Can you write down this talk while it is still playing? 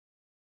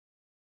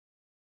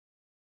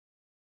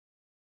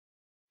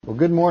Well,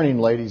 good morning,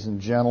 ladies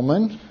and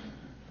gentlemen.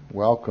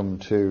 Welcome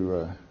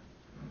to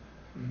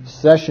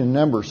session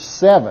number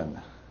 7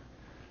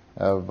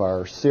 of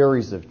our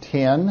series of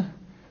 10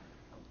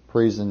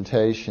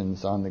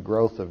 presentations on the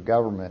growth of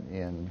government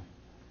in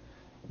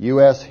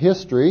U.S.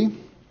 history.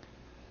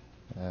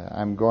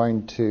 I'm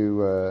going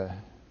to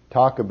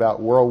talk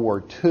about World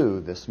War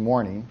II this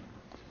morning,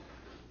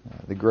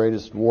 the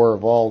greatest war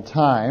of all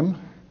time,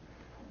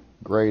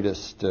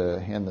 greatest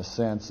in the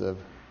sense of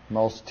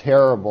most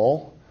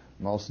terrible,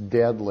 most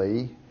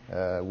deadly,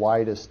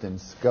 widest in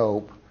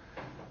scope,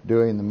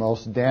 doing the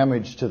most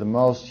damage to the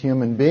most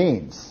human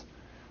beings.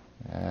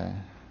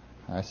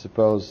 I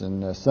suppose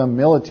in some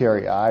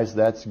military eyes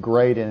that's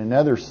great in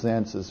another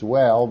sense as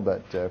well,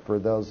 but for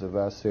those of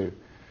us who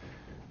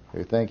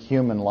think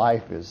human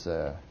life is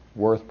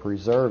worth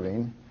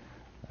preserving,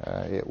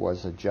 it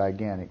was a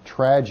gigantic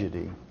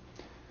tragedy.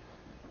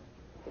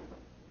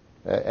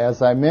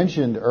 As I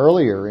mentioned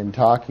earlier in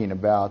talking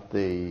about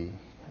the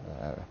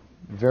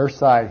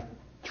Versailles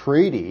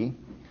Treaty,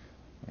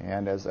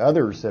 and as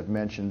others have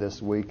mentioned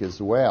this week as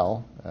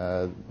well,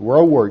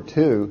 World War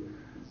II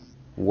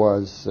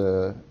was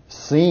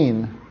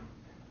seen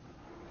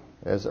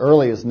as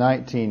early as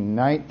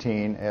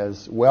 1919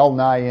 as well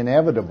nigh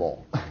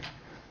inevitable.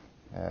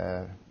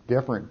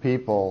 Different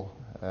people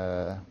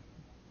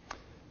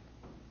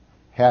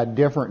had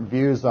different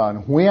views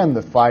on when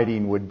the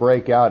fighting would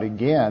break out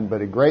again,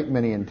 but a great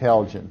many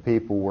intelligent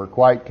people were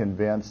quite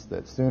convinced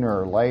that sooner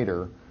or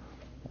later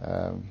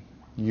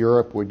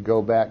Europe would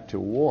go back to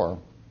war.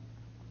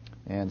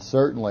 And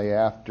certainly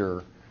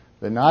after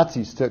the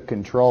Nazis took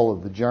control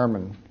of the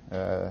German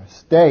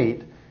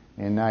state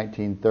in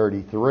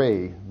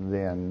 1933,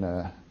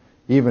 then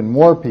even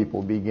more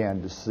people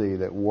began to see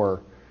that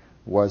war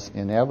was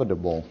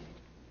inevitable.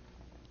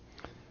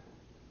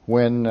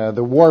 When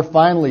the war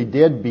finally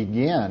did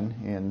begin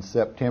in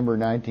September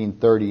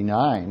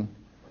 1939,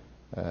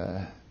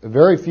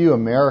 very few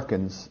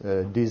Americans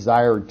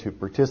desired to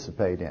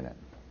participate in it.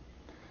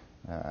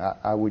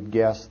 I would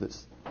guess that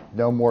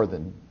no more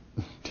than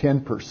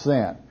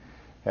 10%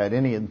 had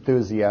any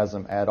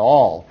enthusiasm at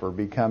all for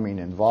becoming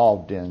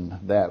involved in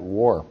that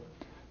war.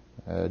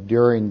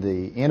 During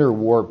the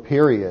interwar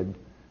period,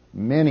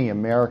 many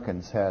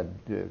Americans had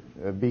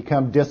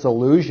become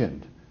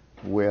disillusioned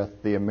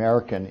with the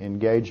American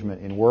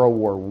engagement in World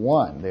War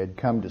I. They had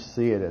come to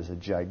see it as a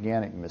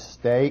gigantic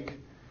mistake,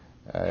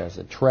 as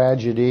a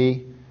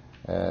tragedy.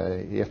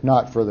 If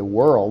not for the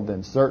world,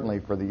 then certainly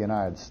for the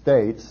United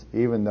States,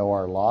 even though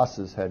our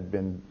losses had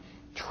been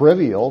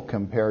trivial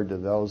compared to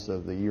those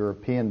of the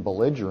European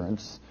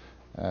belligerents,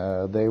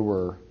 they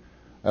were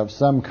of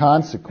some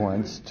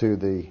consequence to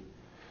the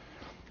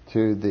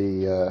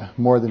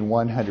more than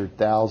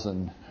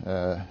 100,000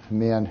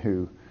 men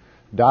who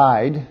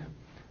died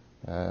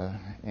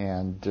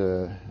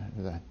and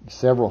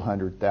several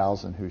hundred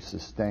thousand who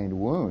sustained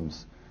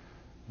wounds.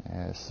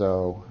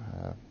 So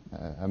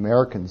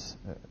Americans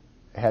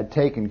had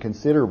taken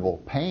considerable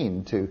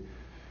pain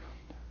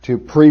to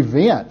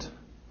prevent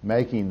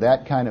making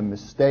that kind of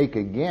mistake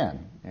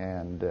again.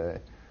 And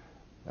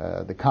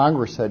the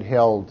Congress had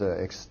held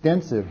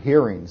extensive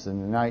hearings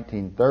in the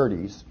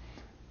 1930s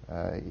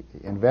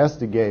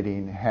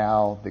investigating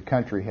how the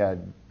country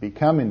had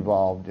become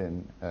involved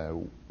in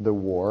the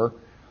war,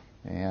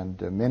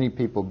 and many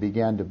people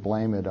began to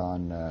blame it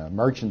on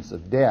merchants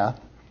of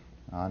death,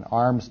 on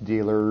arms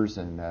dealers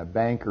and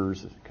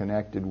bankers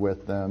connected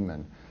with them,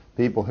 and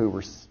people who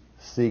were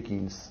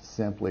seeking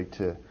simply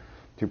to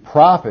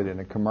profit in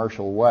a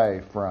commercial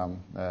way from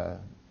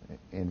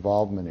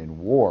involvement in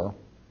war.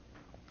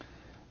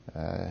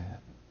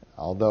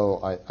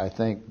 Although I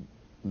think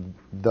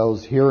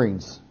those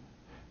hearings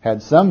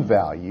had some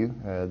value,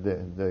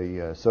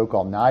 the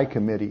so-called Nye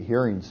Committee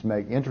hearings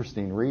make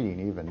interesting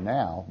reading even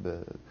now.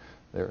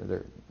 There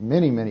are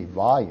many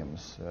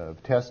volumes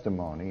of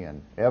testimony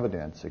and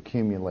evidence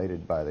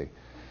accumulated by the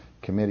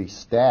committee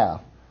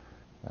staff.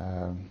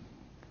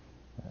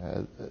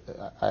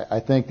 I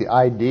think the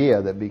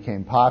idea that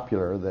became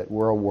popular that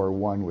World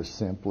War I was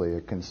simply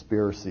a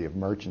conspiracy of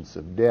merchants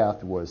of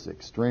death was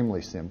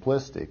extremely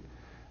simplistic.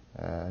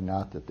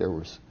 Not that there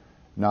was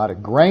not a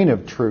grain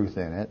of truth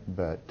in it,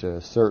 but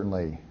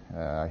certainly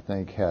I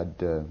think had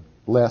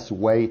less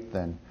weight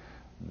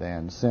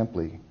than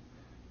simply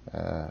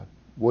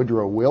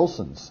Woodrow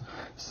Wilson's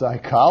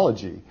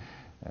psychology,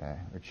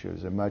 which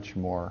was a much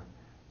more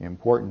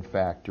important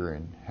factor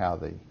in how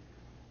the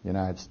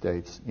United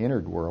States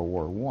entered World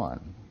War I.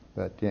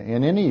 But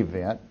in any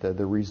event,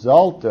 the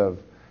result of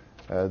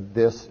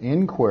this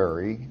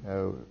inquiry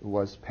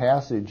was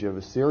passage of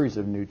a series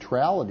of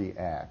neutrality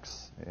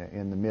acts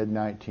in the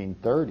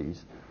mid-1930s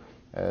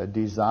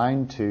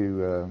designed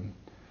to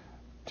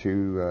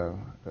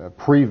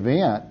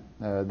prevent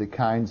the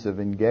kinds of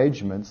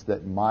engagements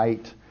that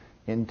might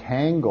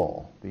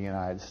entangle the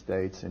United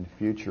States in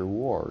future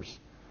wars.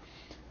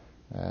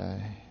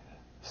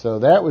 So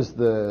that was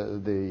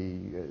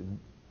the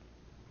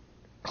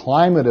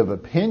climate of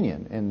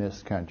opinion in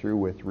this country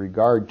with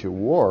regard to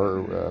war.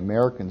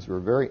 Americans were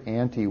very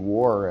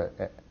anti-war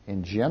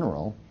in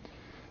general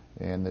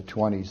in the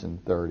 20s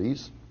and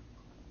 30s.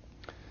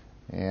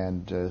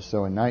 And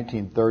so in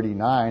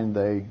 1939,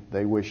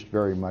 they wished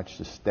very much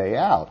to stay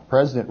out.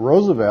 President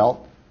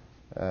Roosevelt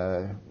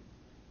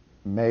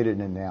made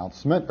an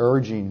announcement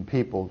urging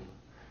people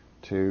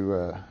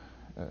to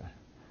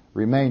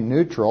remain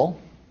neutral,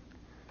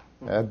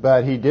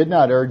 but he did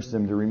not urge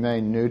them to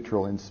remain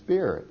neutral in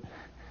spirit,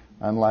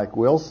 unlike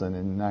Wilson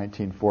in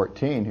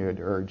 1914, who had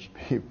urged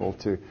people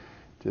to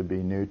be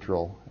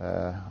neutral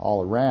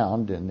all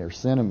around in their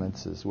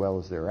sentiments as well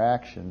as their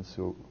actions.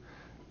 So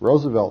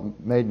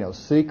Roosevelt made no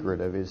secret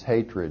of his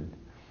hatred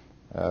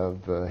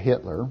of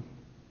Hitler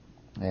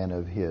and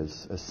of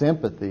his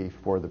sympathy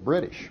for the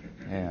British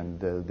and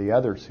the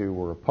others who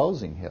were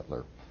opposing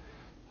Hitler.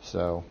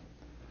 So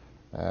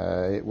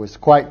it was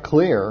quite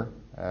clear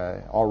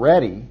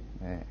already,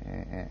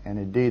 and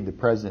indeed the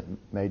President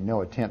made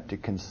no attempt to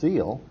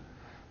conceal,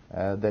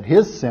 that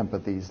his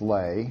sympathies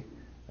lay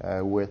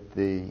with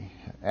the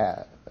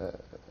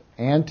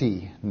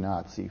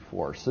anti-Nazi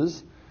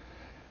forces.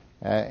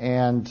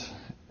 And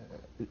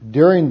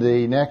during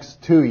the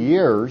next 2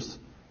 years,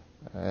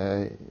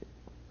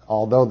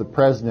 although the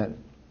President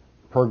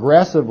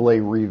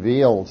progressively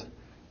revealed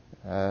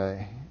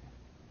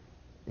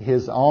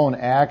his own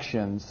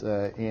actions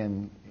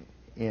in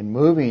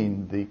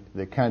moving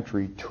the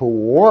country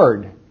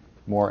toward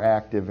more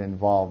active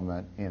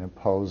involvement in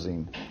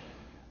opposing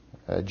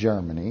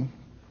Germany,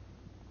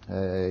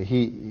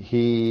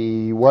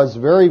 he was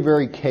very,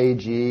 very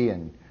cagey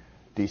and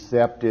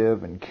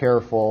deceptive and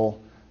careful,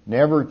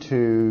 never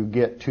to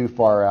get too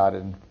far out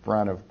in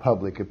front of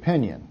public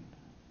opinion.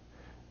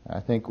 I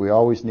think we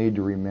always need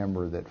to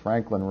remember that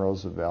Franklin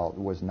Roosevelt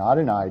was not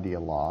an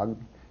ideologue.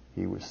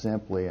 He was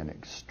simply an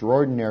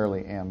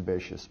extraordinarily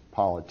ambitious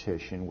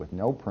politician with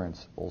no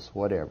principles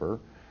whatever,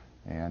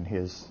 and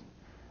his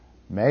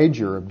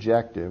major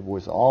objective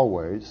was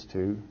always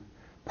to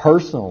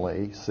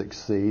personally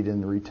succeed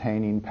in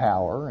retaining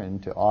power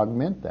and to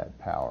augment that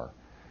power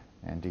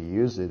and to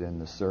use it in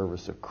the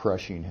service of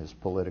crushing his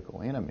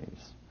political enemies.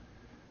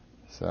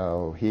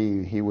 So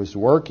he was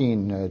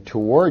working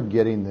toward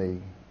getting the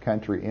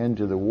country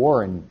into the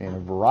war in a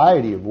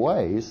variety of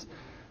ways,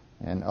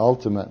 and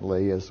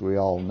ultimately, as we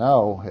all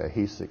know,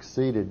 he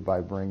succeeded by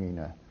bringing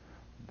the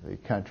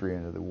country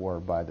into the war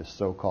by the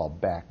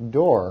so-called back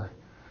door,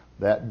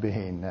 that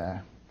being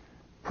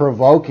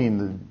provoking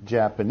the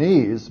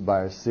Japanese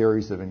by a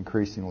series of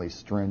increasingly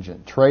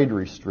stringent trade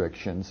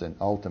restrictions and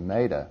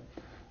ultimata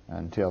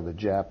until the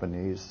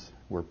Japanese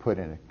were put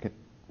in a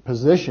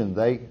position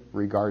they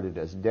regarded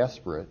as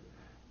desperate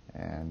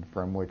and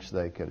from which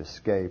they could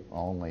escape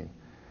only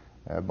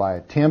by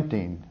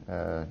attempting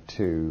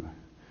to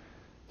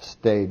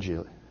stage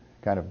a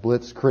kind of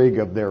blitzkrieg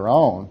of their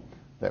own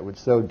that would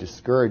so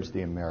discourage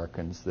the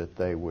Americans that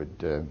they would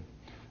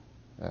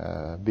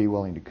be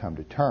willing to come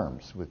to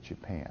terms with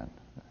Japan.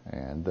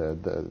 And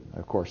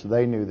of course,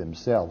 they knew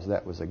themselves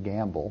that was a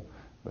gamble,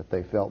 but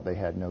they felt they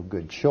had no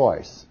good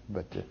choice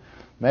but to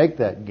make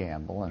that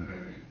gamble, and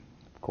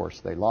of course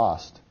they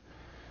lost.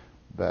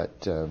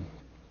 But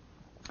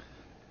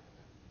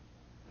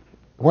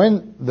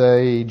when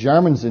the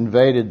Germans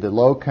invaded the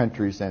Low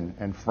Countries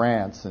and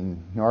France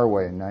and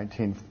Norway in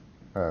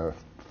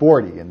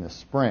 1940 in the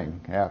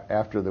spring,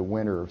 after the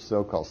winter of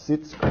so-called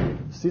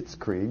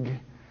Sitzkrieg,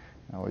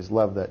 I always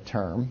love that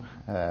term,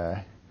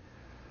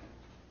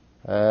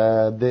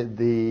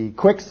 the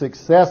quick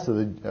success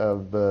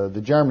of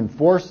the German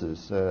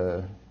forces,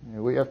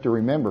 we have to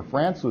remember,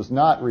 France was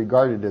not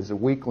regarded as a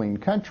weakling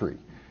country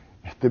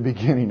at the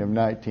beginning of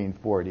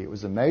 1940. It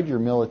was a major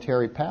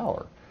military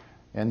power.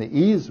 And the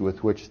ease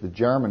with which the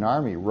German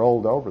army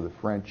rolled over the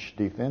French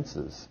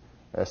defenses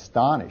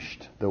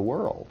astonished the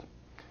world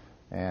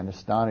and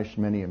astonished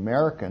many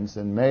Americans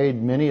and made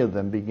many of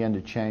them begin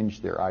to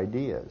change their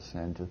ideas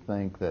and to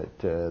think that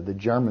the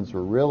Germans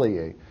were really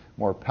a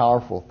more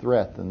powerful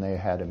threat than they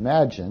had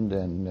imagined.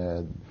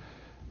 And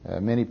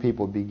many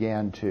people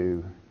began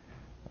to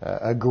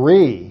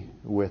agree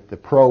with the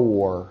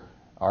pro-war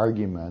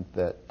argument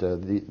that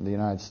the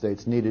United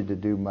States needed to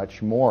do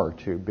much more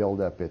to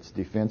build up its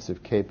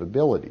defensive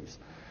capabilities.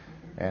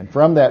 And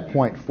from that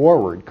point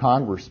forward,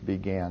 Congress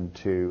began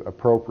to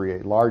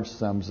appropriate large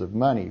sums of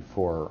money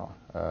for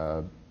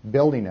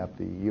building up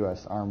the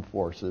U.S. armed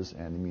forces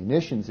and the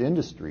munitions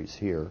industries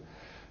here.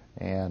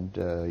 And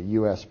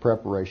U.S.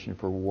 preparation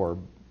for war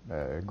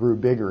grew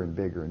bigger and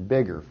bigger and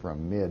bigger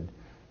from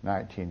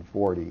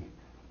mid-1940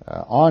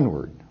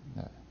 onward.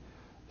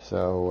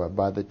 So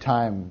by the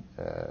time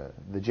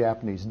the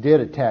Japanese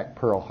did attack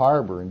Pearl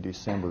Harbor in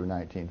December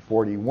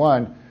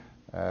 1941,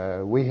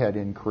 we had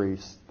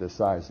increased the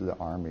size of the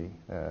Army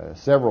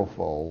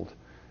several-fold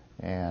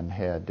and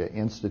had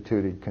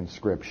instituted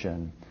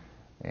conscription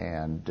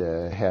and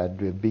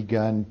had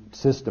begun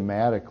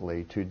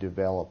systematically to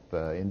develop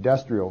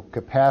industrial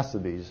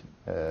capacities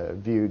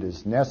viewed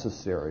as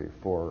necessary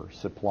for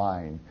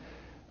supplying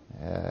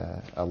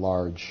a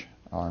large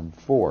armed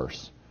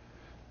force.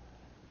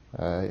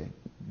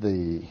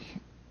 The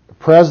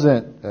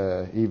President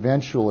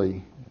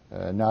eventually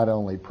not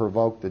only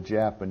provoked the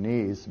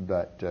Japanese,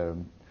 but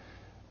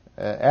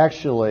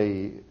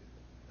actually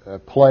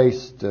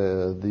placed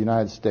the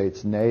United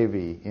States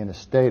Navy in a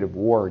state of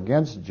war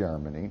against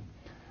Germany.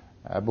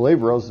 I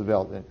believe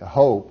Roosevelt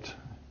hoped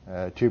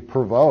to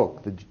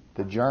provoke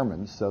the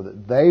Germans so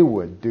that they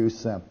would do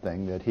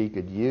something that he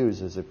could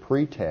use as a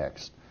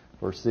pretext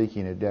for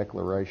seeking a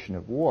declaration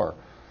of war.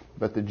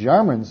 But the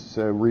Germans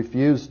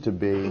refused to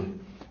be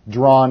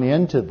drawn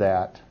into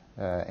that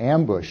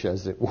ambush,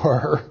 as it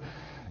were,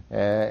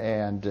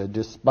 and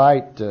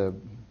despite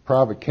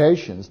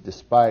provocations,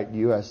 despite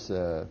U.S.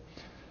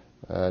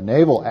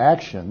 Naval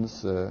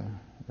actions,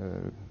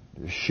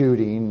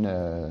 shooting,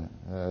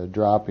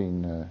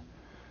 dropping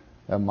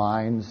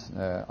mines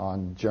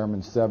on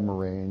German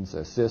submarines,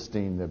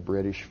 assisting the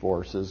British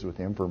forces with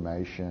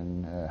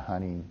information,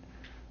 hunting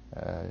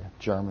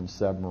German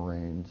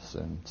submarines,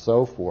 and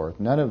so forth.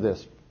 None of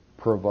this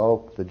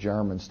provoked the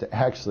Germans to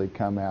actually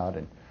come out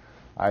and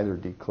either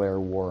declare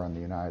war on the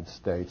United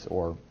States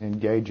or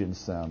engage in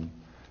some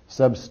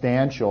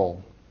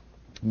substantial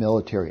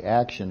military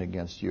action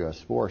against U.S.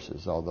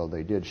 forces, although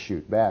they did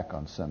shoot back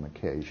on some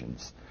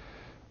occasions.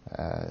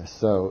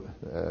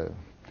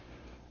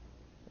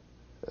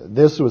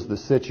 This was the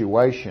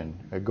situation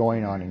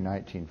going on in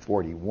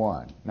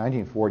 1941.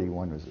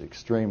 1941 was an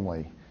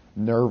extremely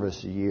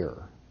nervous year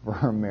for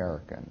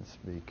Americans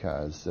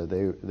because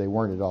they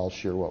weren't at all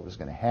sure what was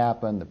going to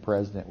happen. The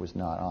president was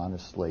not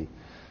honestly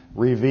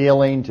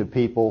revealing to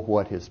people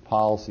what his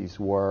policies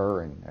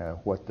were and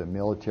what the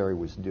military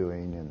was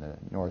doing in the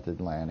North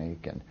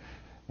Atlantic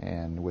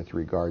and with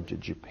regard to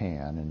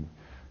Japan.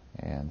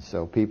 And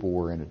so people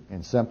were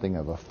in something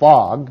of a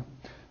fog.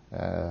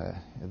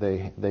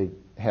 They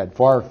had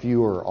far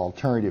fewer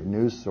alternative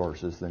news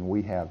sources than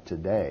we have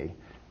today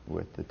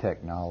with the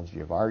technology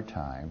of our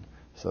time.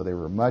 So they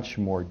were much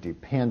more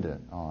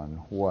dependent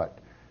on what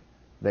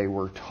they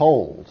were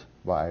told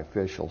by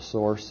official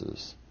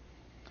sources.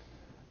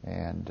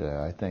 And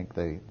I think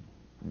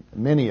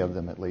many of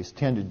them at least,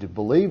 tended to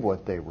believe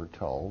what they were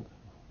told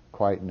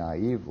quite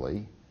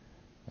naively.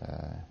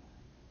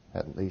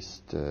 At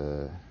least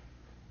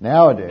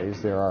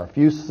nowadays there are a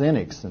few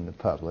cynics in the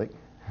public,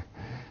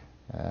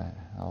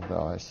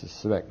 although I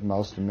suspect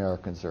most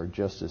Americans are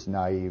just as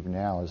naive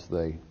now as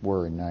they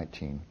were in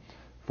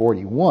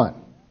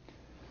 1941.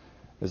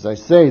 As I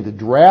say, the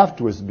draft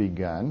was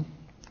begun.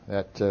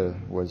 That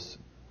was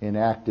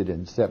enacted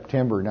in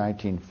September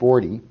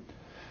 1940.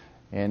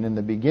 And in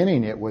the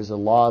beginning, it was a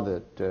law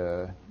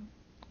that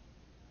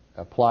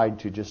applied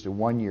to just a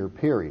one-year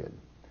period.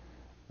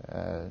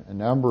 A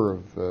number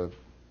of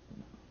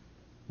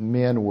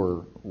men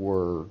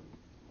were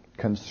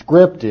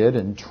conscripted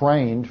and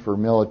trained for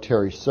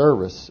military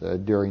service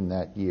during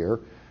that year.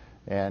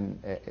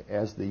 And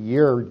as the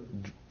year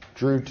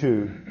drew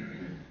to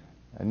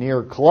a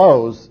near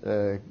close,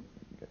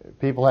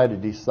 people had to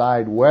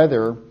decide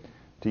whether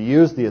to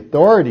use the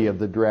authority of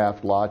the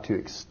draft law to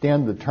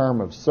extend the term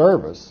of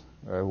service,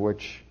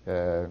 which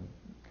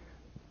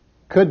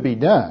could be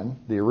done.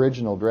 The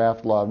original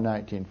draft law of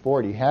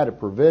 1940 had a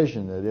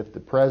provision that if the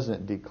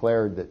president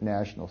declared that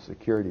national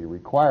security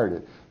required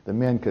it, the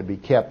men could be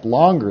kept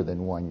longer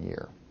than 1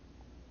 year.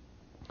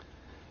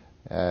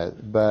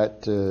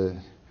 But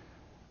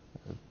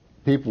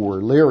people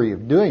were leery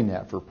of doing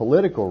that for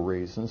political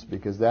reasons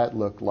because that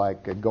looked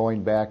like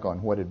going back on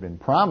what had been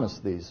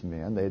promised these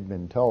men. They had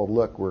been told,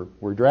 look,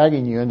 we're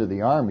dragging you into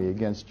the army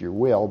against your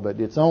will, but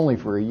it's only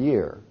for a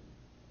year,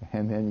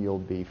 and then you'll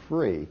be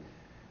free.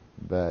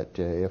 But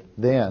if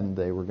then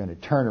they were going to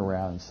turn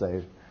around and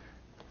say,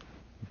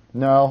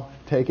 no,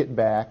 take it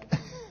back,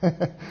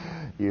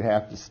 you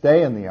have to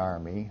stay in the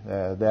army,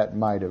 that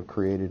might have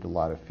created a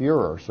lot of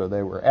furor. So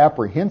they were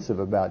apprehensive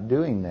about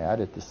doing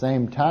that. At the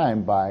same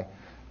time, by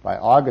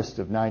August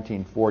of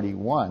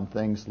 1941,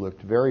 things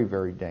looked very,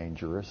 very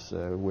dangerous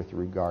with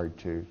regard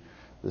to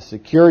the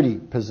security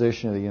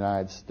position of the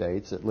United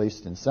States, at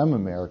least in some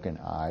American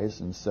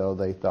eyes, and so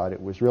they thought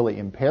it was really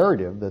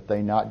imperative that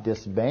they not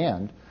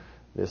disband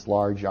this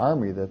large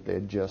army that they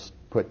had just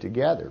put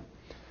together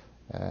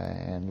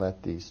and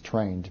let these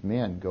trained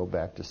men go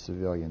back to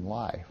civilian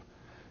life.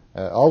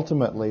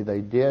 Ultimately, they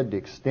did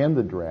extend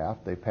the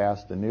draft. They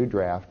passed the new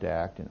Draft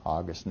Act in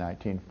August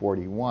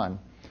 1941.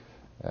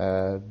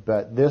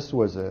 But this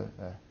was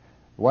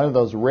one of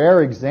those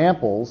rare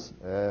examples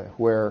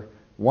where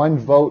one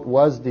vote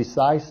was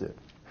decisive,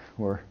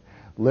 where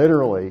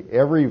literally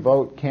every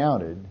vote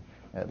counted,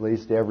 at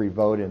least every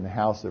vote in the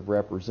House of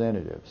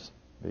Representatives,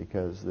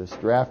 because this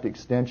draft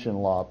extension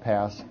law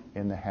passed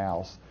in the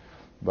House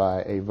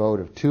by a vote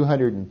of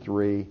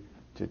 203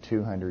 to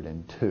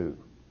 202.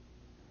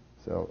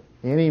 So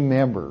any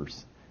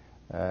members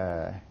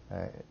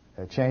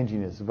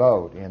changing his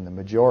vote in the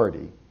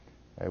majority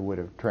would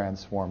have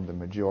transformed the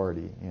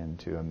majority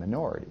into a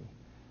minority.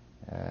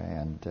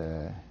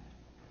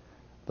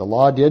 The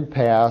law did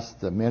pass,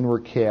 the men were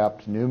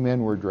kept, new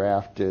men were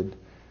drafted.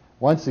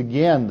 Once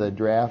again, the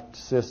draft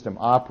system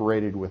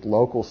operated with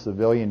local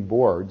civilian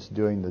boards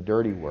doing the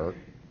dirty work.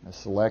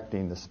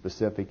 selecting the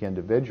specific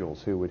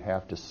individuals who would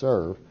have to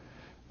serve.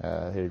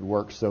 It had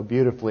worked so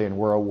beautifully in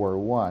World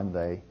War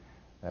I,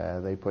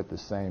 they put the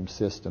same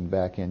system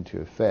back into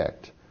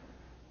effect.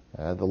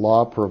 The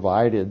law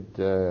provided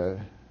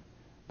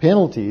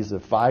penalties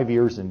of 5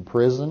 years in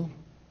prison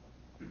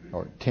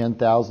or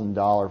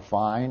 $10,000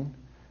 fine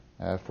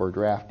for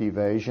draft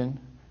evasion.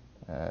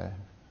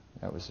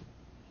 That was a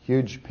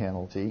huge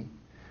penalty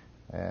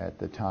at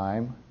the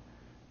time.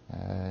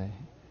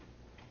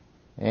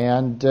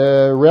 And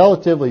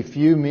relatively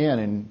few men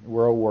in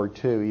World War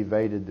II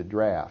evaded the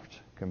draft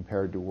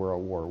compared to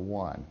World War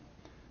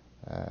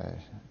I.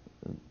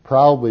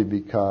 Probably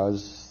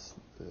because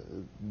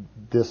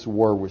this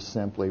war was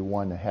simply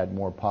one that had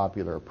more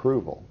popular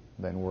approval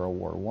than World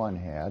War I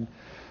had.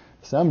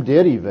 Some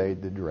did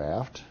evade the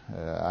draft.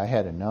 I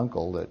had an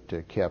uncle that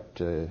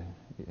kept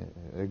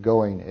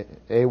going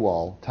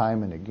AWOL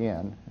time and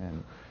again,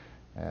 and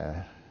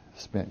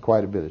spent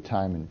quite a bit of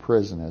time in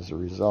prison as a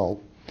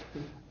result.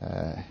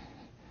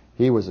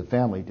 He was a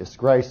family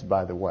disgrace,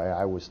 by the way.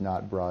 I was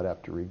not brought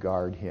up to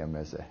regard him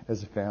as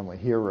a family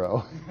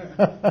hero.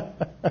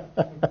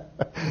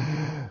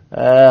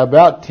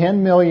 About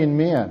 10 million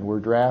men were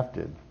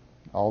drafted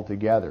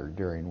altogether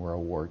during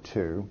World War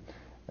II,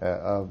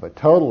 of a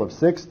total of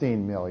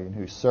 16 million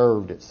who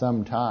served at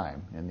some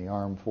time in the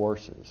armed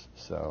forces.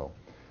 So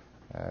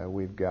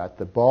we've got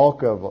the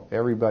bulk of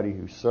everybody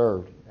who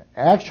served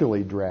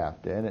actually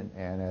drafted,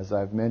 and as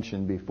I've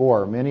mentioned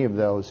before, many of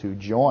those who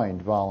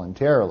joined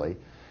voluntarily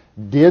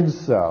did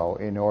so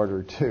in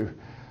order to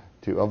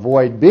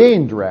avoid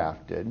being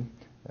drafted.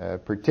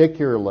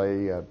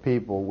 Particularly,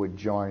 people would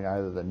join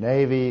either the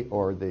Navy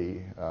or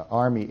the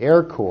Army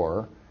Air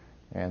Corps,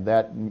 and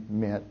that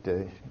meant,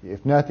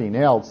 if nothing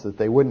else, that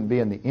they wouldn't be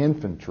in the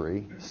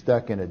infantry,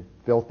 stuck in a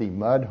filthy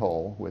mud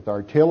hole with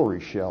artillery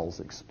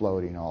shells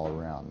exploding all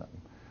around them.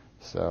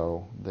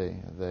 So they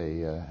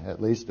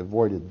at least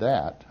avoided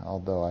that,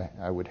 although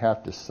I would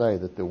have to say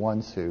that the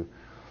ones who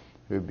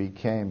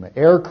became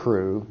air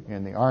crew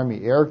in the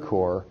Army Air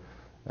Corps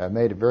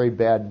made a very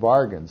bad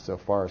bargain so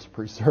far as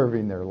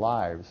preserving their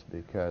lives,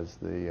 because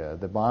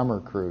the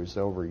bomber crews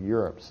over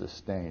Europe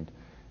sustained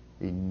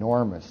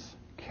enormous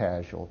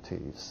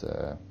casualties.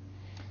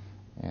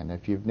 And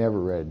if you've never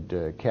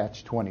read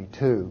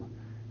Catch-22,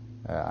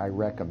 I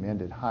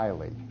recommend it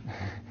highly.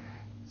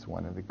 It's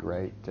one of the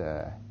great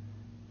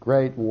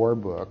war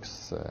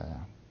books,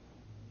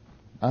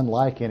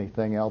 unlike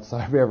anything else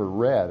I've ever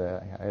read.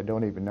 I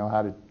don't even know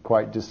how to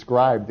quite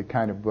describe the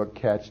kind of book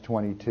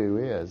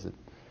Catch-22 is. It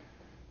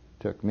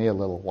took me a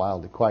little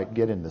while to quite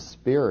get in the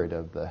spirit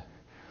of the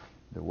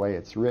way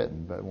it's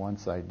written, but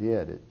once I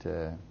did,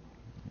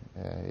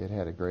 it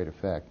had a great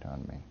effect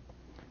on me.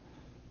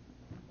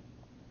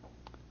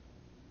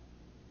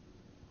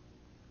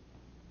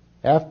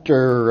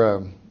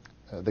 After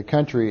the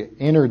country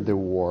entered the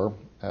war,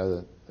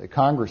 the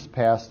Congress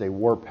passed a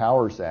War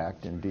Powers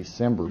Act in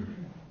December,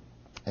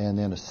 and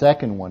then a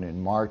second one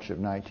in March of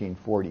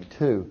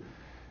 1942.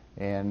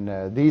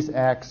 And these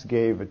acts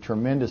gave a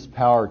tremendous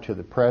power to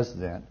the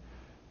president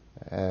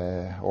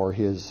or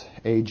his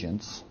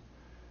agents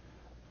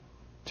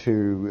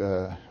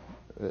to,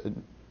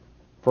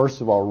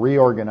 first of all,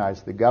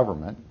 reorganize the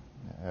government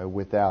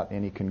without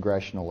any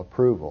congressional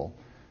approval.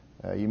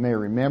 You may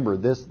remember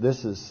this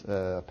is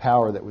a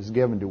power that was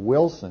given to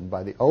Wilson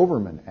by the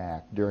Overman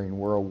Act during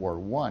World War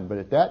I, but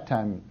at that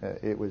time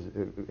it was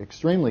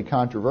extremely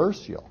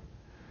controversial.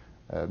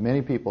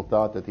 Many people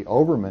thought that the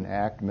Overman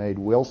Act made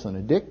Wilson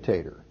a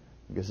dictator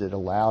because it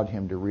allowed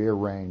him to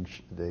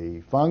rearrange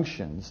the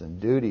functions and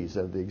duties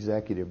of the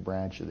executive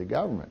branch of the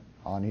government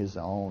on his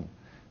own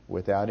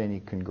without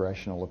any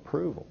congressional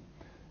approval.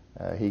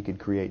 He could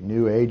create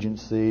new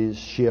agencies,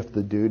 shift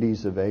the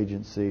duties of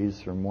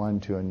agencies from one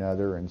to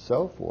another, and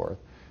so forth.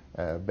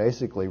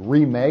 Basically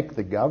remake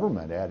the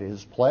government at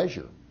his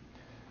pleasure.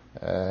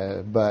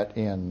 But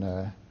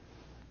in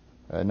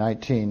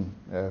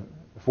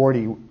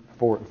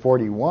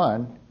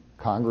 1941,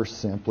 Congress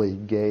simply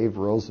gave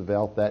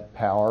Roosevelt that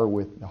power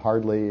with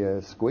hardly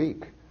a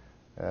squeak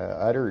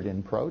uttered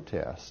in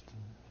protest.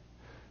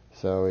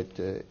 So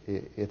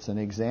it's an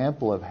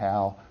example of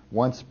how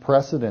once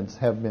precedents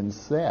have been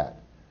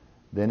set,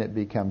 then it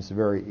becomes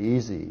very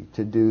easy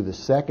to do the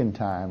second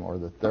time or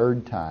the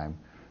third time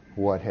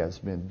what has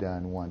been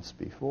done once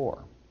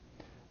before.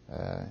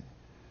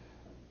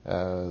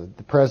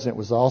 The president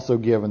was also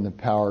given the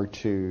power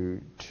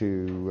to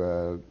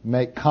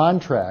make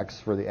contracts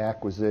for the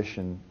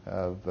acquisition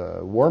of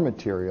war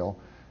material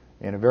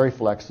in a very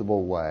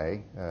flexible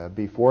way.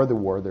 Before the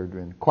war, there had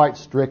been quite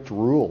strict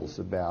rules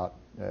about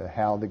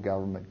how the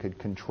government could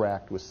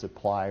contract with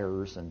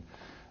suppliers, and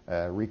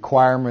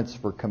requirements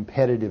for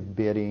competitive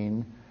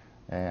bidding,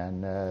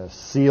 and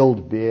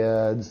sealed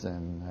bids,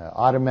 and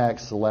automatic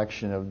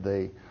selection of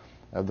the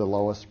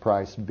lowest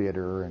price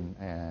bidder,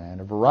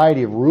 and a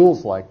variety of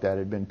rules like that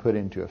had been put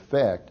into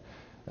effect,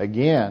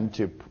 again,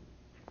 to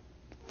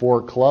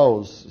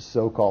foreclose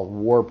so-called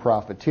war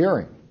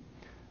profiteering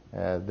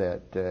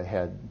that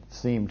had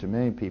seemed to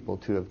many people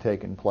to have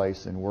taken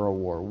place in World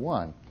War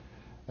I.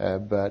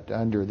 But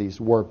under these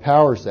War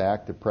Powers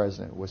Act, the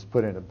president was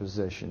put in a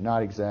position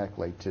not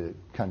exactly to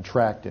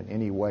contract in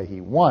any way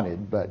he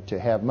wanted, but to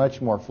have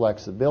much more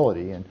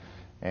flexibility and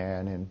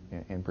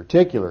in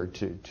particular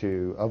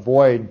to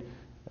avoid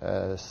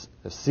a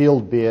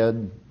sealed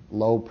bid,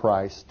 low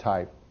price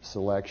type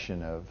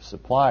selection of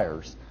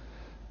suppliers.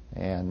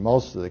 And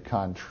most of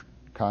the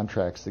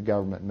contracts the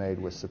government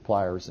made with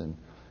suppliers in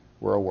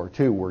World War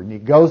II were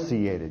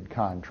negotiated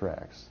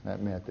contracts.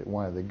 That meant that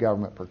one of the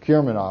government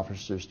procurement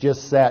officers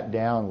just sat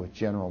down with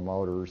General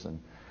Motors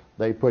and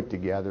they put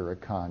together a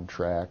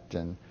contract,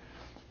 and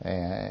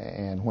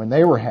when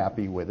they were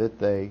happy with it,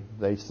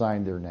 they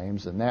signed their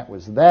names, and that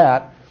was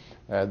that.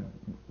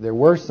 There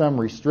were some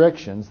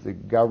restrictions. The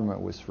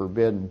government was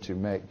forbidden to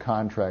make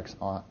contracts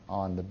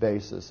on the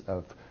basis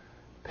of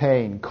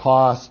paying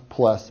cost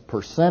plus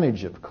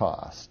percentage of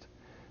cost.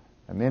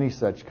 Many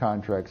such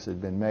contracts had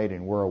been made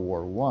in World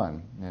War I,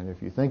 and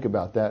if you think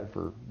about that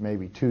for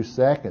maybe 2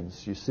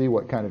 seconds, you see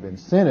what kind of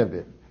incentive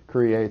it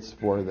creates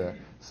for the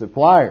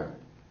supplier.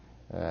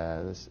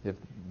 If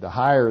the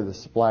higher the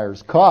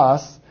supplier's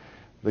costs,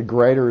 the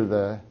greater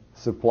the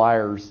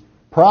supplier's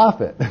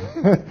profit.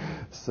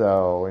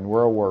 So in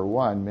World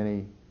War I,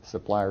 many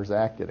suppliers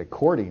acted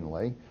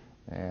accordingly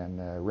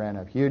and ran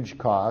up huge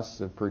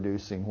costs of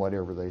producing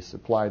whatever they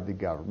supplied the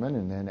government,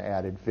 and then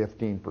added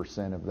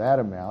 15% of that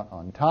amount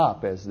on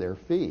top as their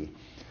fee.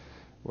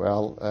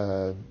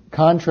 Well,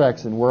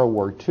 contracts in World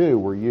War II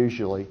were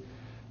usually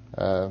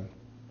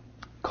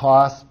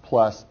cost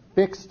plus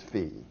fixed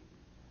fee.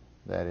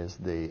 That is,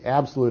 the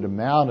absolute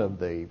amount of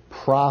the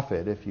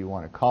profit, if you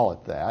want to call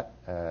it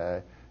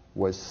that,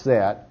 was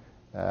set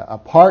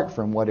apart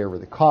from whatever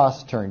the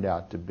cost turned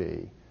out to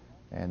be.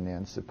 And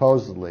then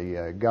supposedly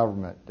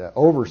government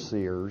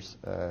overseers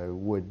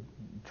would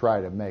try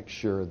to make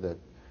sure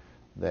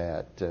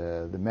that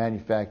the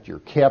manufacturer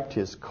kept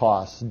his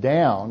costs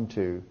down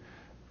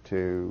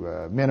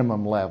to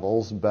minimum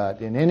levels,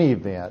 but in any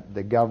event,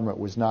 the government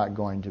was not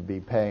going to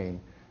be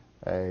paying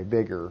a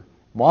bigger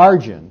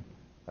margin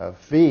of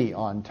fee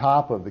on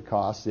top of the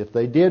costs if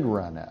they did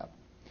run up.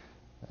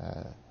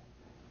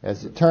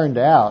 As it turned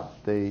out,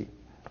 the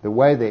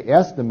way they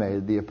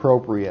estimated the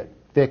appropriate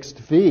fixed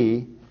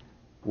fee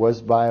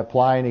was by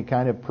applying a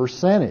kind of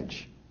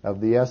percentage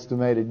of the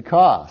estimated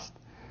cost.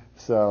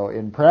 So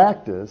in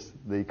practice,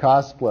 the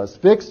cost plus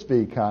fixed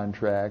fee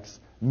contracts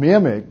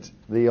mimicked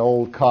the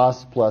old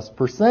cost plus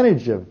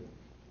percentage of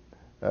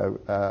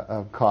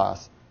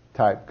cost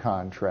type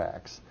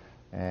contracts.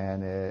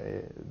 And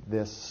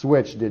this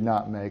switch did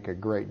not make a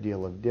great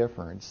deal of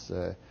difference.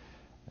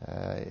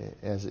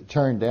 As it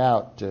turned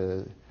out,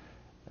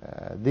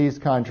 these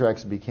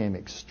contracts became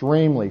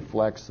extremely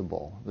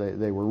flexible.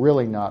 They were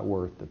really not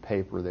worth the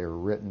paper they were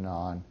written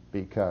on,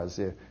 because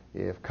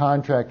if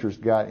contractors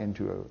got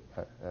into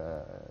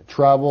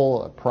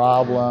trouble, a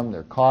problem,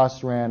 their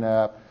costs ran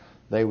up,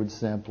 they would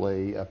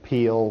simply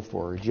appeal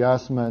for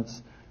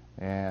adjustments,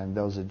 and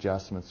those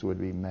adjustments would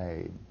be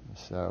made.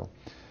 So,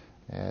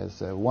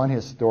 as one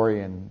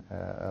historian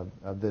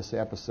of this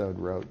episode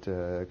wrote,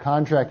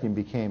 contracting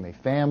became a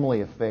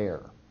family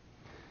affair,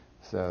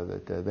 so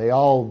that they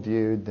all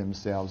viewed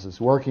themselves as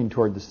working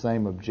toward the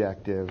same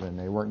objective, and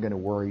they weren't going to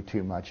worry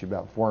too much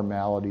about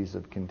formalities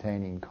of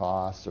containing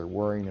costs or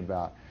worrying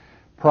about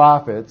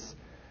profits.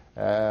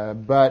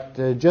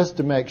 But just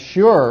to make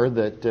sure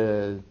that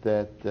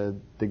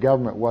the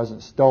government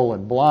wasn't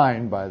stolen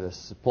blind by the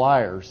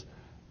suppliers,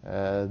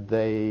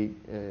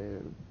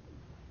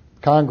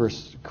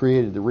 Congress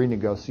created the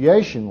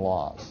renegotiation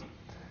laws.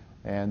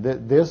 And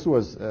this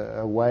was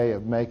a way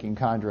of making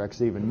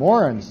contracts even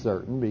more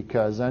uncertain,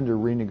 because under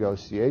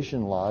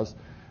renegotiation laws,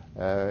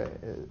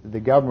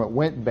 the government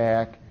went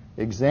back,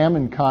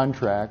 examined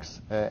contracts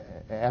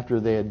after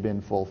they had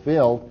been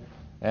fulfilled,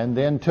 and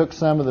then took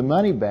some of the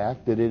money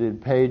back that it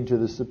had paid to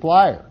the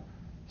supplier,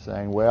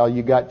 saying, well,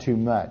 you got too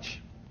much.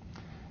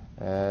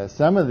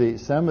 Some of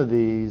these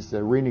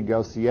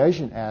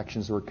renegotiation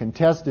actions were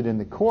contested in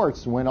the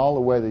courts and went all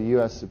the way to the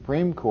U.S.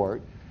 Supreme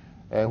Court,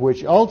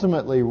 which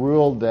ultimately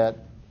ruled that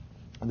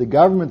the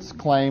government's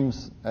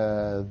claims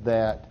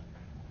that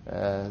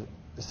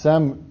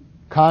some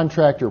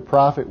contractor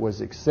profit was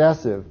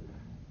excessive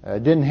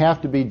didn't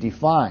have to be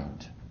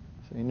defined.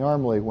 So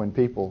normally when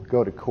people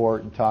go to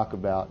court and talk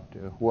about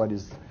what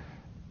is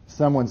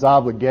someone's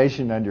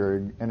obligation under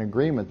an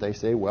agreement, they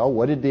say, well,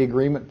 what did the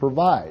agreement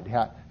provide?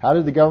 How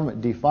did the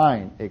government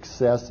define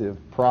excessive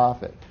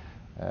profit?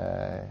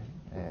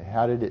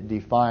 How did it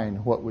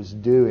define what was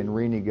due in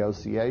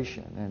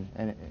renegotiation?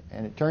 And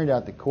it turned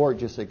out the court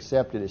just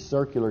accepted a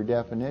circular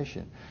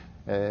definition.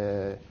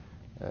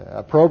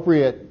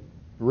 Appropriate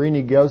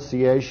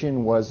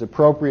renegotiation was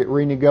appropriate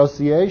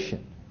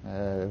renegotiation.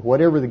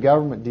 Whatever the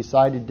government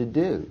decided to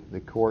do, the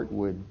court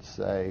would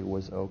say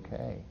was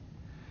okay.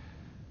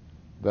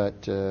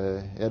 But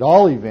at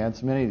all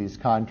events, many of these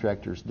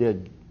contractors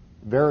did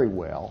very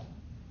well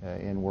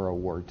in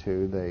World War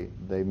II.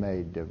 They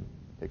made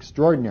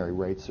extraordinary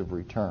rates of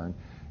return,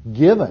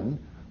 given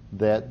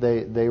that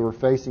they were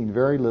facing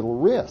very little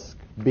risk,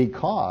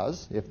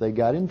 because if they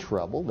got in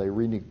trouble, they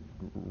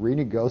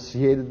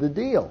renegotiated the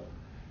deal.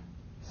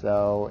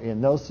 So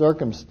in those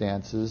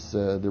circumstances,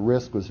 the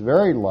risk was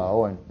very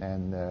low,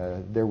 and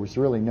there was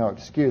really no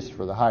excuse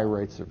for the high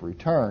rates of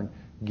return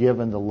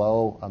given the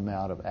low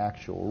amount of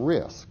actual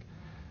risk.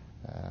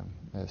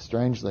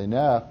 Strangely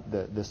enough,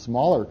 the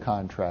smaller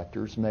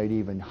contractors made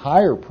even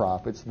higher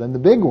profits than the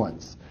big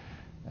ones,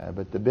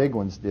 but the big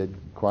ones did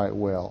quite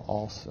well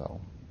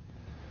also.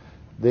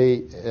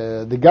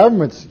 The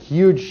government's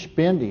huge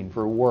spending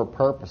for war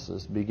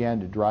purposes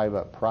began to drive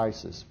up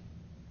prices.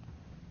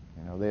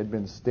 They had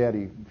been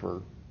steady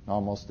for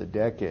almost a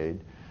decade,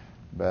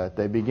 but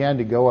they began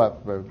to go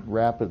up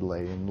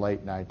rapidly in late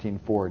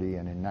 1940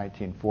 and in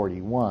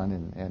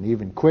 1941, and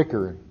even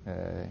quicker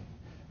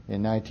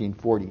in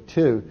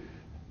 1942.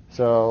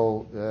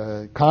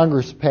 So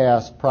Congress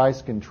passed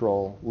price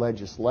control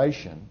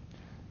legislation.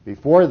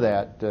 Before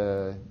that,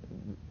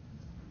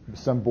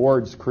 some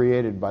boards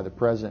created by the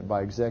president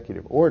by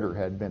executive order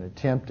had been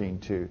attempting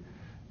to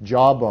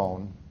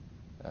jawbone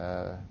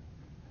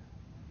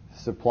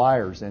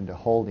suppliers into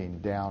holding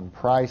down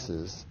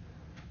prices,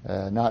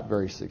 not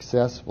very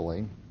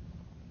successfully.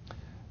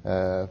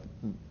 A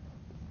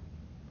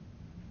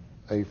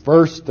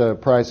first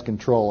price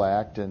control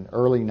act in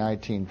early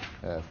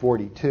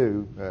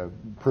 1942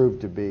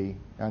 proved to be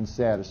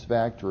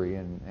unsatisfactory,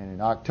 and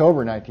in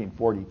October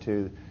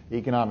 1942, the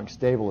Economic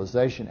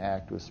Stabilization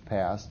Act was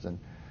passed,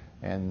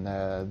 and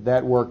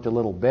that worked a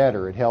little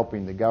better at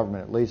helping the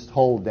government at least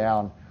hold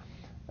down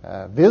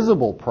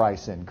visible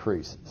price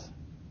increases.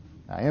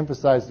 I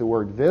emphasize the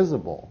word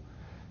visible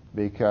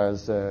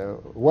because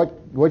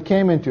what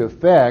came into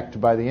effect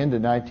by the end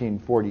of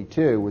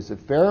 1942 was a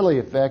fairly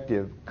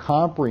effective,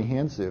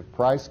 comprehensive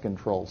price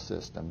control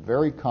system,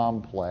 very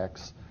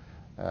complex,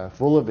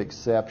 full of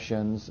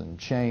exceptions and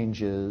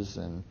changes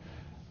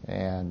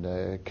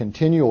and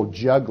continual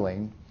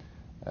juggling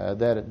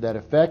that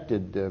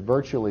affected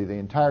virtually the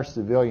entire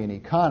civilian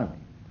economy.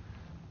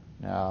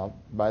 Now,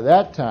 by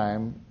that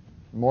time,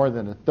 more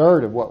than a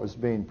third of what was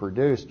being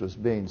produced was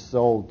being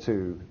sold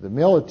to the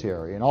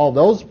military, and all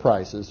those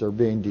prices are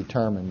being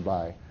determined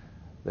by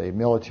the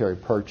military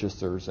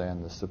purchasers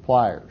and the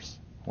suppliers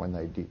when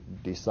they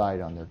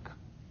decide on their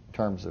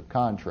terms of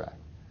contract.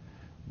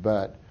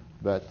 But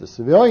the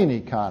civilian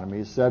economy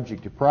is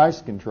subject to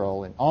price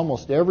control in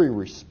almost every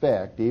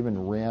respect,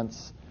 even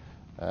rents,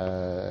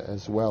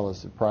 as well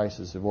as the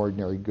prices of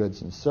ordinary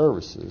goods and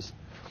services.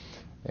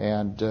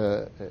 And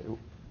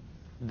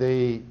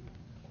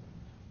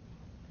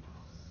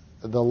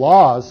the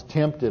laws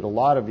tempted a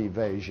lot of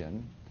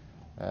evasion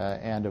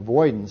and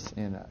avoidance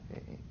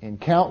in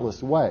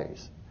countless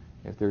ways.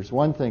 If there's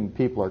one thing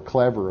people are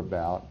clever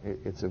about,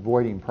 it's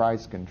avoiding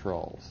price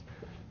controls.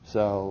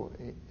 So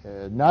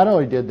not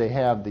only did they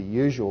have the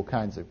usual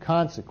kinds of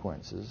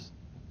consequences,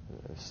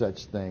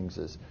 such things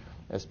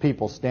as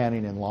people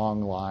standing in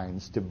long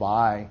lines to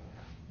buy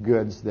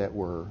goods that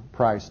were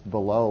priced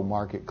below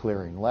market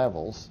clearing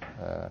levels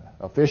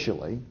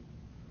officially,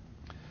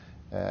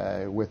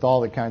 with all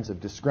the kinds of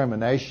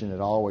discrimination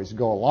that always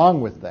go along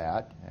with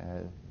that.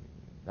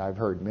 I've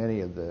heard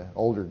many of the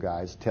older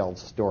guys tell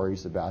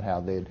stories about how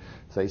they'd,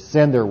 say,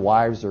 send their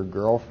wives or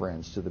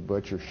girlfriends to the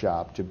butcher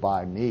shop to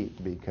buy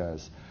meat,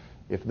 because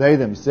if they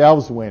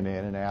themselves went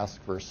in and asked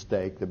for a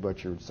steak, the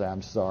butcher would say,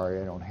 "I'm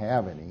sorry, I don't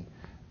have any."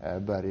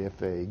 But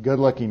if a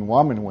good-looking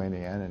woman went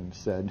in and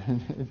said,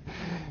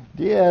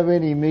 "Do you have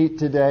any meat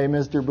today,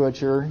 Mr.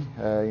 Butcher?"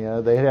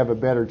 They'd have a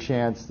better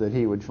chance that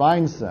he would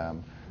find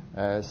some.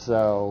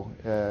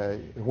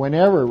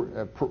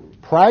 Whenever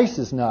price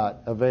is not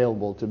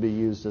available to be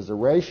used as a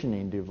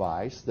rationing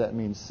device, that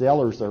means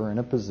sellers are in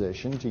a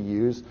position to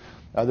use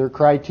other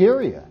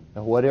criteria,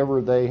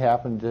 whatever they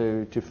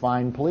happen to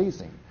find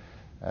pleasing,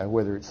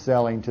 whether it's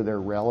selling to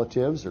their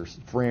relatives or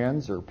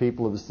friends or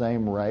people of the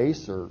same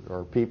race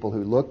or people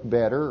who look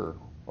better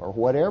or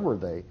whatever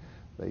they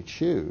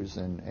choose.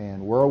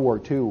 And World War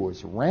II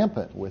was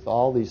rampant with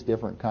all these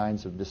different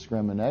kinds of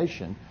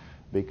discrimination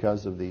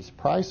because of these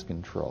price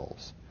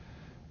controls.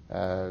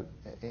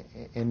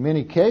 In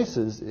many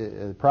cases,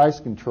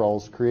 price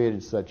controls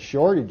created such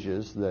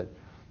shortages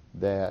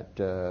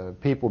that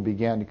people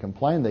began to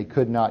complain they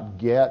could not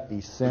get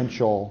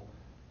essential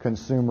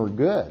consumer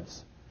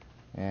goods.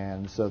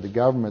 And so the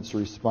government's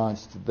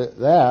response to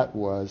that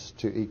was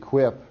to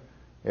equip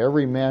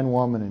every man,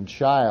 woman, and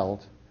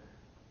child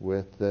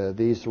with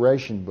these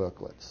ration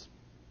booklets.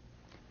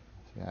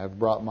 I've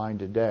brought mine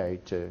today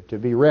to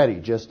be ready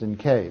just in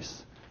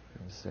case.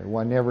 So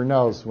one never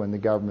knows when the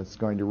government's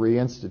going to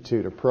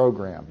reinstitute a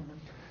program.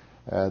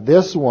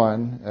 This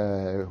one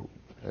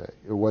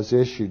was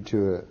issued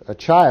to a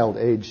child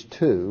age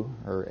 2.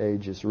 Her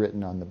age is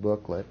written on the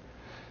booklet.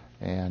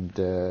 And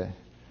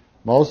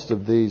most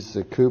of these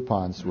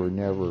coupons were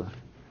never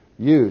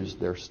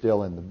used. They're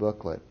still in the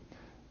booklet.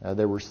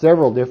 There were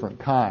several different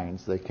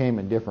kinds. They came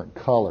in different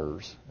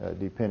colors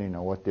depending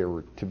on what they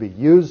were to be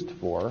used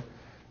for.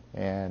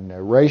 And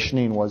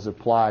rationing was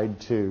applied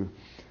to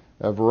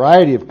a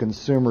variety of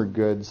consumer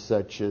goods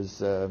such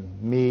as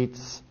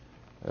meats,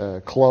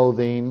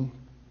 clothing,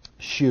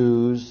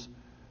 shoes,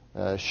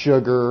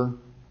 sugar,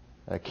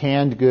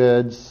 canned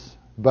goods,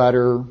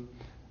 butter,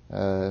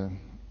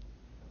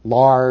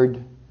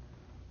 lard.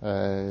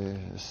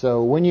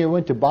 So when you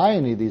went to buy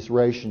any of these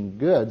rationed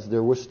goods,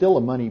 there was still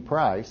a money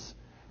price.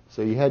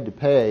 So you had to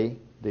pay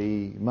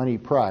the money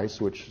price,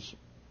 which is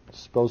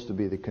supposed to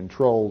be the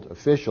controlled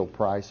official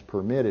price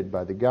permitted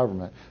by the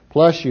government.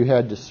 Plus you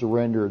had to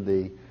surrender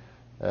the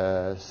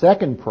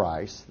second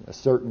price, a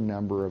certain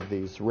number of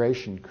these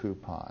ration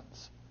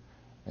coupons.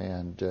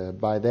 And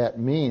by that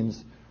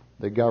means,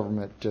 the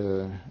government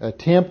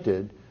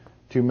attempted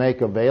to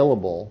make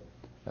available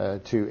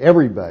to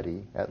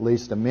everybody at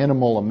least a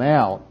minimal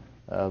amount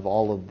of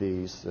all of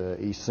these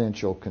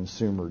essential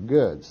consumer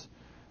goods.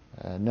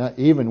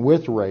 Even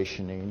with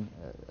rationing,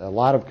 a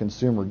lot of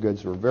consumer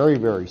goods were very,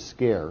 very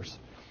scarce,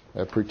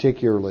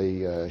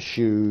 particularly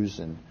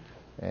shoes and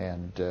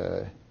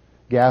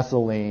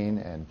gasoline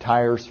and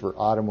tires for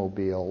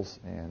automobiles,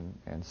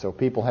 and so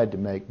people had to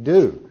make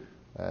do.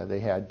 They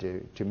had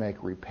to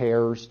make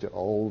repairs to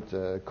old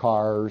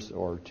cars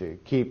or to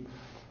keep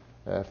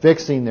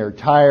fixing their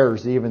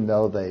tires even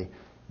though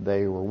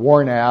they were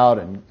worn out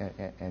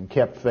and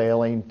kept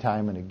failing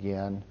time and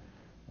again.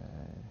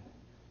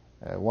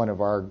 One of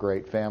our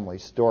great family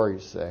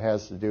stories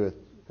has to do with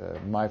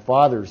my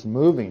father's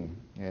moving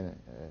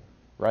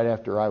right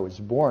after I was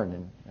born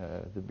in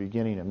the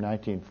beginning of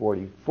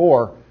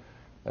 1944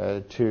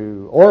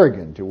 to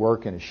Oregon to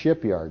work in a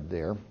shipyard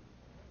there.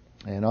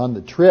 And on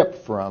the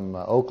trip from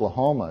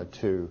Oklahoma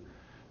to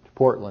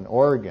Portland,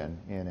 Oregon,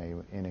 in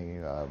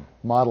a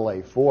Model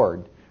A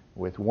Ford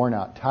with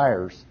worn-out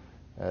tires,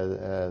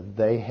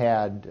 they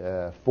had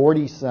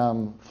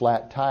 40-some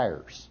flat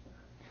tires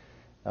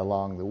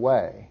along the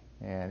way.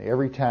 And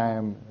every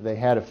time they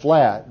had a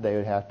flat, they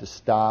would have to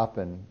stop,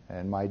 and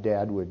my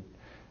dad would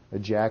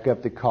jack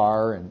up the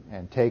car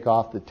and take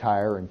off the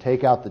tire and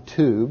take out the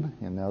tube.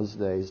 In those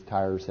days,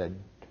 tires had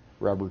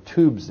rubber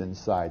tubes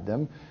inside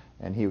them.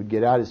 And he would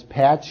get out his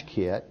patch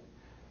kit,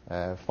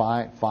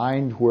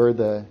 find where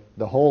the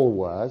hole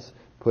was,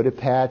 put a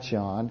patch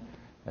on,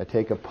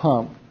 take a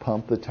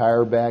pump the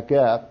tire back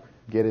up,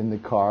 get in the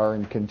car,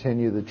 and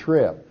continue the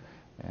trip.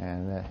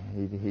 And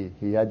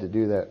he had to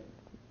do that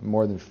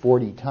more than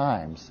 40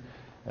 times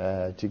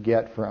to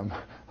get from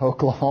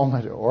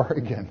Oklahoma to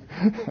Oregon.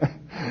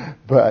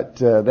 But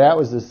that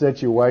was the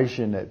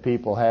situation that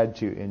people had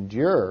to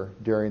endure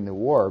during the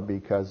war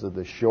because of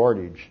the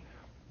shortage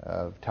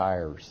of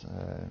tires.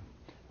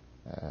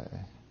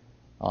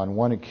 On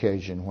one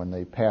occasion, when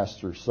they passed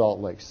through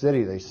Salt Lake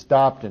City, they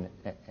stopped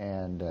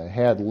and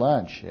had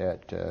lunch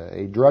at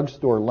a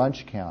drugstore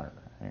lunch counter.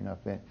 I don't know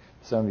if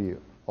some of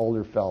you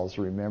older fellows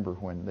remember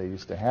when they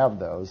used to have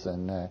those.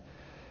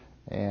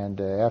 And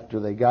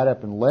after they got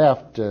up and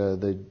left,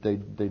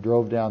 they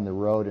drove down the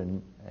road,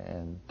 and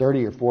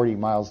 30 or 40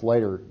 miles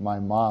later, my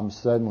mom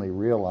suddenly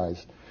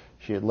realized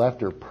she had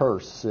left her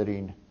purse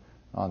sitting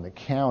on the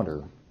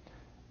counter,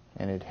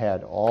 and it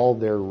had all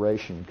their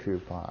ration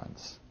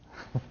coupons.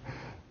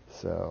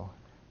 So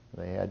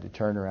they had to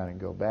turn around and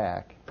go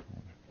back.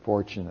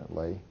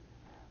 Fortunately,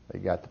 they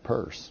got the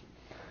purse.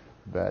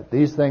 But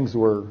these things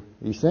were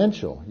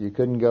essential. You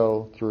couldn't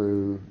go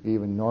through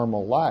even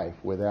normal life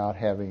without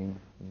having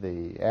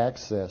the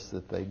access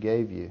that they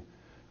gave you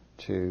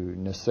to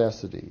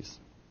necessities.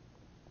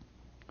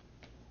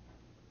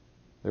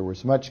 There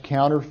was much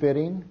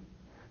counterfeiting.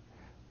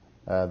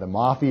 The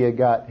mafia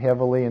got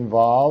heavily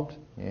involved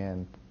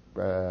in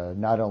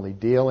not only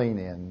dealing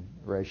in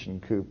ration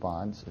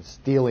coupons,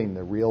 stealing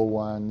the real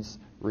ones,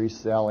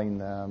 reselling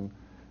them,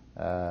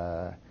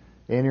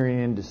 entering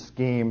into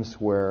schemes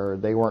where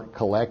they weren't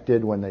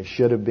collected when they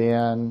should have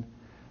been,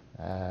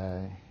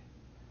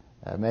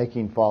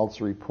 making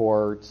false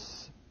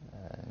reports.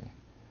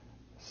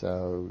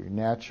 So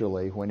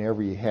naturally,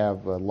 whenever you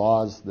have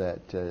laws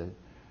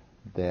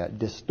that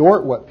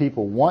distort what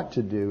people want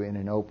to do in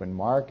an open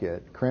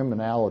market,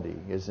 criminality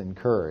is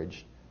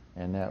encouraged,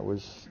 and that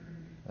was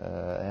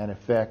an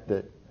effect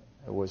that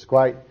was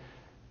quite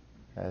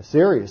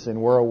serious in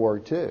World War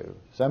II.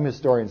 Some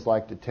historians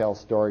like to tell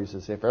stories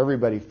as if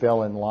everybody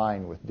fell in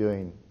line with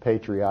doing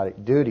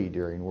patriotic duty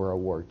during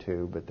World War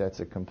II, but that's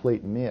a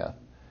complete myth.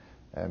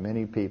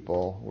 Many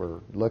people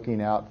were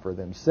looking out for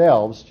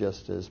themselves,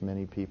 just as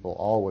many people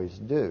always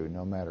do,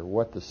 no matter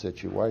what the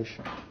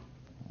situation.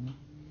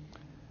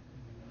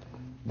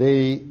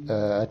 The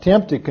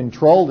attempt to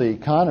control the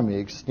economy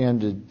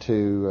extended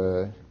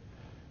to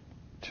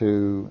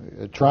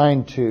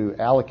trying to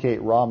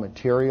allocate raw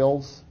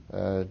materials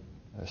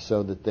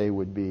so that they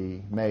would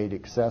be made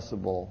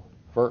accessible,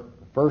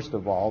 first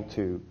of all,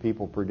 to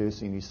people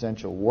producing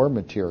essential war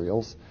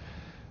materials.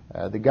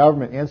 The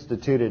government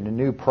instituted a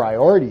new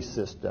priority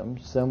system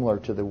similar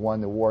to the one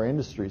the War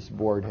Industries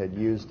Board had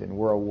used in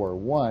World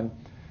War I,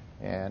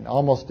 and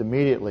almost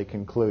immediately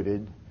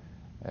concluded,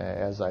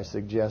 as I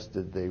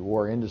suggested the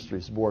War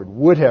Industries Board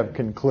would have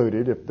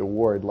concluded if the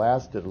war had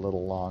lasted a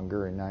little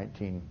longer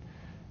in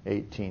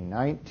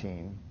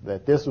 1819,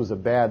 that this was a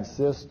bad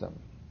system.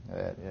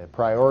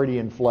 Priority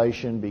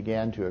inflation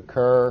began to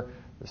occur.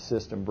 The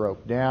system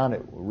broke down.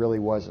 It really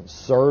wasn't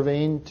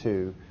serving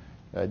to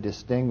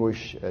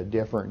distinguish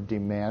different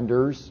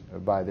demanders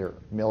by their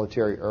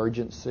military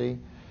urgency.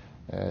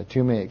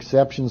 Too many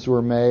exceptions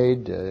were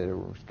made. There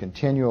was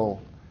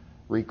continual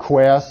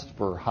requests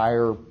for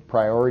higher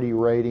priority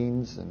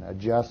ratings and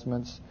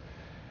adjustments.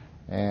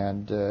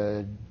 And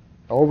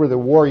over the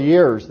war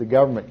years, the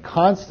government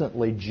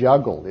constantly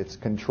juggled its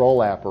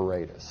control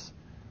apparatus.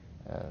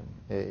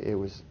 It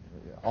was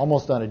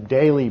almost on a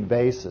daily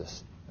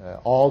basis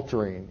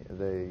altering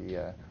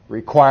the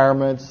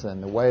requirements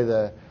and the way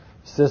the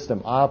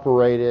system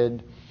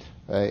operated.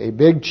 A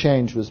big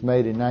change was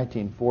made in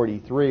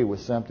 1943 with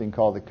something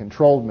called the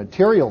Controlled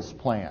Materials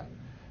Plan.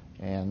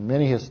 And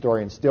many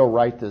historians still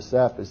write this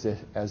up as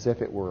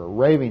if it were a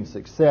raving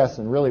success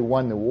and really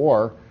won the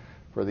war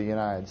for the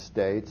United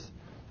States.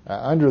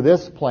 Under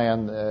this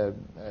plan,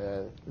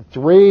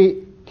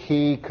 three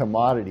key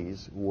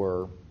commodities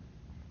were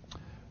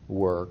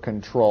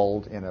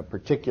controlled in a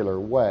particular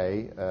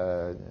way: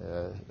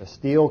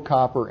 steel,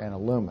 copper, and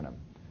aluminum.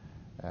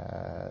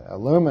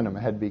 Aluminum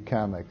had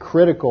become a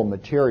critical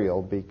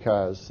material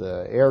because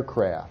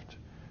aircraft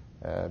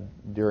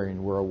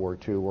during World War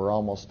II were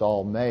almost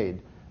all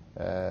made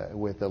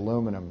with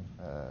aluminum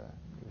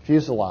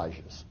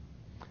fuselages.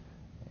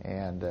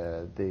 And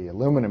the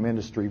aluminum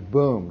industry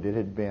boomed. It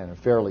had been a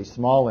fairly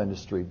small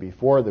industry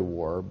before the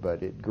war,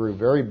 but it grew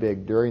very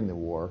big during the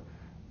war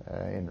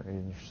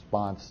in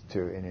response to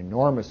an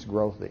enormous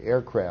growth of the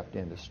aircraft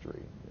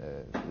industry.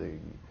 The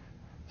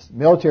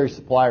military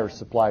suppliers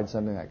supplied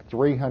something like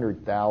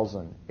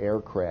 300,000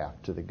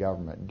 aircraft to the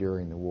government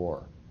during the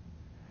war.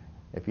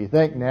 If you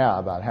think now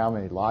about how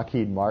many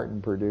Lockheed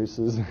Martin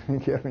produces in a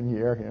given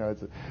year,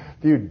 it's a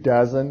few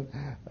dozen.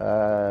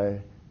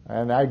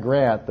 And I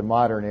grant the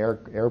modern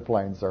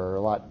airplanes are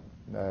a lot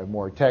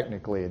more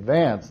technically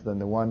advanced than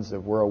the ones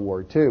of World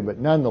War II, but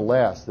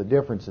nonetheless, the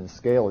difference in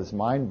scale is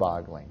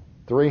mind-boggling.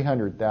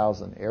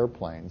 300,000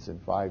 airplanes in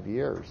 5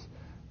 years.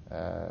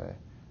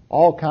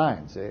 All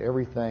kinds,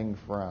 everything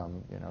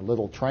from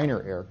little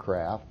trainer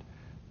aircraft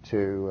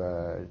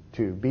to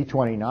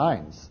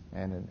B-29s,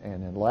 and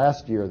in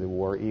last year of the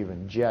war,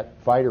 even jet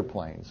fighter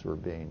planes were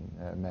being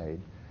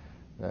made.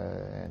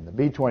 And the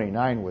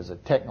B-29 was a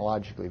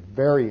technologically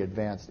very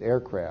advanced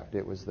aircraft.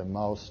 It was the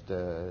most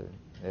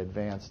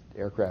advanced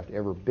aircraft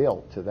ever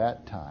built to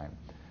that time.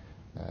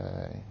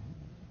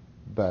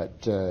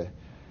 But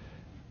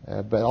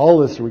all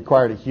this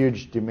required a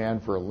huge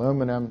demand for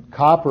aluminum.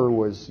 Copper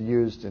was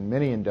used in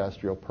many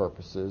industrial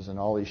purposes, and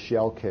all these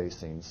shell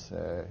casings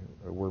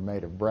were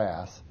made of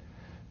brass.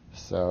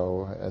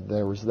 So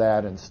there was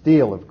that, and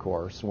steel, of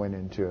course, went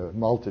into a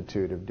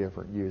multitude of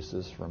different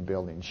uses, from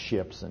building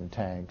ships and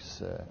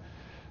tanks,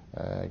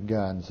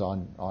 guns,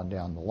 on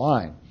down the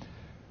line.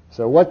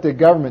 So what the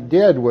government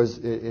did was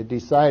it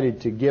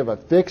decided to give a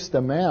fixed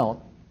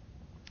amount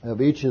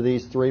of each of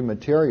these three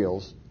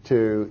materials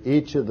to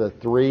each of the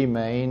three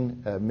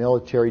main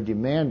military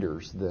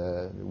demanders: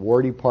 the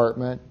War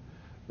Department,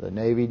 the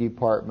Navy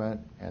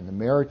Department, and the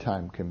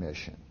Maritime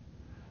Commission.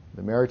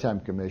 The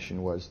Maritime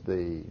Commission was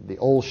the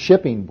old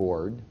shipping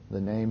board.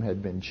 The name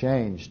had been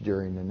changed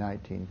during the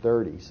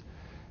 1930s.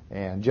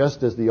 And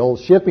just as the old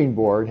shipping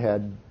board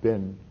had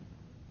been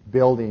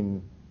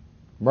building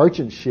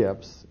merchant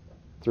ships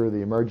through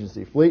the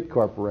Emergency Fleet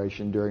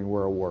Corporation during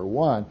World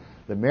War I,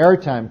 the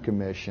Maritime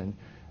Commission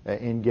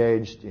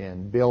engaged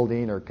in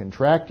building or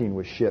contracting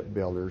with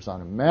shipbuilders on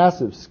a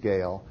massive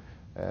scale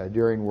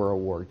during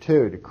World War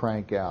II to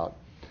crank out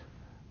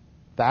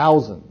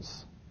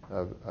thousands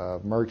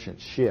of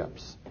merchant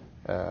ships,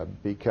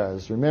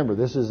 because remember,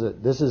 this is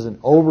an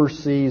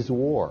overseas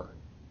war.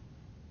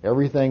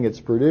 Everything that's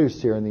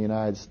produced here in the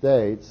United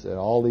States, and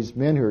all these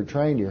men who are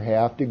trained here,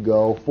 have to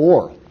go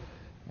forth,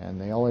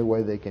 and the only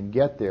way they can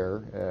get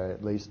there,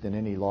 at least in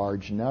any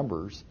large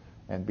numbers,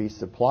 and be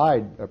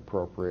supplied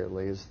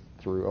appropriately, is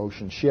through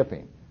ocean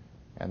shipping.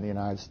 And the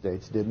United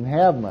States didn't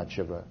have much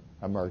of a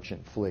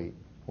merchant fleet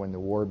when the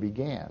war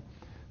began,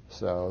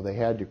 so they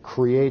had to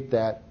create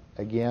that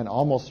again,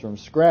 almost from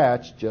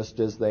scratch, just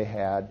as they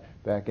had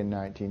back in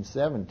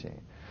 1917.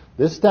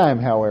 This time,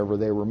 however,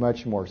 they were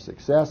much more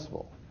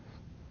successful.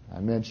 I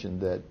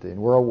mentioned that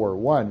in World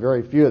War I,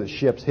 very few of the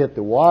ships hit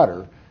the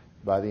water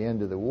by the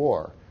end of the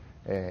war.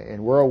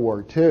 In World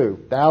War II,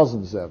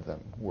 thousands of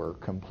them were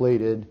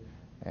completed,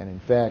 and in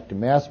fact,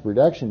 mass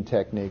production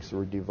techniques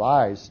were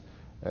devised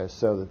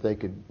so that they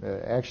could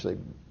actually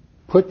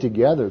put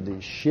together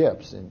these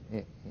ships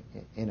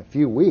in a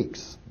few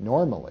weeks,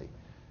 normally.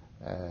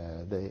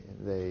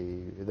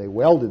 They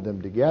welded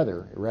them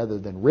together rather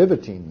than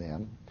riveting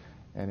them,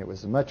 and it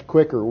was a much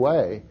quicker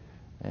way.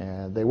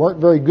 And they weren't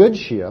very good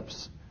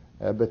ships,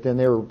 but then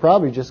they were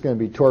probably just going to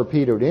be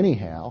torpedoed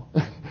anyhow.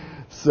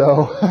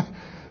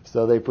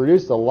 So they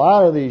produced a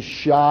lot of these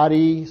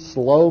shoddy,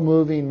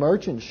 slow-moving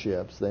merchant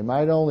ships. They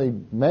might only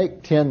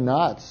make 10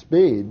 knots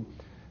speed,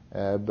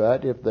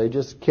 but if they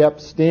just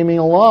kept steaming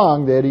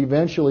along, they'd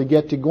eventually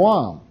get to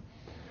Guam.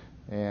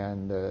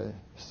 and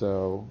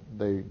so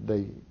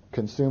they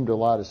consumed a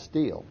lot of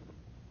steel.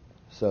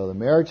 So the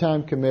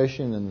Maritime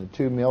Commission and the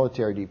two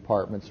military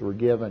departments were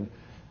given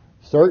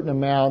certain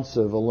amounts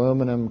of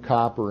aluminum,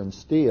 copper, and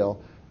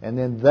steel, and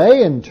then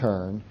they in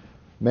turn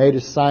made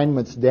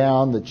assignments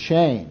down the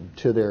chain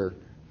to their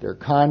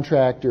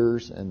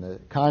contractors, and the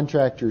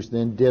contractors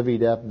then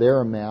divvied up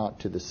their amount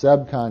to the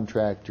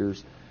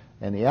subcontractors,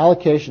 and the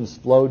allocations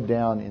flowed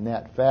down in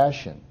that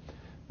fashion.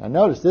 Now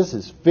notice, this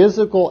is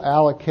physical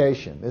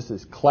allocation. This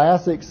is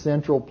classic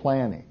central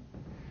planning.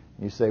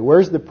 You say,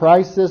 where's the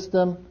price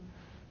system?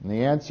 And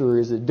the answer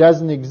is it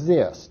doesn't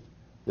exist.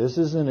 This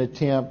is an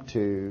attempt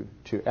to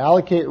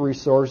allocate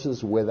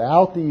resources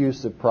without the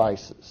use of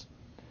prices.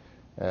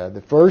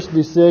 The first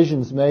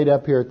decisions made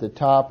up here at the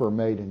top are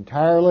made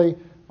entirely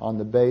on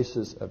the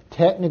basis of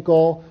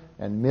technical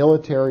and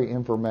military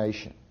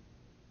information.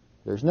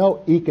 There's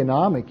no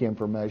economic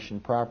information,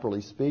 properly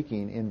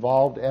speaking,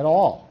 involved at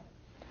all.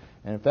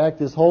 And in fact,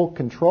 this whole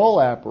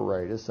control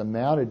apparatus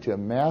amounted to a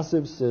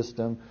massive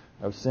system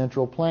of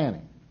central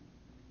planning.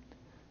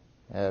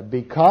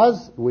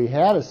 Because we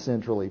had a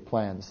centrally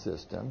planned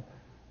system,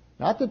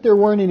 not that there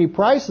weren't any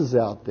prices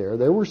out there,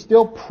 there were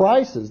still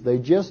prices. They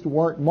just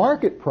weren't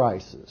market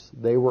prices.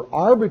 They were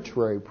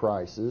arbitrary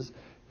prices,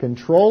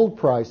 controlled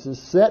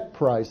prices, set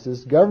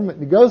prices, government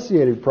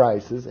negotiated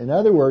prices. In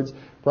other words,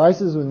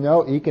 prices with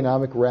no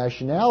economic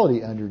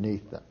rationality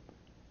underneath them.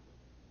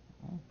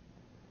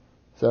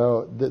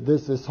 So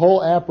this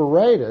whole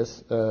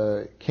apparatus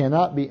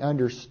cannot be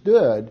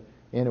understood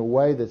in a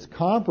way that's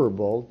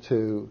comparable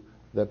to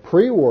the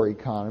pre-war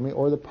economy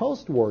or the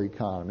post-war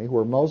economy,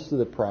 where most of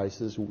the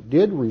prices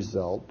did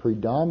result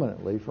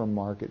predominantly from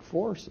market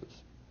forces.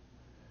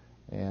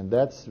 And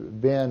that's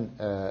been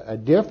a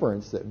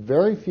difference that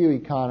very few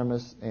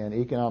economists and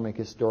economic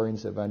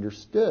historians have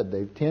understood.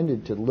 They've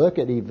tended to look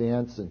at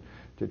events and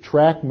to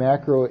track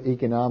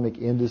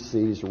macroeconomic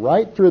indices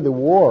right through the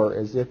war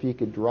as if you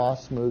could draw a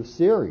smooth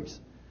series.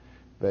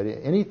 But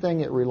anything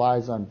that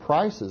relies on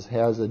prices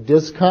has a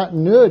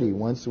discontinuity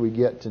once we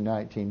get to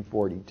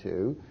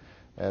 1942,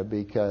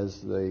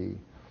 because the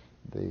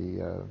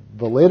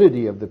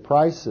validity of the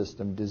price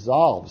system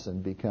dissolves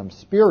and becomes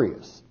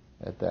spurious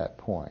at that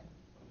point.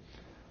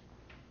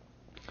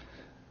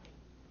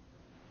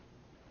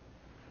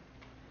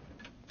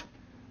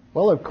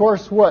 Well, of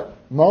course, what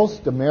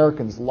most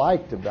Americans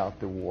liked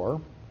about the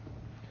war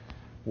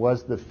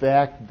was the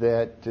fact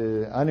that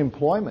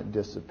unemployment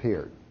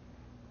disappeared.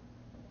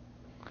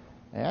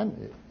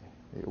 And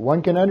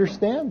one can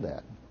understand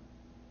that.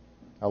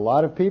 A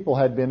lot of people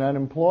had been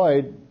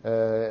unemployed,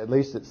 at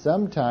least at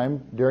some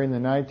time during the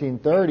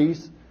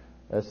 1930s,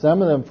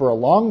 some of them for a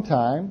long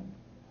time,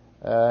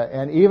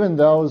 and even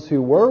those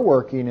who were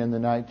working in the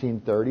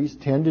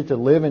 1930s tended to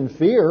live in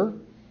fear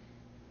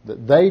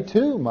that they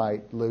too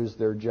might lose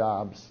their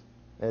jobs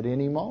at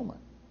any moment.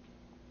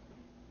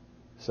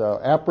 So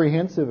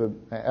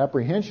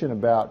apprehension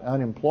about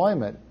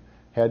unemployment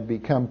had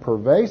become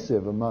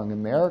pervasive among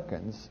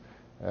Americans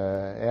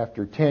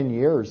after 10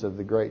 years of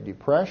the Great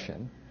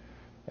Depression.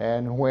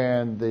 And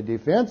when the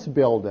defense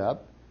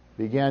buildup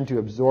began to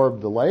absorb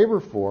the labor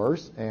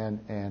force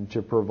and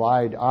to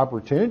provide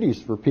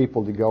opportunities for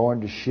people to go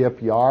into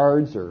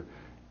shipyards or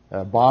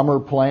bomber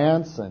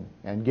plants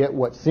and get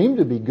what seemed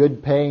to be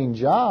good paying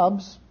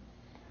jobs,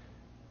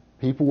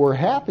 people were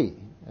happy.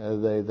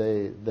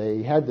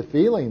 They had the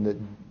feeling that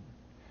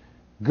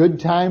good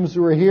times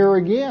were here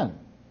again.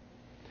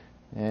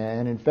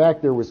 And in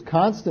fact, there was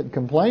constant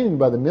complaining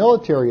by the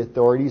military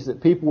authorities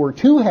that people were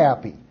too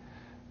happy.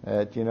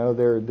 That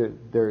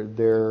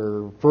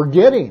they're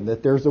forgetting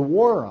that there's a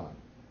war on.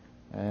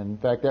 And in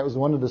fact, that was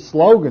one of the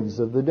slogans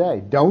of the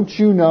day. Don't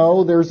you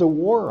know there's a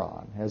war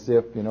on? As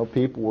if,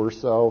 people were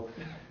so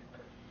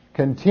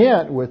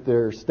content with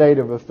their state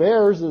of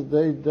affairs that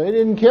they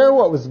didn't care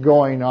what was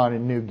going on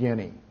in New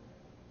Guinea.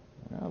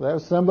 That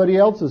was somebody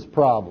else's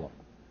problem.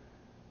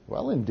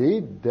 Well,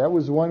 indeed, that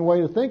was one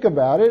way to think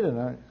about it,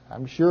 and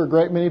I'm sure a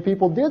great many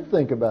people did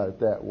think about it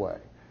that way.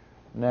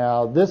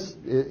 Now, this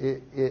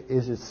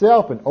is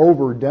itself an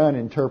overdone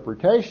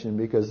interpretation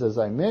because, as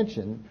I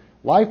mentioned,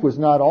 life was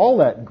not all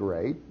that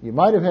great. You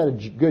might have had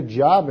a good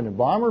job in a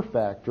bomber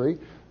factory,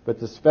 but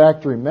this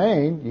factory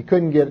remained. You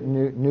couldn't get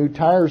new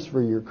tires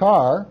for your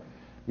car.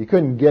 You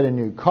couldn't get a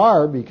new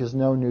car because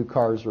no new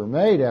cars were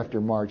made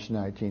after March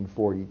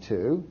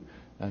 1942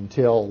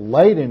 until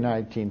late in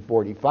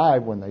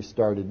 1945 when they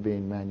started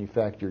being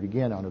manufactured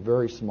again on a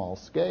very small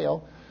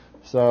scale.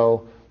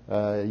 So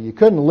you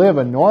couldn't live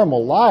a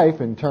normal life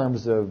in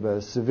terms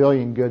of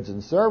civilian goods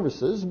and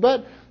services,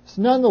 but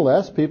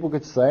nonetheless, people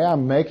could say,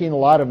 I'm making a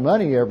lot of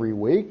money every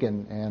week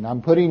and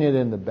I'm putting it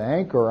in the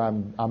bank, or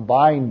I'm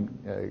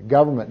buying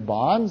government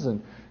bonds,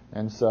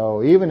 and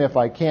so even if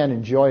I can't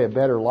enjoy a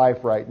better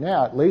life right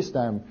now, at least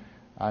I'm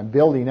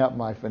building up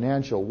my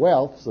financial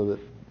wealth so that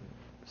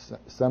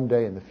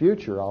someday in the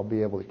future I'll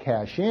be able to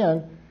cash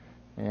in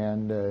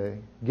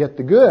and get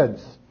the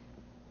goods.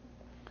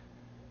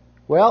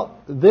 Well,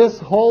 this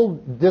whole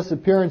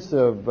disappearance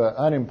of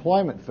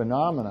unemployment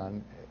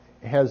phenomenon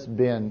has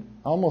been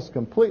almost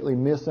completely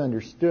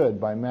misunderstood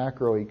by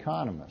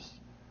macroeconomists.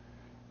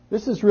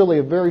 This is really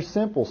a very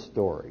simple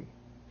story,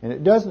 and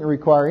it doesn't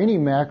require any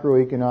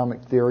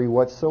macroeconomic theory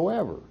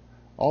whatsoever.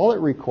 All it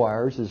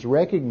requires is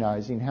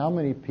recognizing how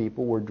many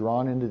people were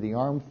drawn into the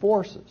armed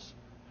forces.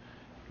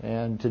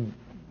 And to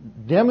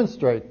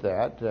demonstrate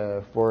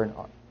that, for an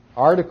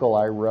article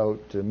I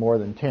wrote more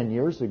than 10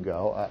 years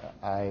ago,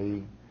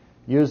 I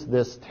used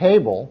this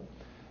table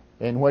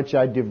in which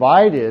I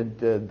divided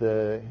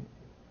the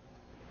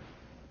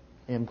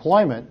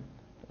employment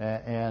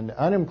and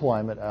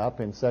unemployment up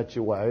in such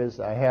a way as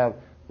I have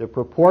the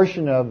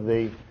proportion of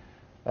the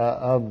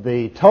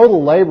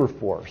total labor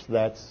force,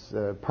 that's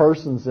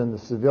persons in the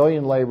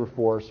civilian labor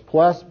force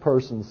plus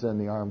persons in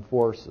the armed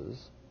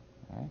forces.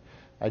 Okay?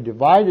 I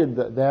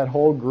divided that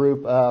whole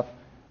group up,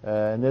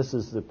 and this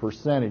is the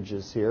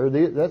percentages here.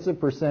 That's a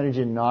percentage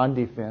in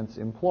non-defense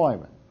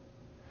employment.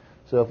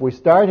 So if we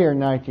start here in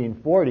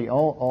 1940,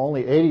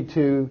 only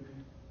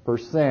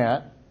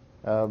 82%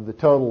 of the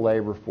total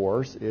labor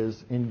force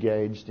is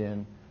engaged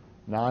in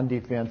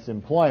non-defense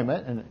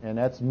employment, and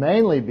that's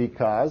mainly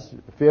because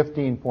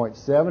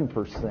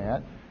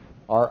 15.7%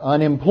 are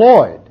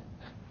unemployed.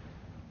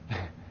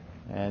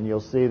 And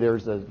you'll see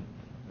there's a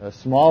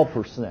small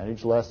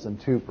percentage, less than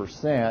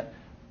 2%,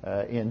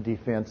 in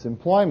defense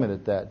employment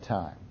at that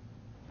time.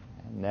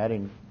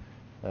 And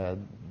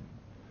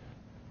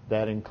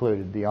that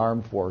included the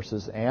armed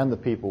forces and the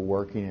people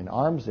working in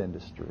arms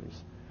industries.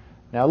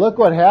 Now look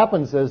what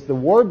happens as the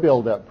war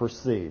buildup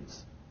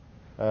proceeds.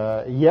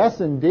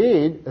 Yes,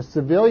 indeed, a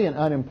civilian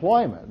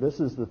unemployment, this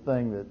is the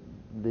thing that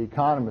the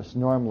economists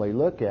normally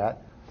look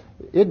at,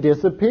 it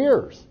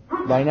disappears.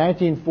 By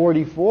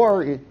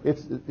 1944,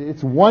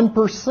 it's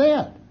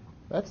 1%.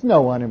 That's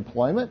no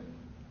unemployment.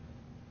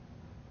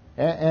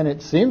 And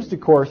it seems to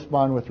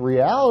correspond with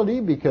reality,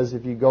 because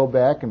if you go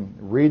back and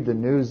read the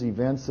news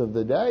events of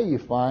the day, you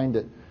find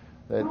that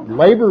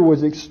labor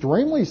was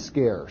extremely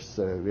scarce.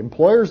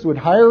 Employers would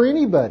hire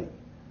anybody.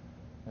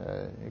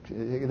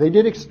 They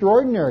did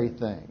extraordinary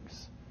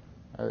things.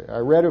 I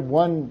read of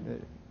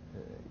one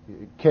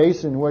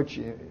case in which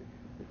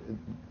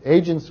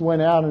agents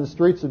went out in the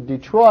streets of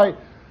Detroit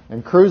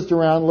and cruised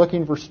around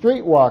looking for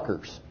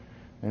streetwalkers.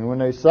 And when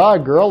they saw a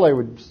girl, they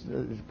would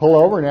pull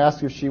over and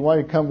ask if she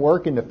wanted to come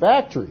work in the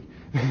factory.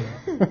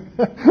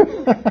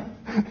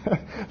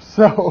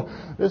 So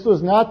this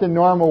was not the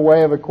normal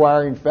way of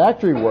acquiring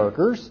factory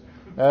workers,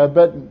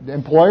 but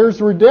employers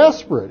were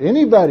desperate.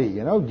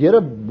 Anybody, get a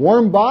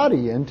warm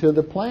body into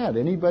the plant.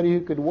 Anybody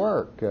who could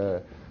work.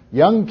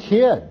 Young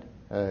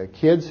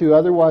kids who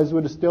otherwise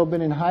would have still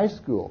been in high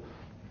school.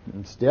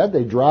 Instead,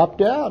 they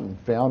dropped out and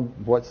found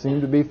what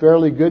seemed to be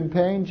fairly good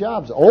paying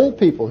jobs. Old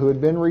people who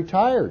had been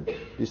retired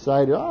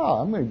decided,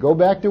 I'm going to go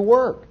back to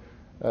work.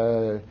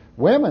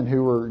 Women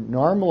who were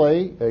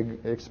normally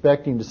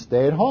expecting to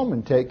stay at home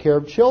and take care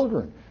of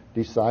children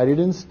decided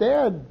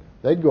instead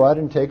they'd go out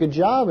and take a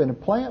job in a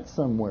plant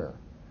somewhere.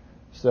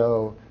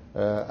 So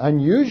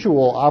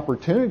unusual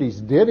opportunities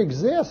did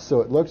exist,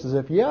 so it looks as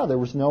if, there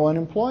was no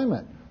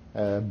unemployment.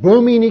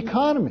 Booming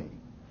economy,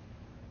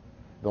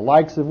 the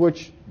likes of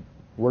which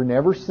were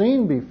never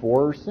seen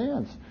before or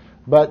since.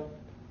 But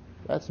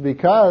that's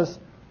because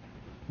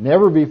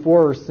never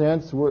before or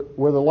since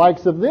were the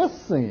likes of this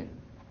seen.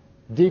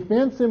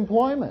 Defense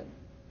employment.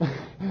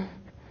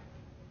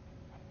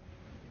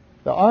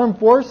 The armed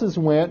forces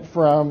went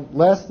from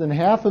less than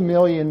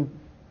 500,000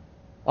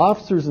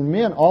 officers and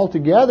men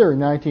altogether in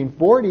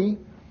 1940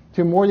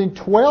 to more than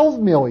 12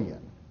 million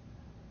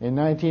in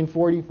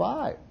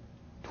 1945.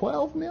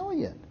 12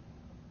 million.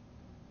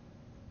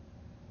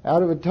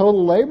 Out of a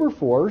total labor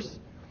force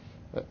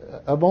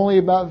of only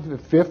about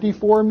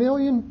 54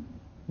 million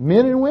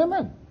men and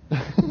women.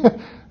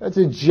 That's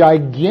a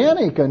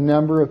gigantic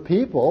number of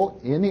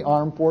people in the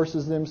armed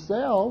forces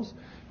themselves.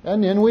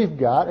 And then we've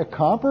got a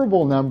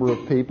comparable number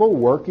of people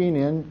working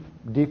in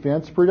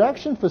defense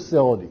production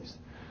facilities.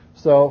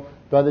 So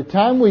by the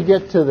time we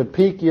get to the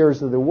peak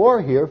years of the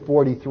war here,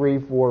 43,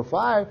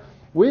 45,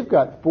 we've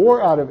got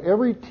 4 out of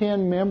every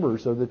 10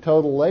 members of the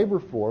total labor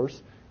force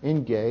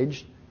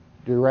engaged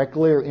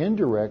directly or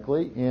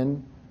indirectly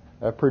in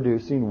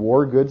producing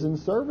war goods and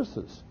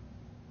services.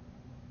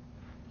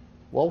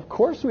 Well, of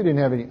course we didn't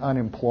have any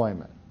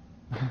unemployment.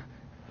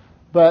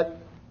 But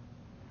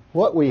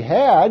what we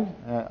had,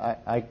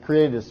 I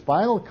created this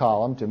final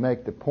column to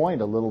make the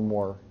point a little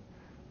more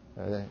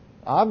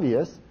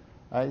obvious.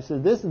 I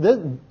said,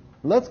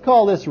 let's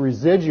call this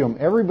residuum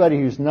everybody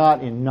who's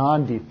not in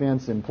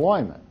non-defense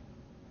employment.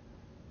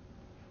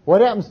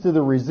 What happens to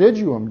the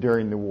residuum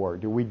during the war?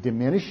 Do we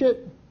diminish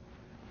it?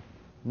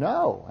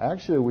 No.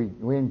 Actually,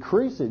 we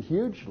increase it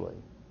hugely.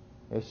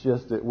 It's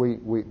just that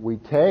we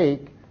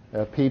take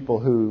people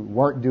who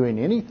weren't doing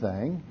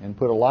anything and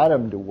put a lot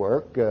of them to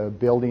work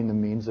building the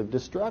means of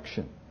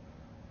destruction.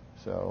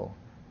 So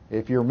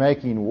if you're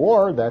making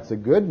war, that's a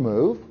good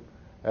move.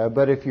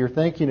 But if you're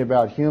thinking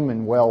about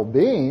human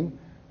well-being,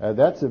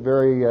 that's a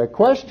very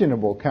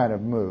questionable kind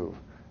of move.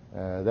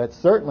 That's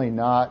certainly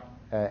not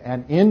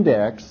an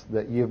index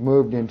that you've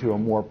moved into a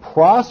more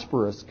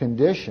prosperous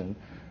condition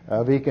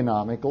of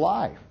economic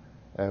life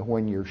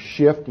when you're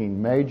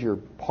shifting major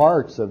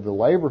parts of the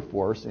labor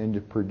force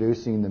into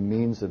producing the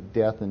means of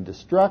death and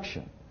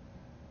destruction.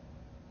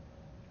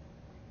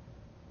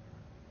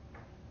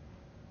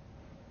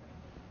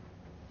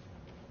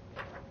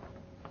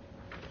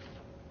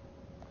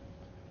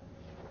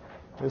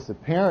 This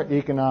apparent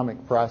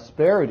economic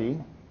prosperity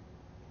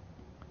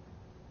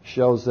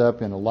shows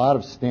up in a lot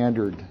of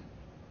standard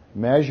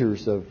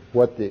measures of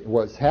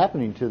what's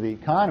happening to the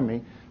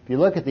economy. If you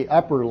look at the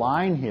upper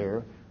line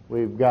here,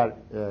 we've got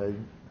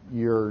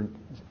your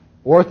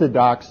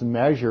orthodox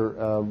measure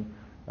of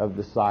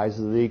the size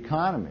of the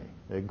economy,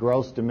 the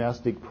gross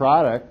domestic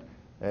product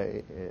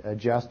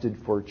adjusted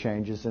for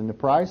changes in the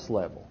price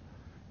level.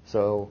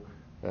 So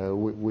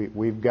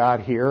we've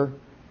got here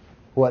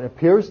what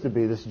appears to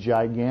be this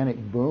gigantic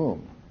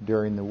boom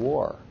during the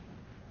war.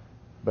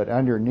 But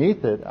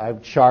underneath it,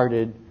 I've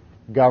charted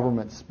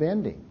government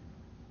spending.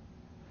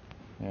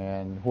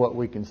 And what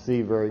we can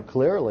see very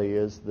clearly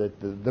is that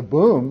the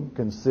boom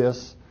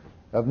consists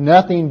of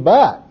nothing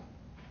but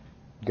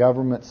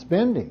government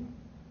spending.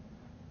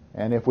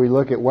 And if we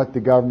look at what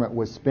the government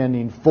was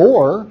spending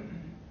for,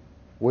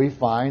 we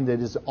find that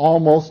it's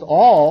almost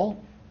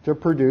all to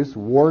produce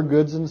war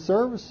goods and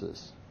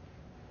services.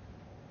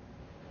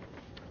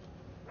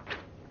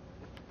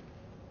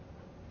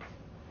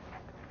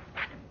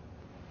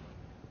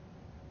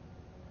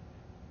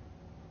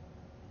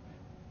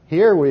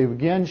 Here we've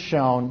again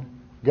shown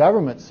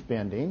government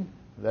spending.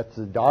 That's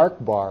the dark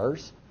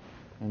bars.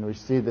 And we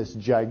see this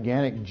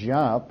gigantic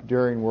jump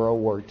during World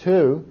War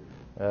II.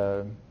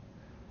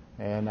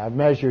 And I've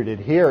measured it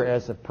here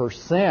as a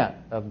percent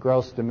of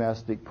gross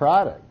domestic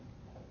product.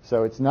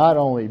 So it's not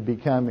only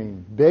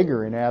becoming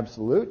bigger in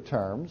absolute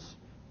terms,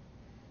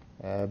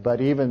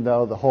 but even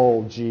though the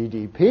whole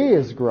GDP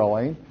is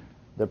growing,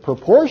 the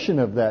proportion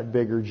of that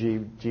bigger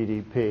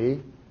GDP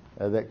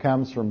that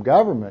comes from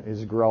government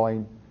is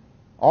growing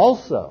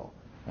also,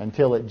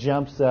 until it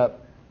jumps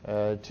up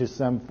to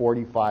some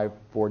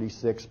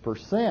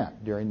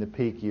 45-46% during the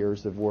peak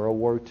years of World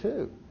War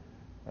II.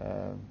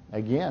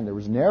 Again, there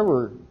was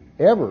never,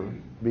 ever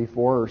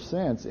before or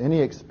since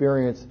any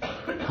experience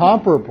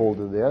comparable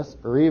to this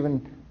or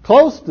even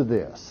close to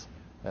this.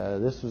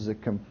 This was a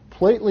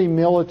completely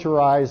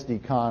militarized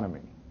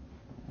economy.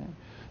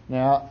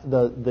 Now,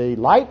 the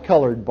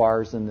light-colored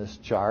bars in this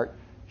chart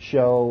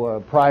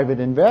show private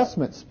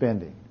investment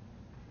spending.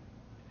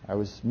 I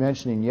was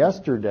mentioning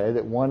yesterday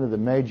that one of the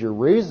major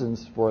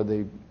reasons for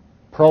the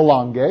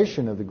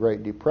prolongation of the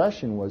Great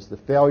Depression was the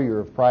failure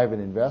of private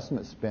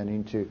investment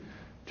spending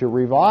to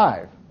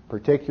revive,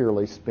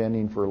 particularly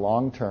spending for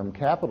long-term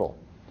capital.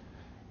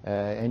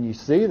 And you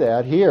see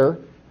that here.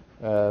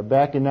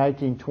 Back in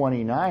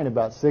 1929,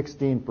 about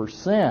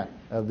 16%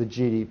 of the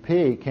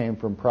GDP came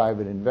from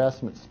private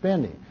investment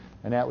spending,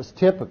 and that was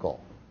typical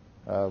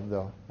of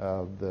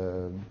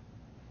the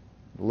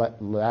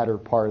latter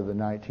part of the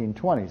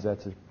 1920s.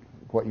 That's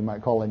what you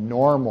might call a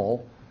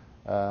normal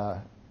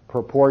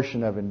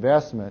proportion of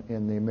investment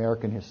in the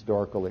American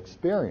historical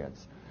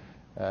experience.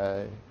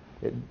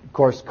 It, of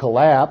course,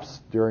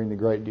 collapsed during the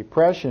Great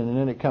Depression, and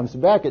then it comes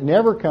back. It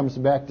never comes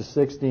back to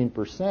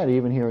 16%,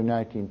 even here in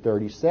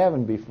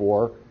 1937,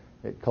 before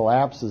it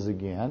collapses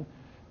again.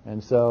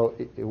 And so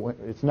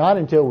it's not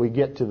until we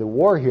get to the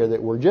war here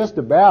that we're just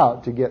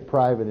about to get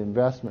private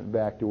investment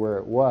back to where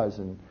it was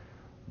in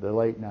the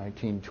late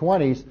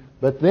 1920s.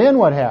 But then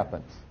what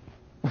happens?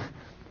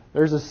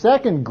 There's a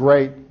second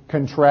great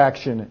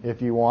contraction,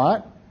 if you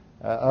want,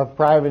 of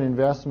private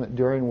investment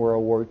during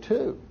World War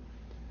II.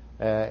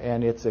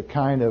 And it's a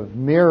kind of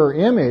mirror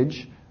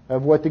image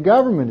of what the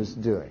government is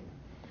doing.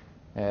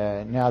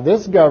 Now,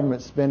 this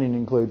government spending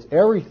includes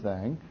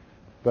everything,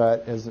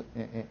 but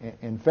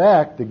in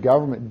fact, the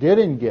government did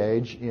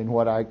engage in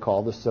what I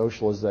call the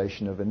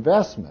socialization of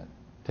investment,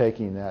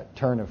 taking that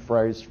turn of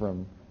phrase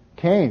from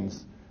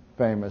Keynes'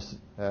 famous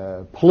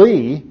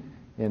plea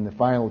in the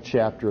final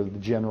chapter of the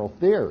General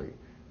Theory,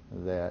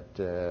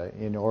 that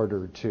in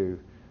order to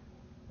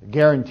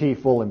guarantee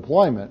full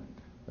employment,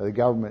 the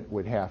government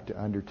would have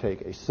to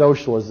undertake a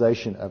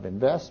socialization of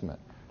investment.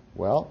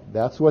 Well,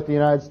 that's what the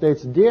United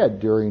States did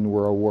during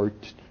World War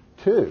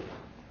II.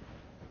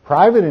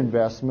 Private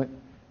investment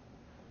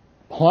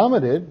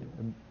plummeted,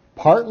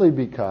 partly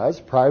because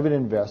private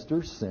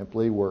investors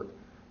simply were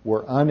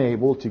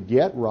unable to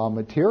get raw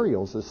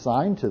materials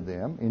assigned to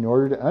them in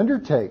order to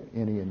undertake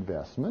any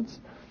investments,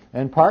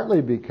 and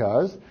partly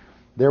because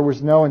there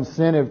was no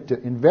incentive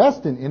to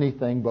invest in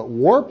anything but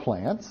war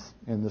plants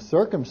in the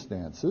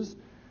circumstances.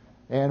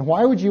 And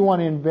why would you want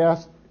to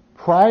invest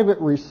private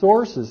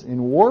resources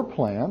in war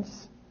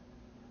plants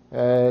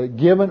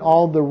given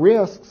all the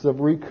risks of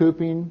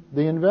recouping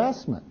the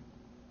investment?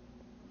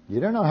 You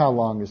don't know how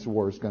long this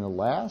war is going to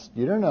last.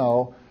 You don't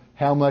know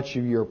how much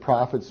of your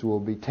profits will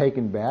be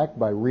taken back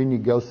by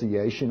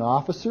renegotiation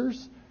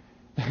officers.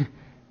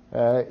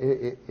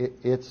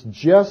 It's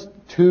just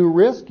too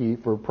risky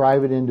for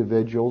private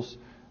individuals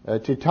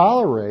to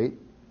tolerate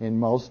in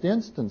most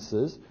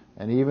instances.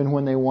 And even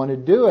when they want to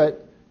do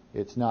it,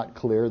 it's not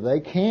clear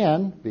they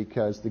can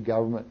because the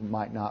government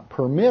might not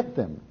permit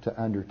them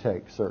to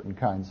undertake certain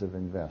kinds of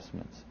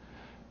investments.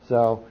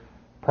 So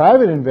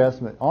private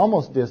investment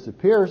almost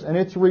disappears, and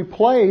it's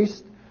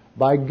replaced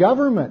by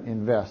government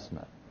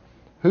investment.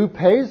 Who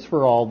pays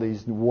for all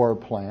these war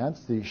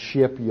plants, these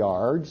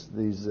shipyards,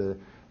 these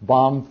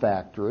bomb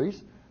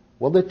factories?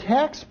 Well, the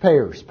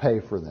taxpayers pay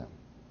for them.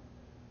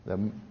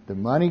 The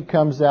money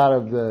comes out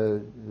of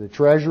the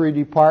Treasury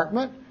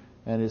Department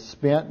and is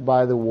spent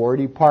by the War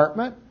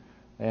Department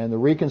and the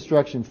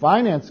Reconstruction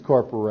Finance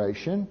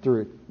Corporation,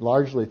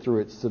 largely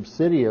through its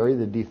subsidiary,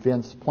 the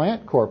Defense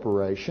Plant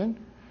Corporation.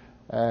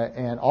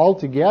 And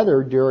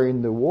altogether,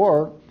 during the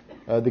war,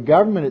 the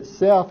government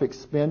itself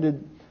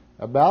expended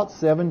about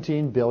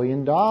 $17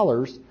 billion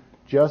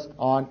just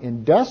on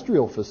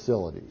industrial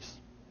facilities.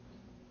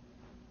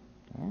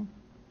 Okay?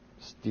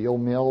 Steel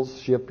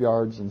mills,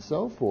 shipyards, and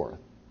so forth.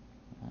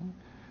 Okay?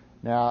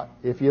 Now,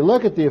 if you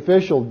look at the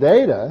official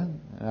data,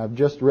 and I've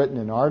just written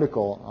an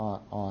article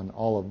on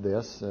all of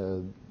this.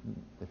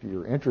 If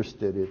you're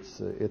interested,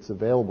 it's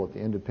available at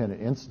the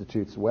Independent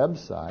Institute's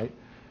website.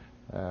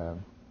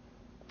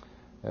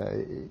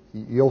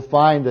 You'll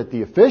find that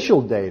the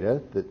official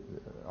data that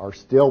are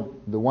still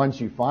the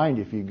ones you find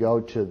if you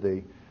go to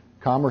the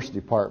Commerce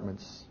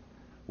Department's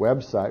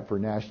website for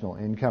national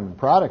income and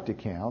product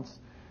accounts.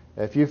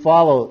 If you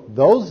follow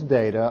those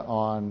data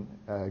on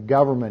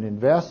government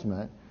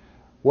investment,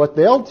 what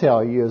they'll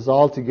tell you is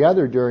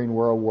altogether during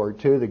World War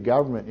II, the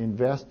government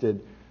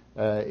invested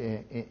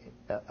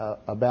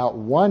about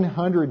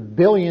 $100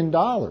 billion.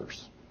 And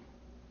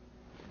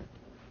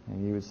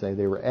you would say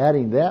they were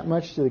adding that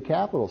much to the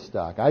capital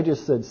stock. I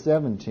just said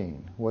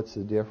 17. What's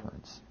the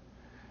difference?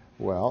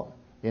 Well,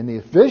 in the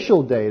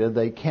official data,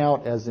 they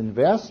count as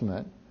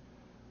investment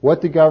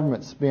what the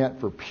government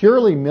spent for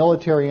purely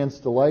military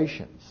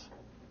installations,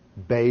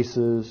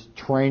 bases,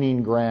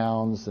 training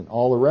grounds, and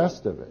all the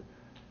rest of it.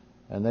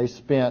 And they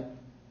spent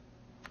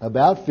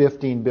about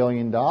 $15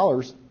 billion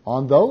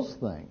on those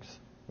things.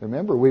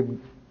 Remember, we've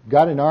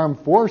got an armed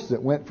force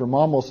that went from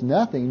almost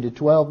nothing to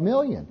 12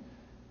 million.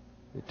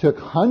 It took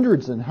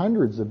hundreds and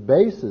hundreds of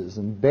bases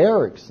and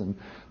barracks and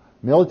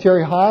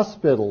military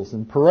hospitals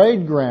and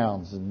parade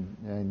grounds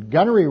and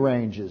gunnery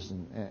ranges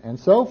and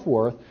so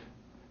forth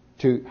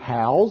to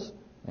house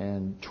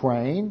and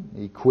train,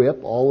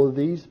 equip all of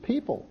these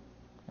people.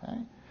 Okay?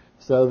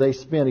 So they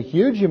spent a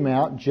huge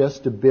amount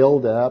just to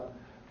build up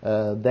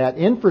that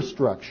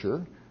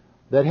infrastructure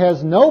that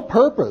has no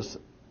purpose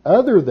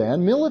other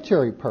than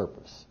military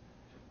purpose.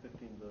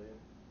 15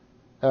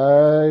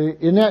 billion?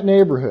 In that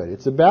neighborhood.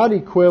 It's about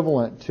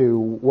equivalent to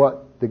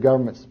what the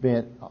government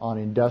spent on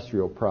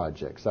industrial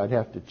projects. I'd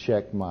have to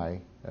check my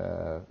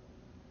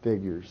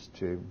figures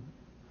to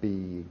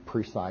be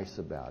precise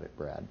about it,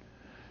 Brad.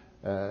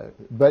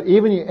 But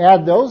even you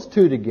add those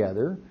two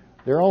together,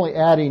 they're only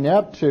adding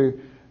up to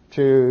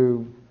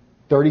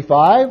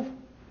 $35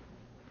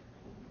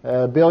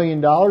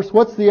 billion.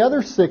 What's the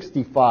other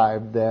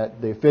 65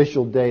 that the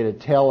official data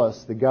tell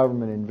us the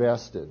government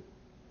invested?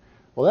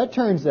 Well, that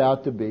turns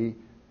out to be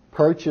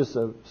purchase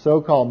of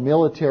so-called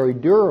military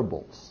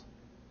durables.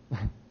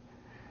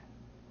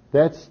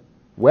 That's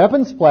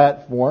weapons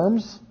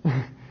platforms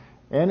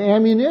and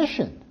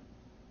ammunition.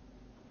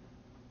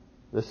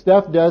 The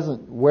stuff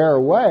doesn't wear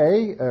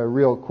away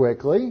real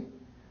quickly,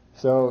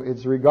 so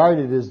it's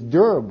regarded as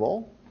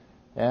durable,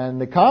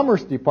 and the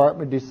Commerce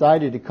Department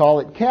decided to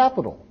call it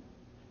capital.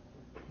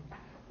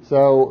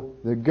 So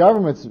the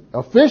government's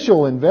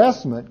official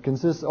investment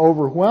consists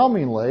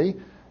overwhelmingly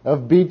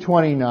of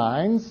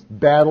B-29s,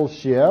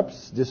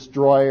 battleships,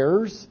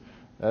 destroyers,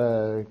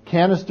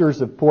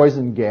 canisters of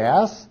poison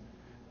gas,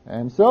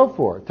 and so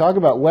forth. Talk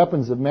about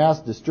weapons of mass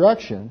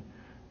destruction.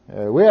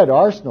 We had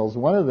arsenals.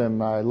 One of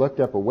them, I looked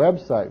up a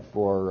website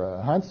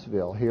for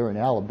Huntsville here in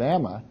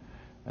Alabama,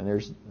 and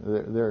there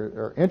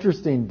are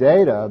interesting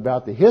data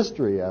about the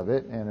history of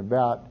it and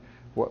about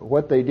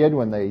what they did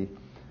when they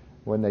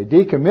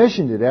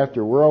decommissioned it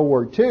after World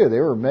War II.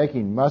 They were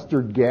making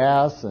mustard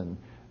gas and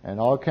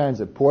all kinds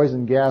of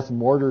poison gas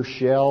mortar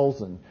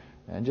shells and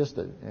just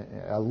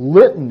a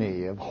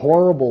litany of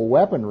horrible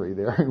weaponry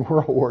there in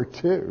World War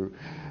II.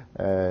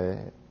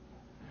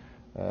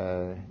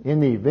 In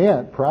the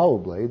event,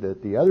 probably,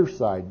 that the other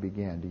side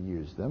began to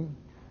use them.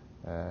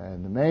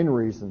 And the main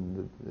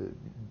reason that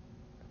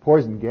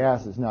poison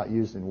gas is not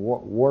used in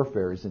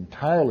warfare is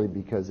entirely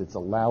because it's a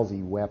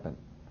lousy weapon.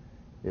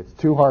 It's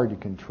too hard to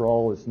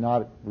control. It's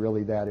not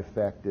really that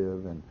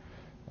effective, and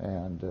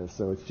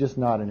so it's just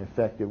not an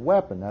effective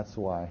weapon. That's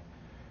why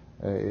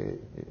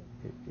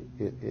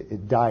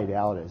it died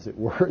out, as it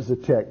were, as a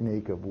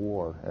technique of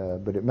war.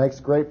 But it makes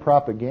great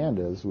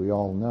propaganda, as we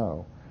all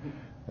know.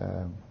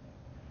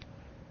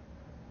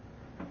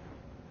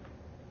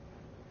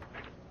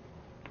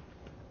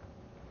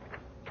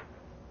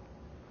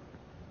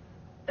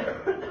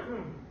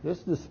 This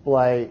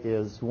display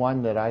is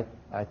one that I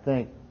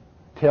think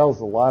tells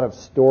a lot of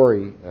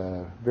story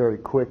very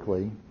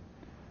quickly.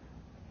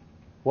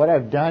 What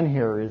I've done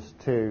here is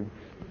to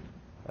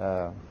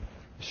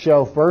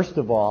show, first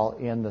of all,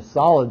 in the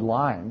solid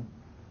line,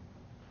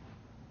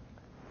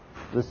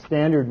 the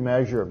standard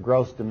measure of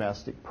gross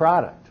domestic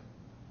product,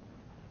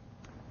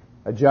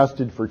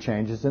 adjusted for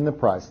changes in the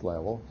price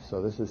level.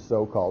 So this is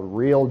so-called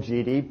real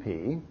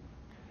GDP.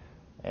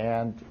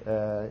 And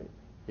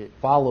it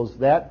follows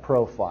that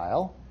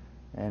profile.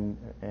 And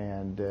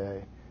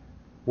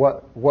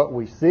what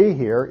we see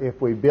here,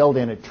 if we build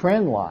in a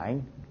trend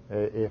line,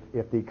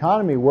 if the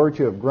economy were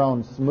to have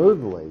grown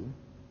smoothly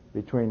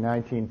between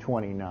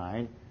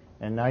 1929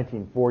 and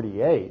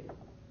 1948,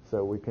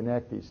 so we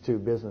connect these two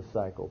business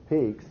cycle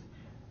peaks,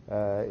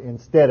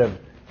 instead of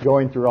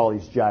going through all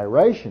these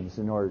gyrations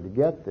in order to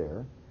get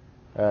there,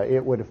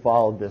 it would have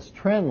followed this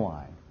trend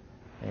line.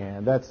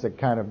 And that's the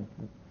kind of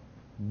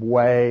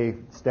way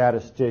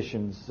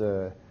statisticians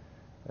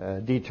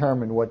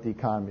determine what the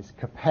economy's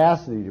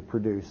capacity to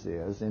produce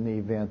is in the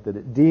event that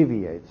it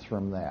deviates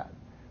from that.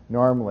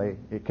 Normally,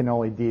 it can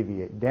only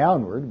deviate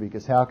downward,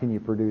 because how can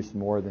you produce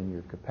more than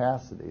your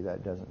capacity?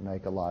 That doesn't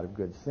make a lot of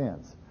good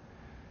sense.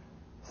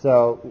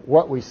 So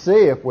what we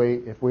see if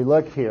we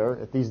look here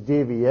at these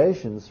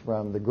deviations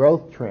from the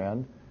growth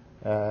trend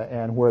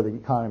and where the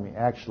economy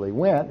actually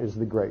went is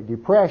the Great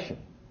Depression.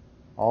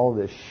 All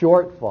this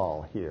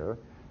shortfall here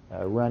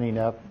running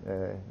up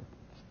to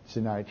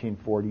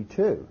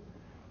 1942.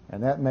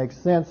 And that makes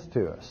sense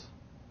to us.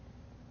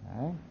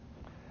 Okay?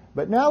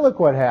 But now look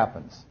what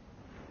happens.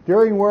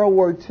 During World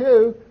War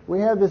II, we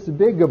have this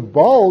big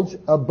bulge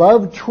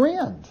above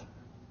trend.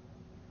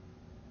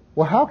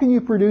 Well, how can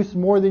you produce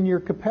more than your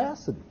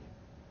capacity?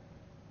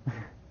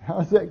 How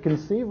is that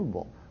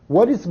conceivable?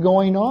 What is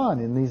going on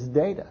in these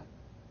data?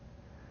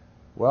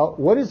 Well,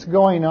 what is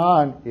going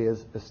on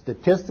is a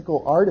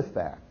statistical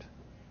artifact.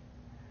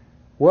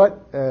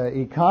 What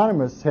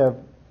economists have,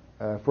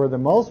 for the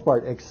most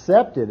part,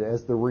 accepted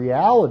as the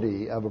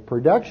reality of a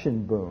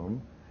production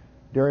boom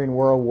during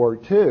World War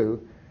II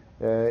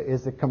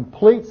is a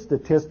complete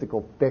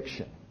statistical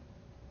fiction.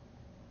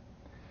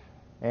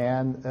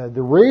 And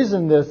the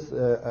reason this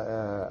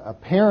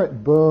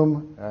apparent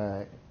boom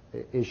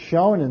is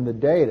shown in the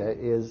data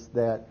is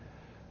that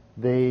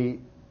the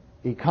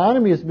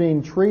economy is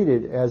being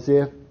treated as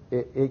if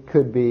it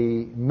could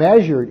be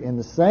measured in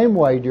the same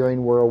way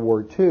during World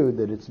War II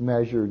that it's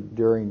measured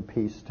during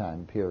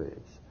peacetime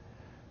periods.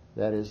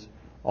 That is,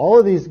 all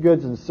of these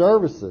goods and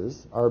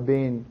services are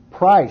being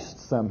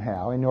priced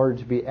somehow in order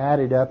to be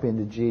added up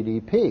into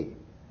GDP.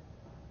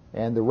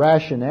 And the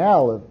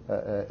rationale of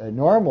a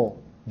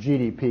normal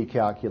GDP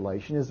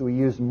calculation is we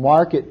use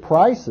market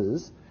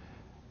prices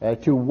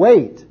to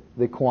weight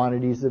the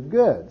quantities of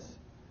goods.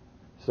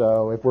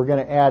 So if we're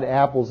going to add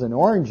apples and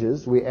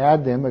oranges, we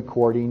add them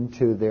according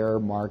to their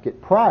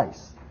market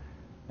price.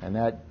 And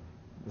that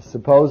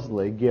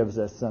supposedly gives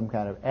us some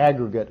kind of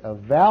aggregate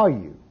of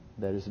value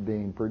that is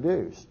being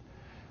produced.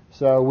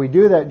 So we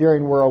do that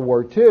during World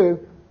War II,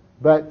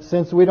 but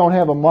since we don't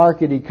have a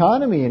market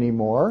economy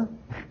anymore,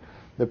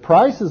 the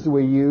prices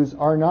we use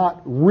are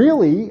not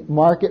really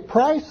market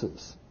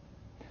prices.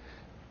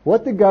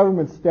 What the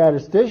government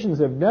statisticians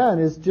have done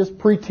is just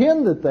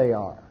pretend that they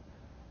are.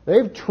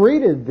 They've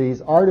treated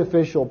these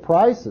artificial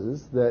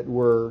prices that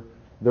were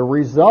the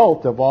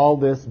result of all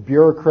this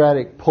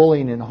bureaucratic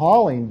pulling and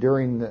hauling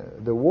during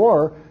the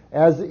war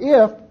as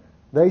if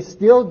they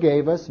still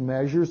gave us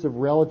measures of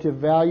relative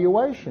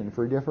valuation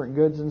for different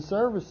goods and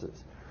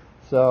services.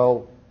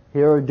 So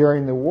here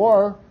during the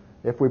war,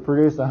 if we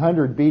produce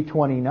 100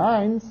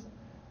 B-29s,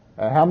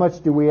 how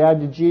much do we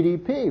add to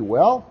GDP?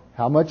 Well,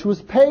 how much was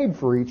paid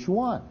for each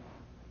one?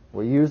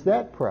 We use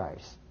that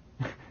price.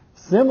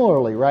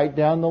 Similarly, right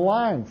down the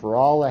line, for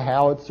all the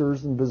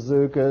howitzers and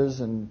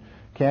bazookas and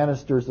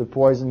canisters of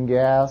poison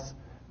gas,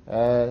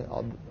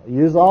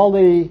 use all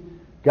the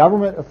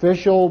government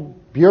official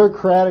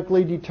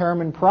bureaucratically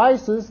determined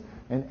prices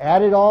and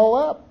add it all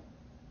up.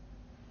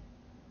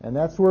 And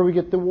that's where we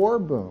get the war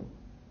boom.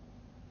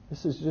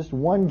 This is just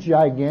one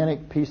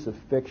gigantic piece of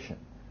fiction.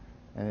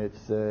 And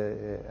it's,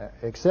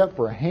 except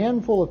for a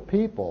handful of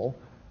people,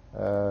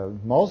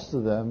 most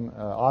of them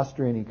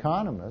Austrian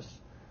economists,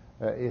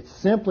 it's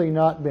simply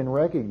not been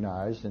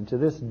recognized, and to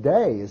this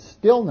day is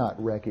still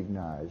not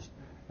recognized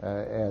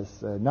as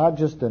not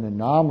just an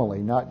anomaly,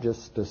 not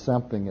just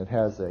something that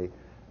has a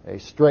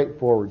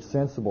straightforward,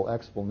 sensible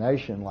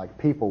explanation like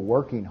people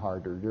working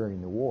harder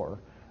during the war.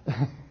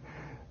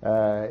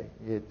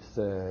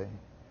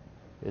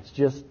 It's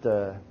just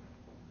an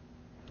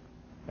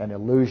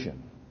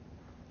illusion.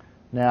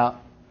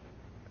 Now,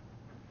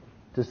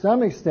 to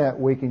some extent,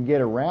 we can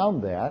get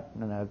around that,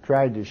 and I've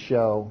tried to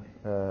show,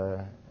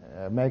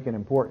 make an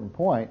important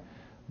point,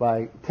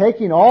 by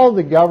taking all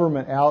the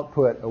government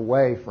output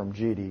away from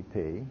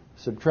GDP,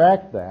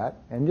 subtract that,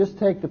 and just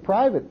take the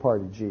private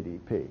part of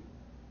GDP.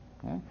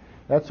 Okay?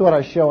 That's what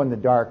I show in the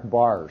dark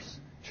bars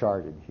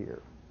charted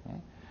here. Okay?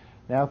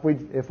 Now,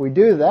 if we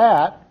do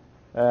that,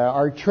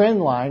 our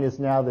trend line is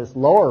now this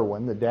lower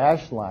one, the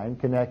dashed line,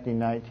 connecting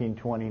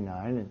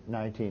 1929 and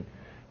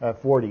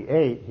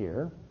 1948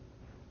 here.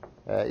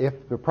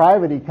 If the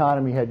private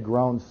economy had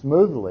grown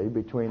smoothly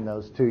between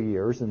those 2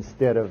 years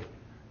instead of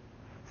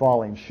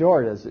falling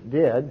short as it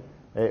did,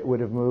 it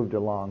would have moved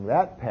along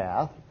that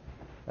path.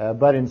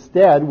 But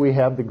instead, we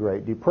have the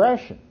Great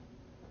Depression.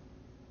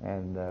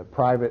 And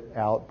private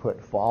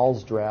output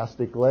falls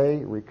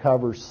drastically,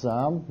 recovers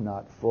some,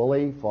 not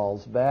fully,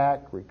 falls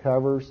back,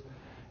 recovers.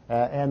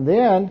 And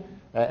then,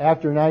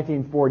 after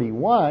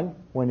 1941,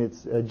 when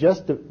it's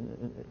just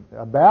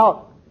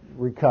about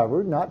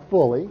recovered, not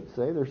fully,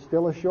 say there's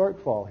still a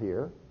shortfall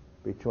here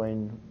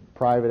between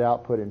private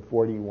output in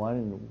 41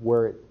 and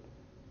where it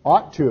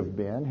ought to have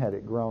been had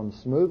it grown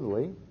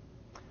smoothly,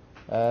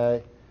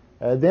 then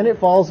it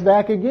falls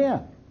back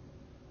again.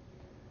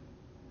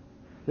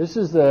 This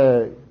is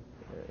a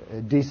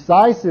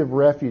decisive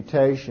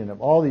refutation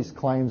of all these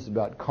claims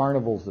about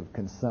carnivals of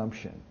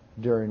consumption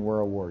during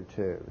World War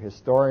II.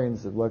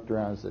 Historians have looked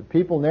around and said,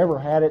 people never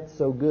had it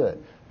so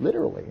good.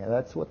 Literally,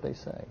 that's what they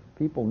say.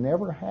 People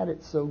never had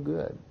it so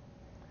good.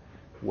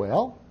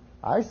 Well,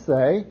 I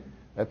say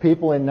that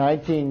people in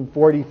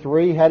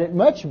 1943 had it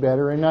much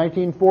better in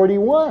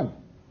 1941.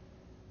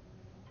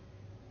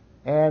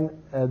 And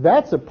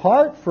that's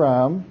apart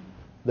from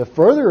the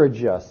further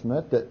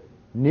adjustment that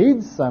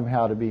needs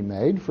somehow to be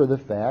made for the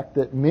fact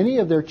that many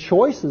of their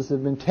choices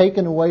have been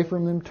taken away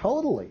from them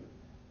totally.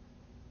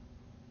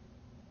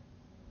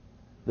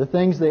 The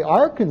things they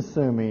are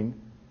consuming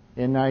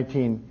in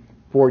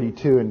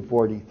 1942 and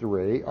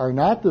 43 are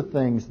not the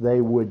things they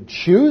would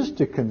choose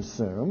to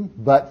consume,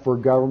 but for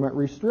government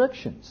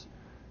restrictions.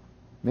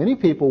 Many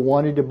people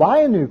wanted to buy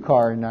a new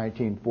car in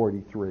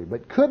 1943,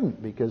 but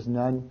couldn't because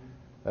none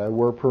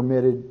were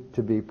permitted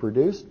to be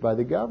produced by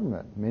the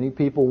government. Many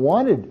people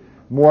wanted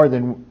more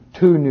than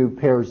 2 new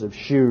pairs of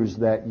shoes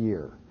that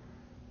year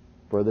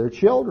for their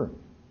children,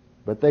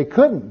 but they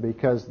couldn't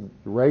because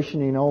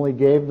rationing only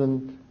gave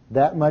them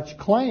that much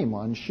claim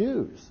on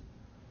shoes.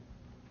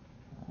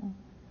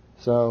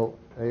 So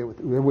it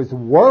was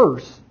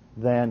worse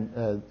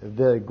than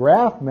the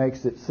graph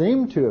makes it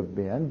seem to have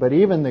been, but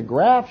even the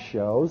graph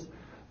shows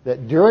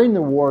that during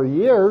the war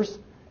years,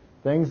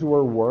 things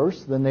were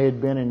worse than they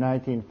had been in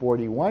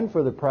 1941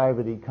 for the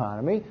private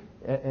economy,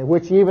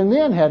 which even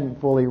then hadn't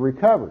fully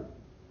recovered.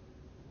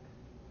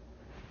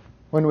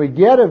 When we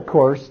get, of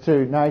course, to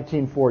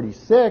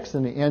 1946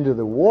 and the end of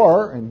the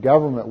war and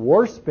government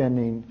war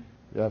spending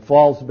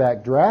falls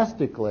back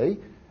drastically,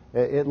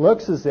 it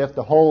looks as if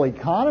the whole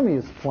economy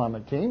is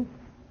plummeting.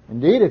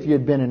 Indeed, if you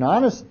had been an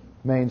honest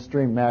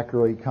mainstream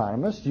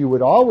macroeconomist, you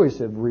would always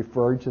have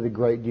referred to the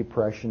Great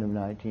Depression of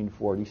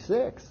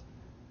 1946.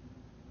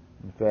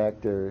 In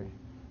fact,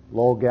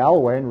 Lowell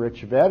Galloway and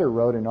Rich Vedder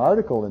wrote an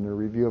article in the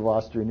Review of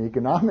Austrian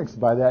Economics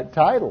by that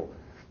title,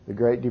 The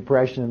Great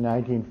Depression of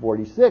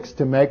 1946,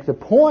 to make the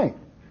point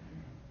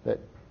that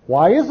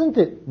why isn't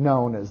it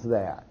known as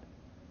that?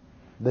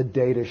 The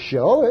data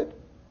show it.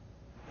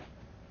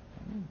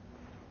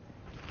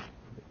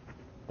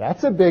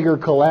 That's a bigger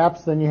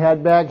collapse than you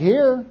had back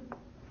here.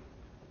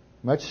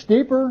 Much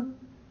steeper.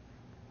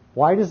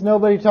 Why does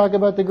nobody talk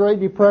about the Great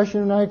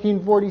Depression of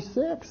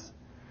 1946?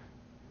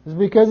 It's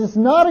because it's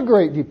not a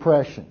Great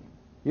Depression.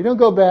 You don't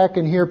go back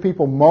and hear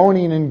people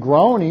moaning and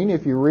groaning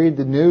if you read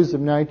the news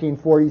of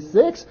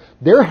 1946.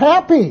 They're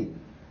happy.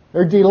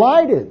 They're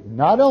delighted.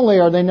 Not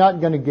only are they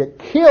not going to get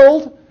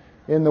killed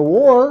in the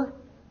war,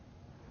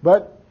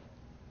 but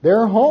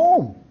they're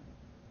home.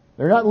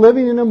 They're not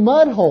living in a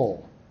mud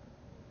hole.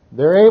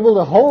 They're able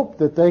to hope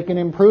that they can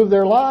improve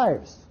their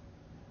lives.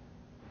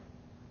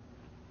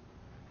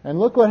 And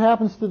look what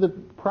happens to the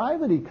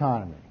private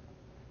economy.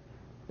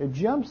 It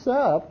jumps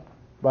up,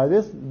 by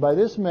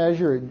this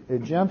measure,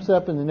 it jumps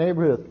up in the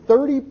neighborhood of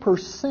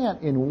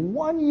 30% in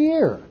 1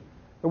 year.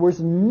 There was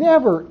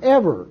never,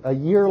 ever a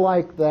year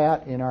like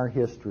that in our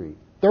history.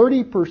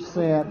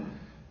 30%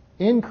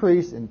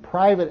 increase in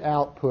private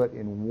output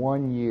in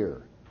 1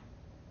 year.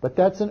 But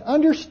that's an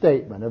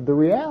understatement of the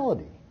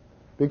reality.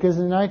 Because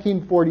in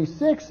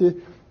 1946,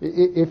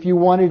 if you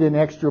wanted an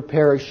extra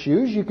pair of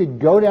shoes, you could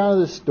go down to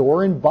the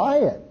store and buy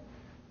it.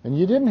 And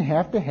you didn't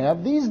have to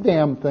have these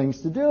damn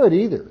things to do it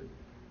either.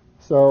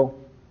 So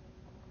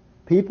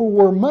people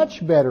were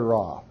much better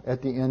off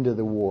at the end of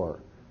the war.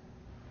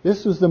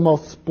 This was the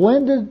most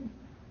splendid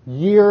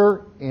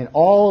year in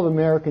all of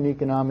American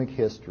economic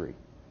history.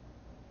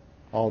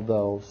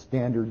 Although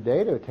standard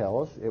data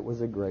tell us it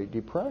was a Great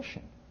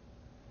Depression.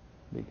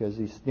 Because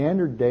these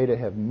standard data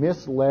have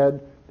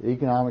misled the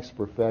economics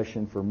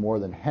profession for more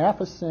than half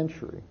a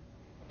century.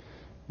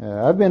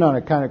 I've been on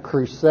a kind of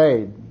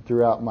crusade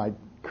throughout my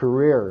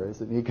career as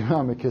an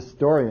economic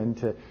historian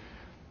to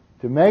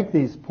make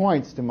these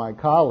points to my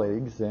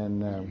colleagues,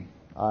 and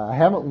I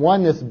haven't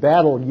won this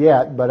battle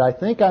yet, but I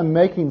think I'm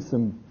making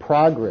some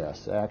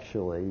progress,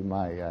 actually.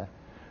 My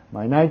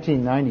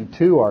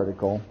 1992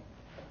 article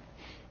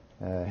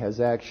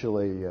has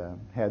actually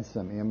had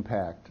some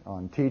impact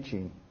on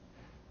teaching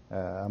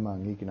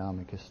among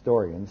economic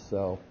historians.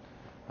 So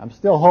I'm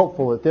still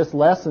hopeful that this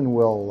lesson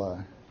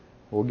will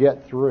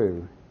get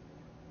through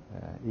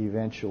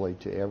eventually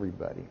to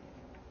everybody.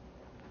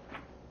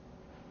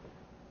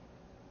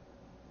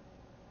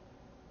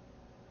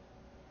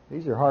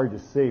 these are hard to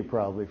see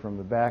probably from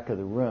the back of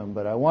the room,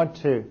 but I want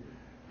to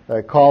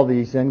call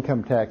these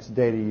income tax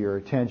data to your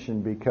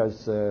attention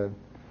because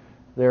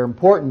they're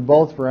important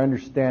both for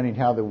understanding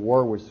how the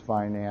war was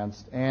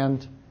financed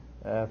and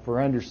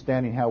for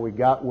understanding how we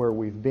got where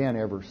we've been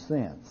ever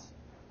since.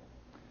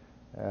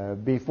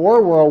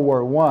 Before World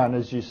War I,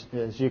 as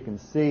you can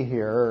see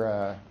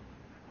here,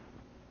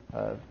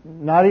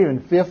 not even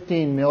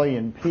 15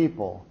 million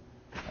people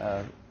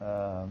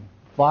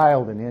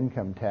filed an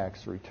income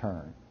tax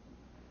return.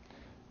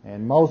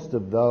 And most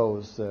of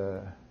those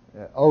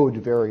owed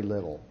very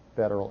little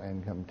federal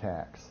income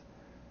tax.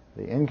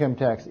 The income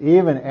tax,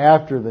 even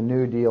after the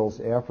New Deal's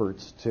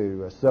efforts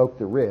to soak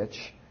the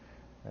rich,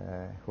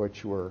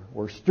 which were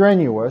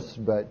strenuous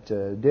but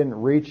didn't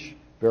reach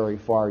very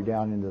far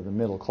down into the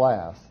middle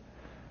class,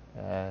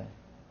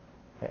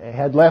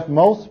 had left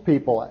most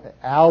people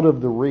out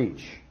of the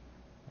reach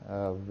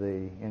of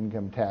the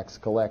income tax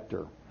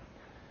collector.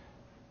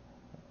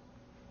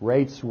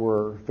 Rates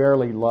were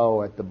fairly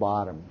low at the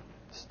bottom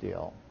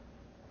still.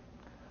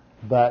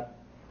 But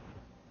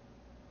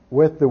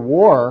with the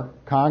war,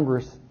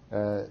 Congress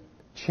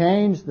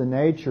changed the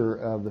nature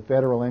of the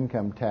federal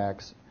income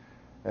tax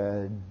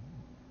in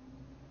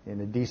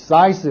a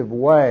decisive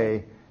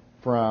way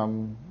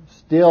from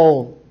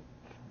still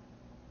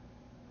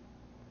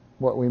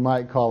what we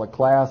might call a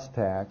class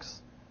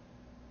tax,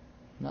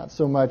 not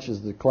so much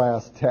as the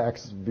class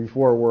tax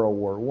before World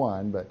War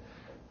I, but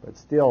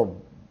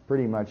still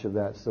pretty much of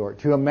that sort,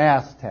 to a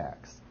mass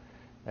tax.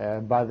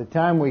 By the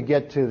time we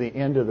get to the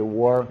end of the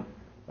war,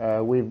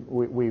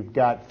 we've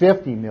got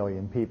 50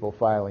 million people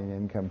filing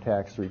income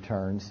tax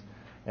returns,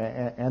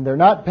 and they're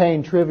not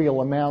paying trivial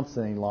amounts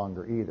any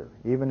longer either,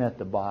 even at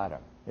the bottom.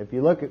 If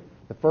you look at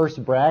the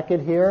first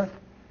bracket here,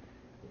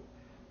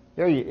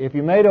 if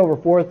you made over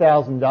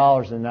 $4,000 in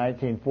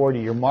 1940,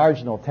 your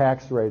marginal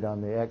tax rate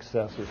on the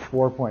excess was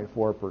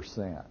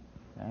 4.4%.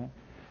 Okay?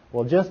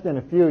 Well, just in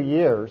a few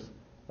years,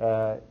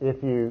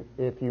 if you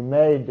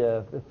made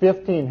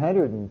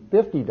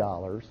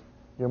 $1,550,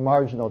 your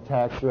marginal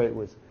tax rate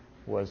was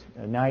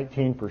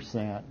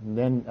 19%, and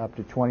then up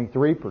to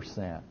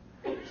 23%.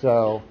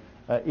 So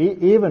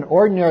even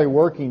ordinary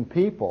working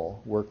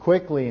people were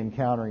quickly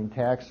encountering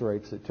tax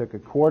rates that took a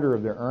quarter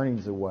of their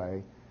earnings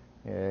away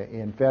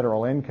in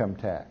federal income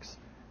tax,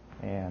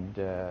 and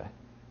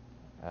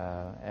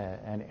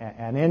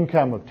an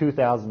income of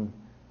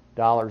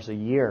 $2,000 a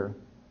year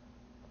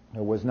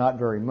was not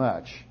very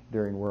much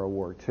during World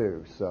War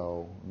II.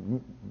 So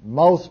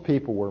most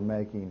people were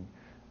making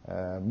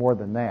more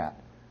than that,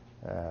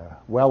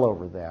 well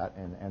over that,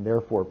 and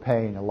therefore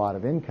paying a lot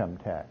of income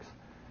tax.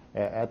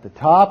 At the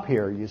top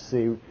here, you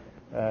see,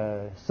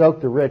 soak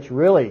the rich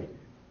really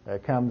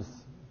comes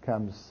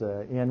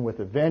in with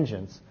a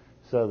vengeance,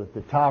 so that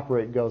the top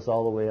rate goes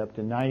all the way up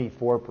to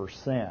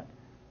 94%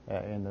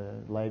 in the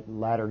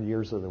latter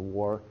years of the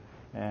war,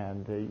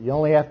 and you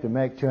only have to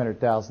make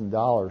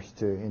 $200,000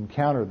 to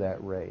encounter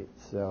that rate.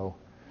 So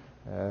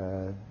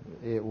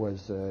it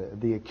was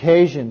the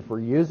occasion for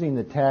using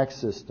the tax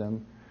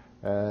system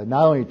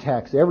not only to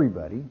tax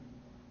everybody,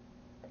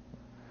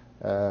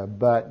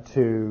 but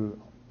to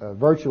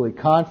virtually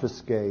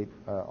confiscate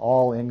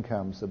all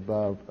incomes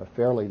above a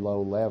fairly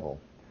low level.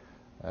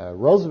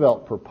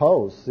 Roosevelt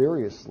proposed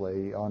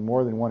seriously on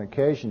more than one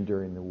occasion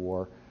during the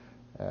war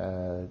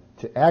to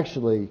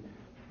actually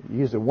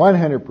use a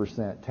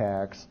 100%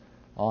 tax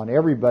on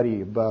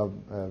everybody above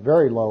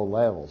very low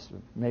levels,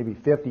 maybe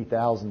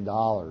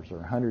 $50,000 or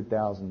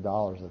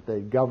 $100,000, that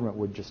the government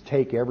would just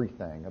take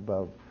everything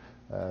above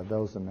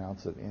those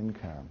amounts of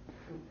income.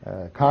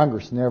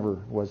 Congress never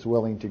was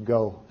willing to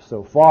go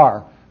so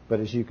far,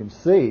 but as you can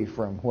see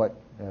from what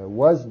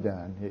was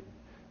done,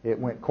 it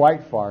went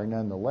quite far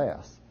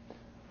nonetheless.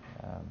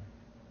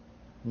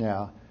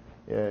 Now,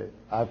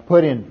 I've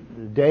put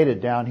in data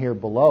down here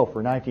below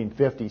for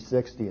 1950,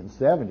 60, and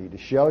 70 to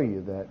show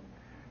you that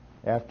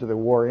after the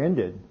war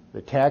ended,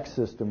 the tax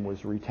system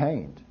was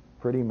retained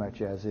pretty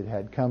much as it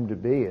had come to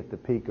be at the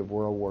peak of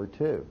World War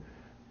II.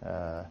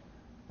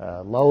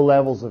 Low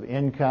levels of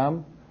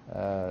income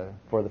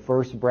for the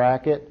first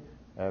bracket,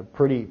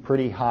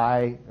 pretty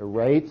high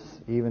rates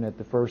even at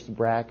the first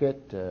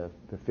bracket, the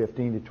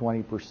 15 to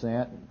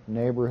 20%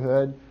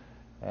 neighborhood,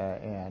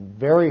 and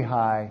very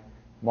high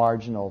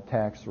marginal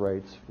tax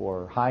rates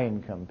for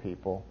high-income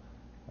people.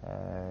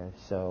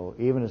 So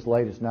even as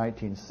late as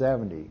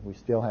 1970, we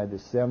still had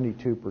this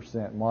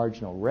 72%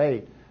 marginal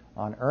rate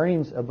on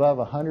earnings above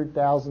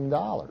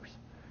 $100,000.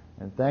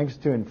 And thanks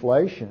to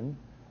inflation,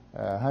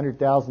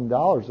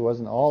 $100,000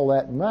 wasn't all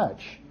that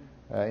much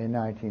in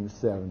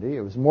 1970.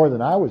 It was more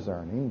than I was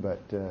earning,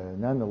 but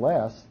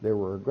nonetheless, there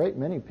were a great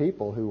many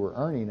people who were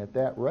earning at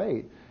that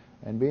rate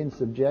and being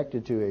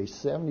subjected to a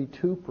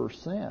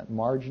 72%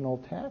 marginal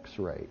tax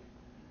rate.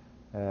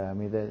 I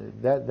mean,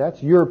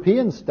 that's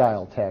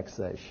European-style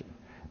taxation.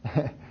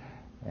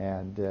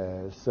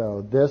 And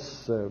so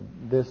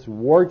this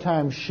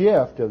wartime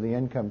shift of the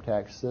income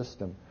tax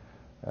system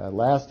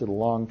lasted a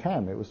long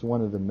time. It was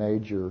one of the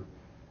major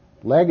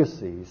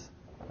legacies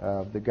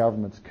of the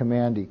government's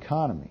command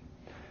economy.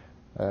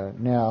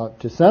 Now,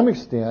 to some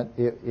extent,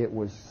 it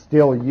was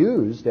still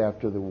used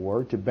after the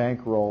war to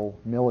bankroll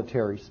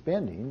military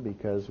spending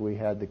because we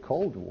had the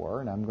Cold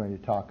War, and I'm going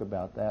to talk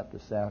about that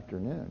this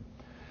afternoon.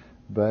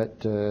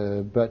 But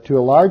to a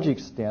large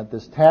extent,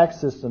 this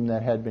tax system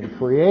that had been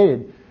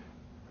created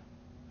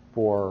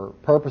for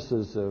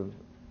purposes of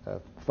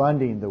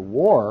funding the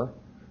war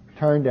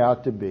turned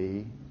out to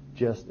be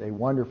just a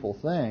wonderful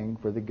thing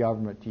for the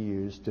government to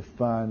use to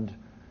fund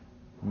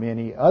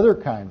many other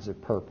kinds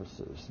of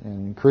purposes,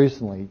 and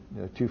increasingly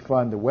to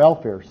fund the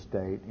welfare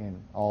state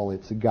in all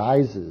its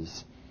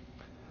guises.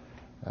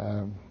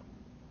 In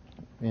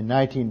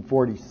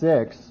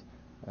 1946,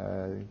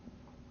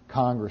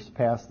 Congress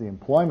passed the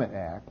Employment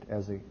Act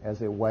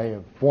as a way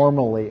of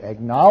formally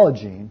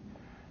acknowledging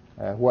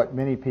what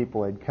many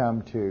people had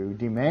come to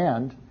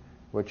demand,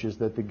 which is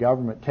that the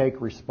government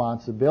take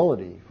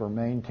responsibility for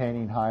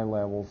maintaining high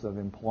levels of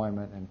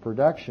employment and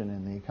production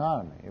in the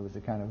economy. It was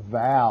a kind of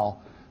vow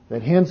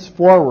that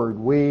henceforward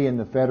we in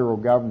the federal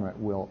government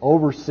will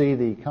oversee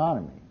the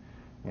economy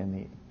in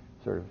the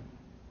sort of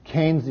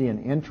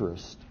Keynesian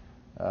interest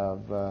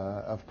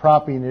of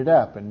propping it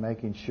up and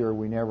making sure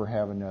we never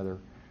have another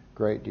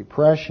Great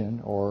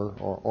Depression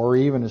or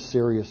even a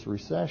serious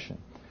recession.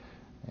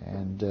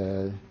 And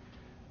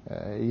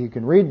you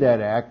can read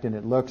that act, and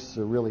it looks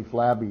a really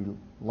flabby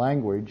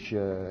language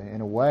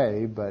in a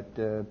way, but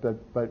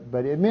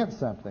it meant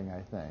something.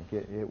 I think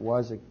it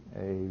was a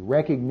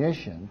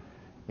recognition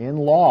in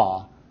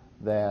law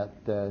that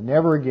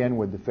never again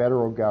would the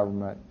federal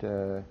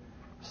government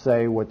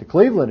say what the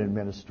Cleveland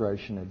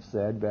administration had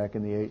said back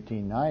in the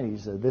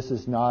 1890s: this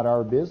is not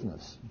our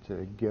business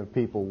to give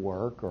people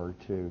work or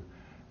to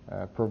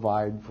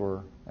provide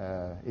for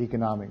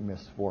economic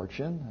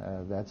misfortune.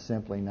 That's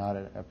simply not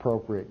an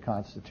appropriate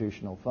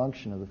constitutional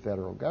function of the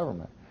federal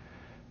government.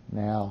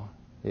 Now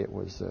it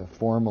was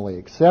formally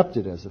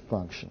accepted as a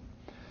function.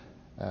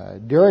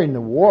 During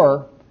the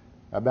war,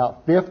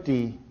 about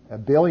 $50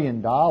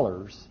 billion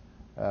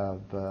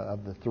of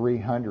the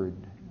 300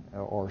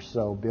 or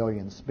so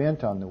billion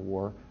spent on the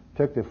war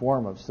took the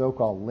form of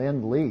so-called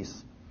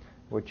lend-lease,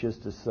 which is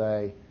to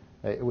say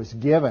it was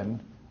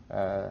given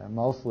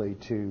mostly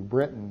to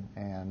Britain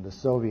and the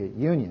Soviet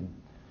Union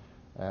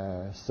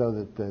so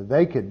that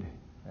they could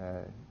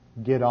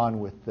get on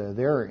with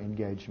their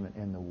engagement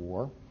in the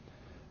war.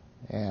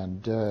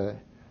 And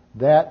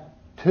that,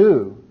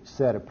 too,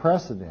 set a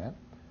precedent.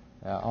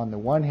 On the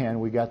one hand,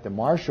 we got the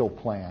Marshall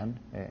Plan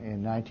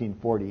in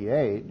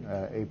 1948,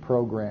 a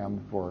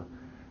program for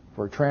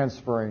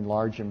transferring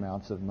large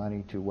amounts of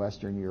money to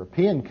Western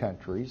European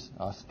countries,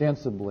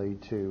 ostensibly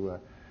to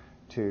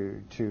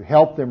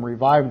help them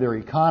revive their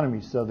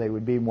economies so they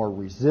would be more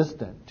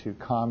resistant to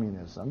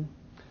communism.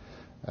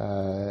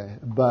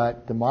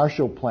 But the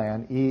Marshall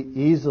Plan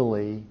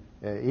easily,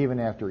 even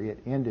after it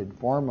ended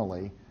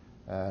formally,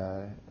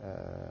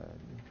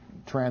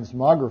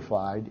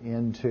 transmogrified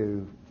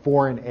into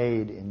foreign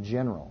aid in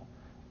general.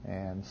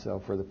 And so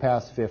for the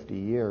past 50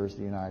 years,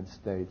 the United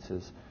States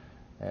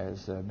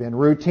has been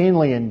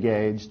routinely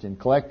engaged in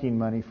collecting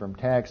money from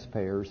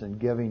taxpayers and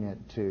giving it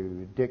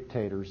to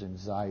dictators in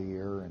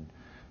Zaire and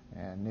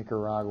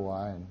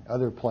Nicaragua and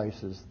other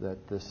places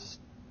that the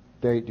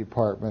State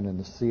Department and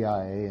the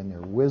CIA in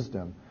their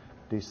wisdom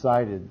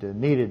decided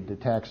needed the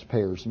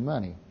taxpayers'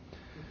 money.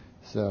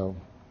 So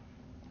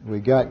we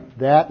got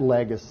that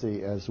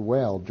legacy as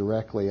well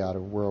directly out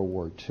of World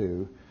War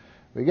II.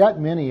 We got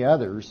many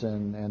others,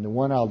 and the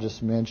one I'll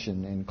just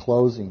mention in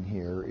closing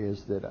here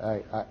is that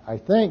I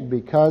think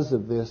because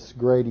of this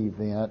great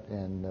event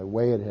and the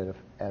way it had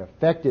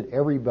affected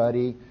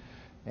everybody,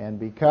 and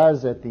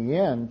because at the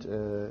end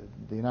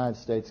the United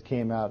States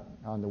came out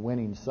on the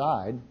winning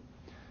side,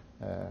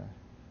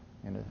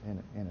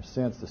 in a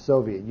sense the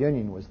Soviet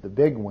Union was the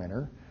big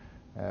winner,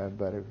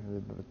 but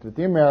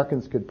the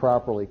Americans could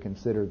properly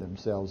consider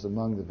themselves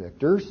among the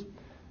victors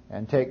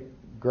and take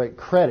great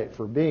credit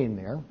for being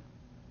there.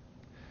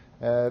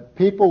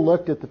 People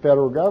looked at the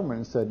federal government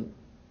and said,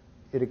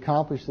 it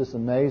accomplished this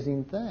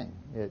amazing thing.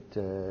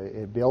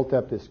 It built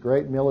up this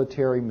great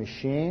military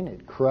machine.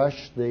 It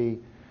crushed the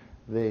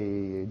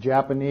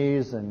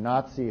Japanese and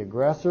Nazi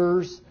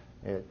aggressors.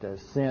 It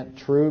sent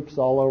troops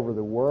all over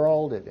the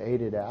world. It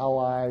aided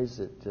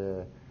allies.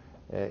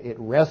 It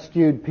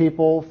rescued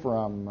people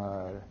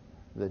from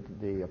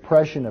the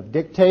oppression of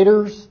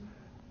dictators.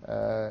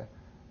 The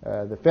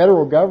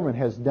federal government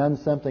has done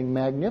something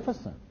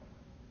magnificent.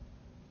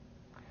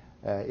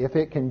 If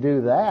it can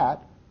do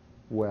that,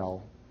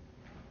 well,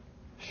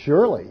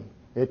 surely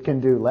it can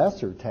do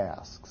lesser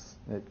tasks.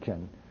 It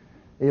can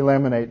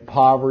eliminate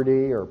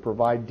poverty or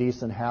provide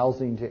decent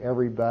housing to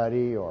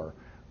everybody or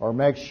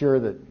make sure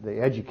that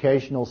the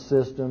educational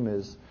system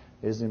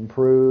is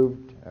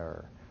improved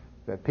or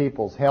that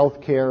people's health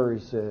care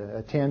is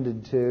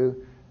attended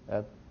to.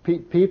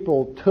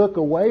 People took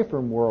away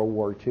from World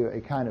War II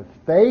a kind of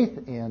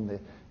faith in the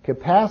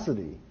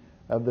capacity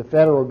of the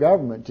federal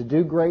government to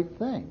do great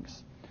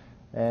things.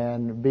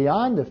 And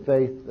beyond the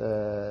faith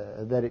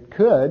that it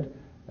could,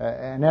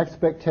 an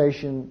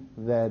expectation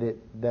that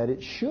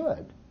it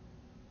should.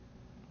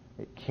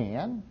 It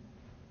can.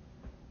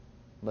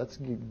 Let's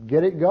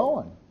get it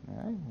going.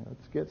 Right?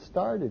 Let's get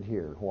started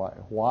here.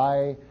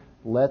 Why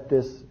let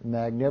this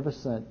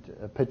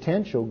magnificent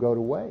potential go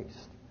to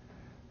waste?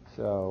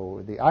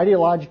 So the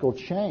ideological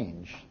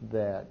change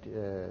that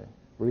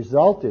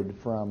resulted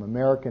from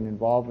American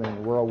involvement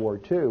in World War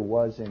II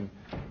was in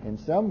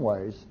some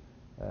ways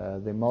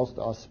the most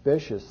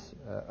auspicious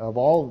of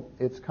all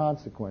its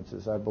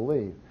consequences, I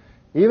believe.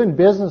 Even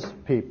business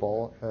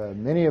people,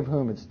 many of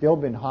whom had still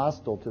been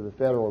hostile to the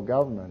federal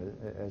government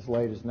as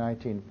late as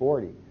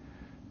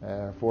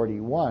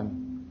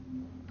 1941,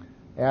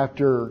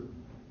 after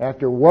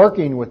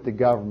working with the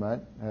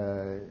government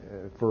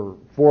for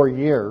 4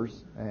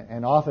 years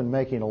and often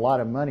making a lot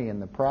of money in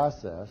the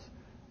process,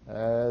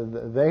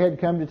 they had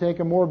come to take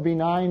a more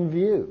benign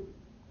view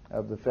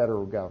of the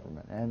federal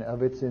government and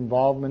of its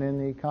involvement in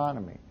the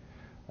economy.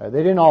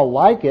 They didn't all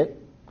like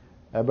it,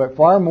 but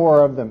far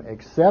more of them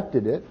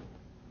accepted it,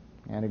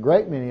 and a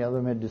great many of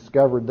them had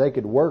discovered they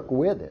could work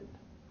with it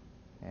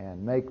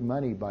and make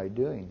money by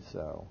doing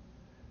so.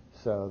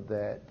 So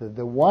that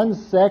the one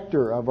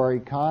sector of our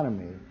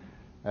economy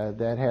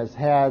that has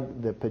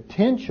had the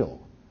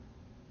potential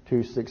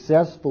to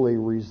successfully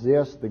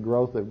resist the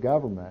growth of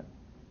government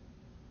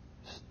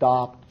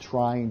stopped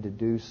trying to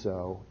do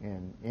so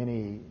in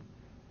any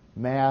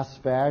mass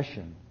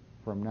fashion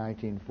from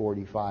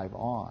 1945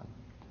 on.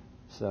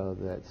 So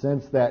that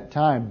since that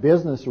time,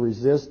 business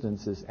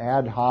resistance is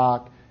ad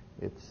hoc,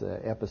 it's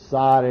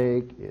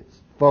episodic,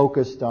 it's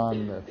focused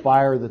on the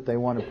fire that they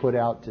want to put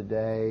out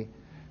today.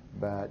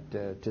 But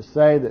to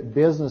say that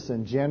business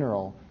in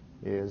general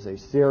is a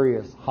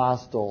serious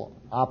hostile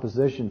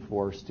opposition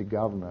force to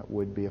government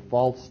would be a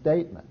false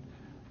statement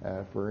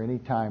for any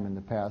time in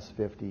the past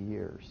 50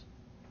 years.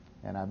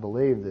 And I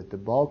believe that the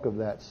bulk of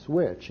that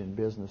switch in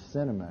business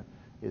sentiment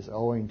is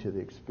owing to the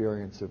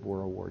experience of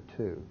World War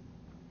II.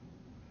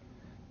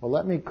 Well,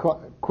 let me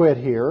quit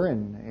here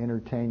and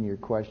entertain your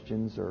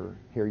questions or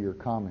hear your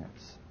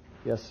comments.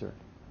 Yes, sir.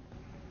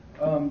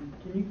 Can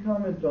you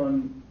comment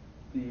on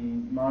the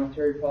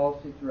monetary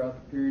policy throughout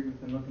the period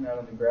we've been looking at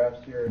on the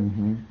graphs here?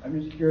 Mm-hmm.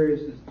 I'm just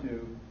curious as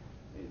to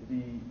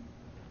the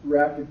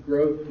rapid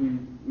growth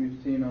we've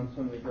seen on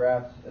some of the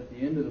graphs at the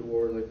end of the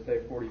war, like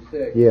say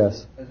 46,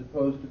 yes, as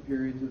opposed to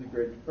periods of the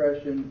Great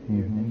Depression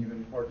and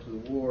even parts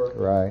of the war.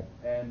 Right.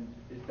 And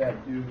is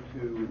that due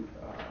to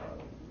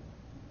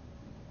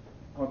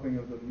pumping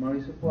of the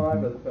money supply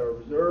by the Federal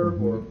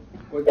Reserve, or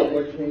what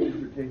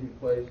changes are taking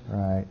place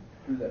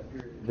through that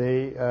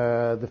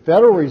period? The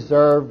Federal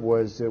Reserve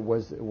was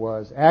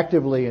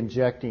actively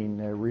injecting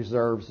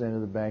reserves into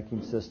the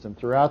banking system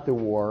throughout the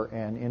war,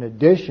 and in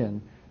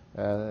addition,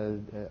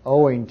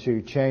 owing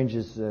to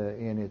changes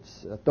in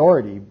its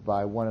authority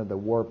by one of the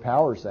War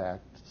Powers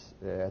Acts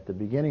at the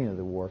beginning of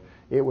the war,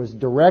 it was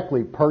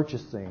directly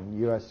purchasing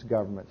U.S.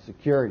 government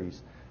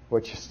securities,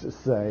 which is to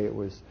say it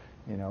was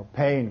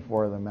paying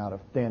for them out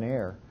of thin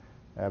air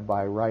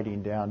by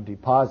writing down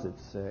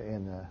deposits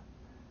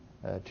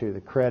to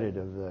the credit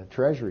of the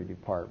Treasury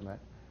Department.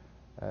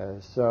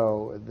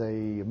 So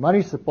the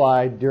money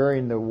supply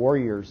during the war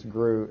years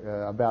grew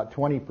about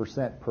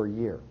 20% per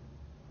year.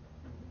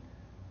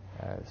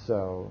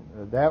 So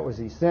that was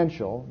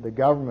essential. The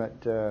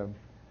government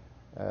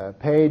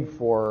paid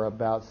for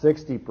about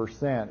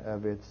 60%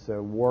 of its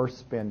war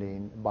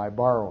spending by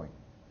borrowing.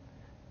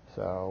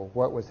 So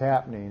what was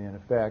happening, in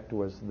effect,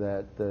 was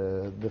that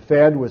the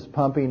Fed was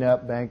pumping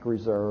up bank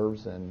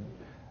reserves, and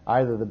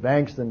either the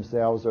banks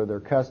themselves or their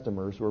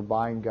customers were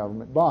buying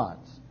government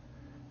bonds.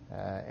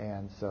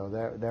 And so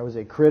that was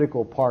a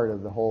critical part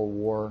of the whole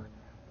war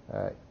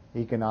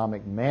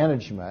economic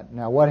management.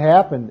 Now, what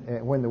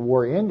happened when the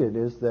war ended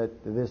is that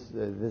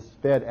this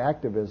Fed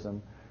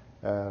activism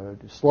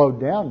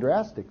slowed down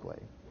drastically.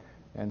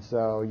 And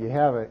so you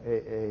have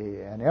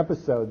an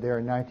episode there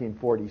in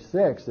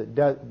 1946 that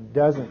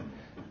doesn't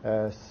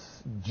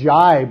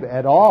jibe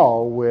at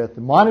all with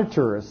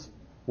monetarist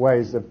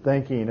ways of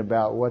thinking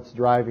about what's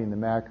driving the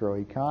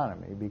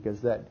macroeconomy,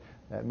 because that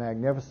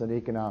magnificent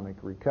economic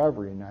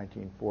recovery in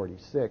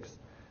 1946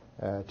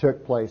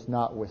 took place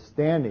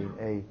notwithstanding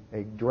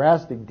a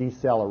drastic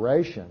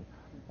deceleration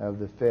of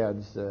the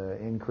Fed's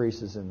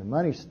increases in the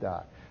money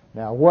stock.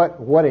 Now,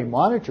 what a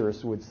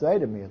monetarist would say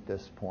to me at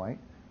this point,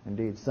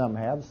 indeed some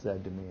have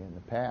said to me in the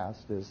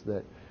past, is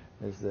that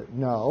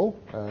no,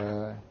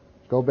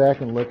 go back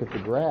and look at the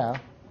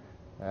graph.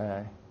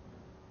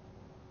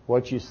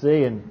 What you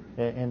see in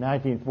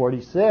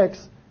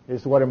 1946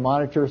 is what a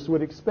monetarist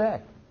would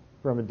expect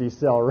from a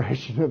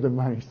deceleration of the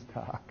money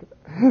stock.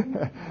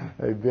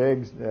 A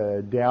big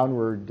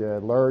downward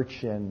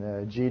lurch in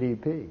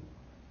GDP.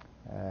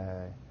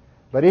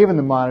 But even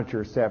the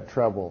monetarists have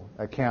trouble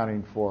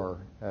accounting for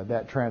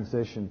that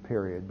transition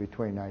period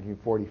between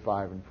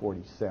 1945 and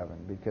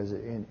 47, because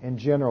in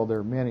general there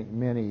are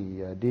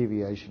many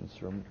deviations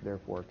from their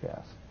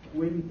forecast.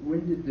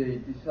 When did the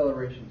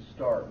deceleration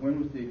start? When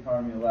was the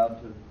economy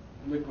allowed to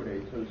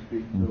liquidate, so to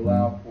speak, to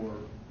allow for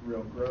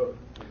real growth?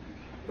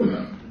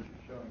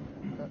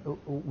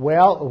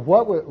 Well,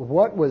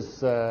 what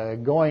was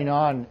going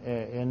on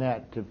in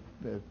that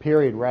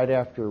period right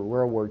after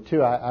World War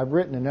II? I've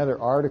written another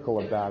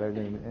article about it,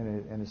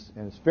 and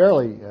it's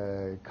fairly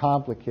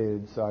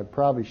complicated, so I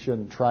probably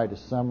shouldn't try to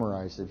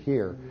summarize it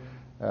here.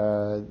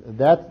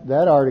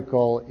 That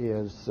article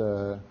is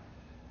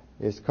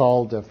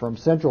called "From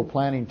Central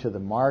Planning to the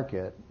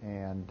Market,"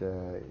 and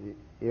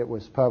it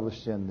was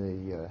published in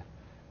the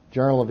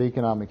Journal of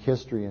Economic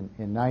History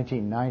in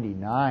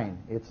 1999.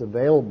 It's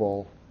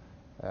available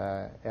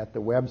at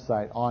the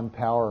website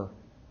onpower.org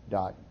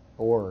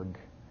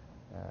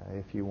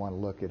if you want to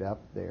look it up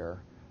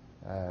there.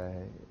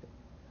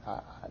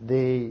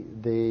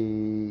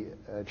 The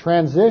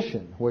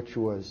transition, which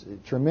was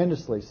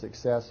tremendously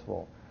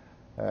successful,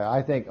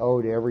 I think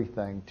owed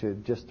everything to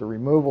just the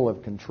removal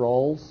of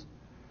controls,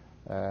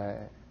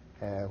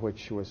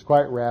 which was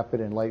quite rapid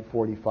in late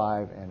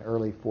 45 and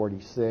early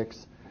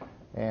 46.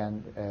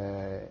 And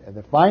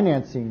the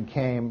financing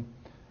came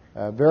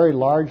very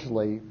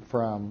largely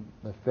from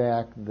the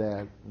fact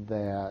that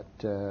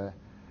the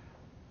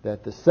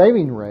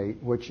saving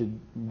rate, which had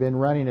been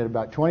running at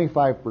about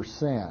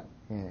 25%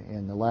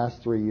 in the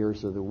last 3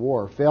 years of the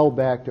war, fell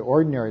back to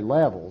ordinary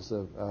levels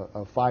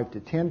of 5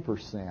 to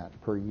 10%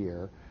 per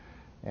year.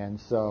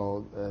 And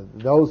so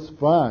those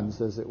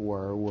funds, as it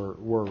were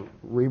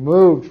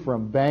removed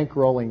from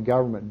bankrolling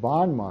government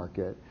bond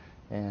market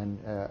and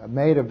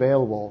made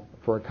available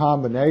for a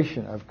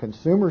combination of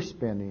consumer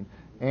spending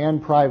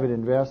and private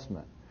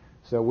investment.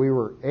 So we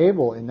were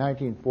able in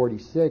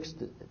 1946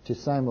 to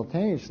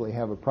simultaneously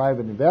have a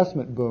private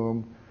investment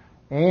boom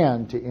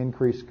and to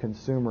increase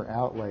consumer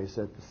outlays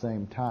at the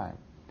same time.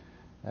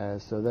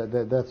 So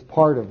that's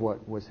part of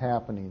what was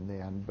happening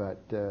then.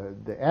 But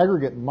the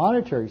aggregate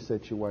monetary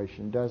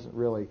situation doesn't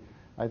really,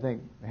 I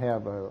think,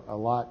 have a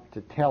lot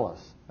to tell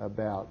us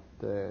about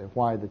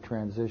why the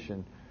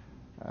transition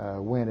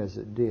went as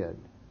it did.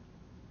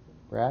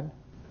 Brad?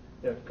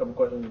 Yeah, a couple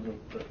questions of the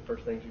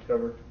first things you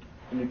covered.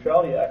 The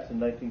Neutrality Acts in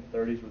the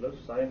 1930s, were those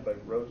signed by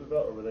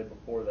Roosevelt or were they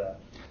before that?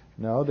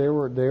 No, they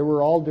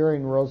were all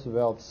during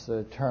Roosevelt's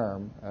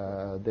term.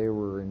 They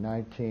were in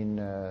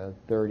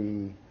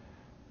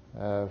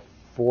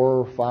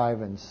 1934,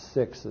 5, and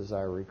 6, as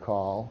I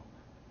recall.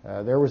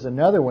 There was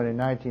another one in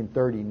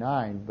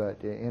 1939,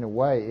 but in a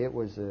way, it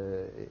was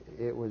a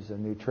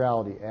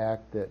Neutrality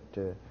Act that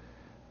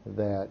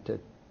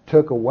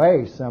took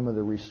away some of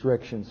the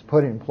restrictions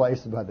put in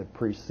place by the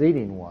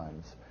preceding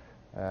ones,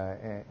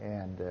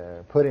 and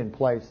put in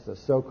place the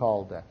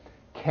so-called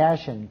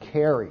cash and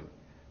carry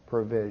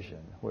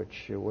provision,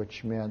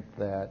 which meant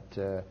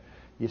that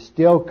you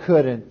still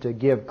couldn't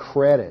give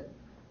credit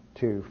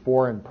to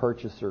foreign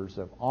purchasers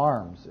of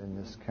arms in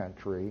this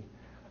country.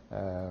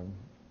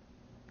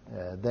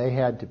 They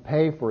had to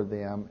pay for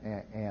them,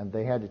 and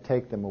they had to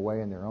take them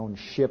away in their own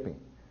shipping.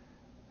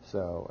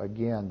 So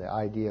again, the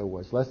idea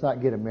was, let's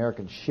not get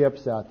American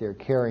ships out there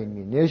carrying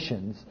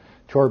munitions,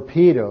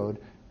 torpedoed,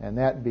 and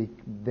that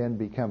then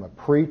become a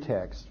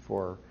pretext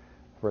for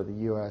the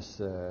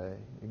U.S.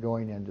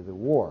 Going into the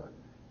war.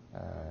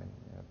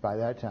 By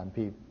that time,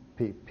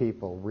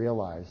 people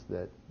realized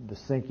that the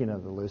sinking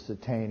of the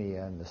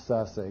Lusitania and the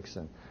Sussex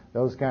and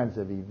those kinds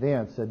of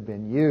events had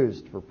been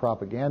used for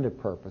propaganda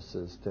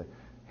purposes to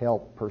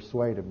help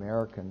persuade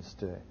Americans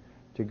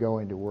to go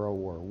into World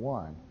War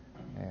I.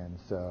 And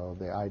so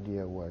the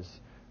idea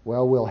was,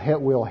 well,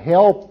 we'll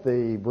help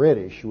the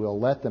British. We'll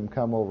let them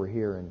come over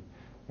here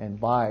and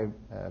buy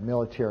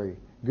military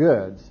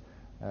goods,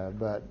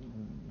 but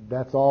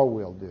that's all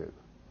we'll do.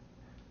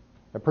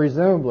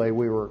 Presumably,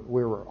 we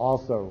were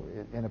also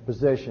in a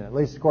position, at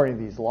least according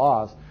to these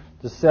laws,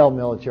 to sell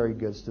military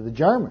goods to the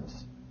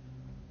Germans.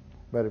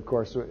 But of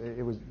course,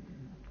 it was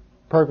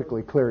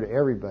perfectly clear to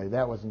everybody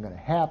that wasn't going to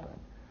happen,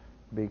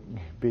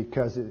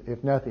 because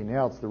if nothing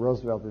else, the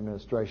Roosevelt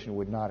administration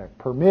would not have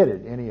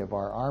permitted any of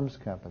our arms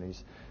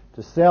companies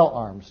to sell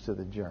arms to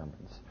the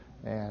Germans.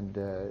 And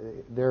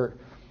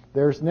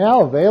there's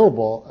now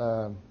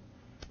available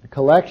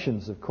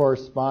collections of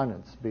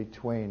correspondence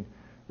between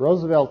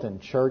Roosevelt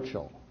and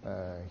Churchill,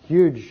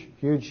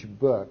 huge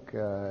book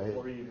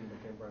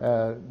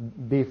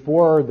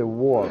before the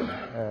war.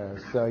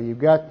 So you've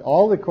got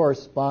all the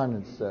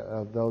correspondence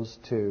of those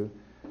two,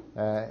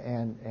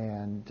 and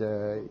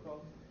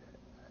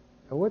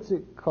what's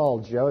it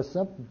called, Joe? It's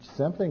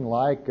something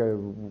like a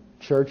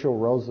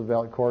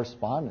Churchill-Roosevelt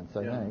correspondence,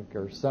 I think,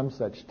 or some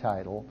such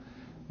title.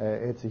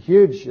 It's a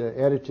huge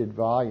edited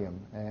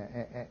volume,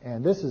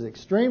 and this is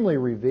extremely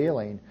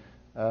revealing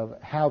of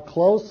how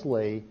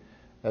closely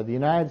the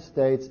United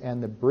States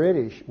and the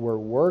British were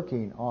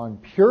working on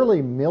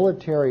purely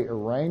military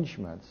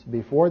arrangements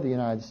before the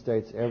United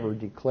States ever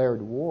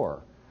declared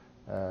war.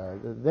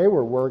 They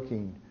were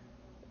working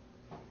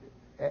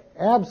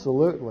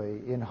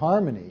absolutely in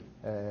harmony,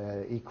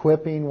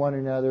 equipping one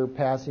another,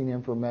 passing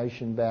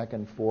information back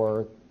and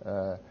forth.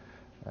 The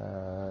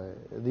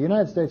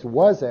United States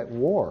was at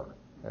war.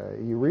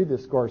 You read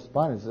this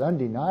correspondence, it's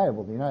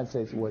undeniable. The United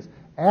States was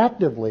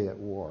actively at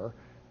war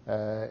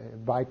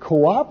by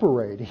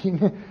cooperating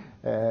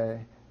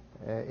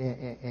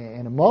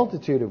in a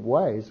multitude of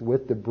ways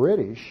with the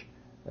British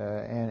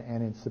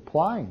and in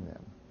supplying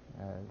them.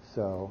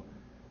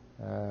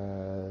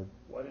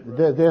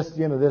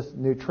 This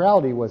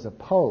neutrality was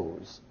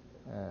opposed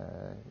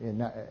in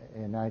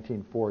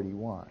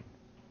 1941.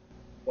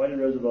 Why did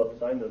Roosevelt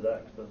sign those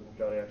acts, those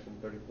neutrality acts in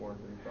 34 and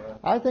 35?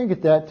 I think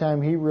at that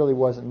time he really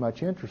wasn't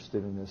much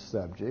interested in this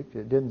subject.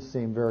 It didn't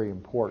seem very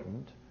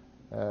important.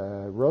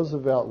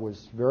 Roosevelt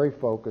was very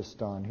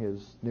focused on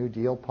his New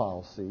Deal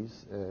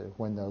policies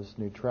when those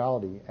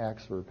neutrality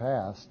acts were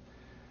passed.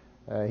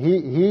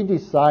 He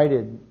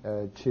decided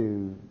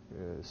to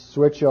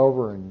switch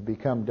over and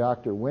become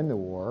Dr. Win the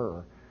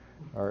War,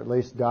 or at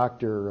least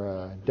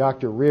Dr.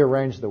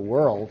 Rearrange the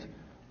World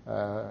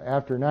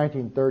after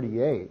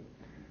 1938,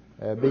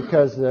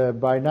 because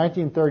by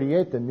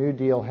 1938 the New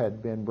Deal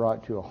had been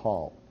brought to a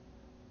halt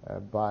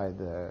by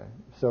the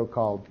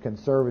so-called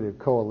conservative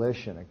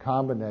coalition, a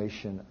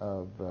combination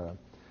of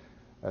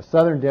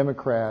Southern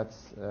Democrats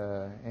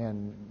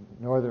and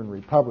Northern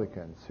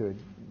Republicans who had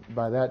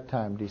by that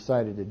time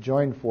decided to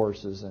join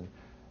forces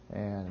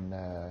and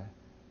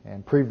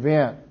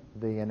prevent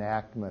the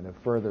enactment of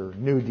further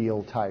New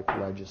Deal type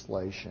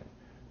legislation.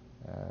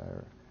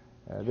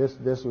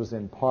 This was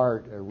in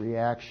part a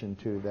reaction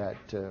to that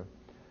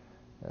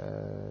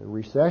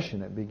recession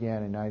that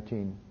began in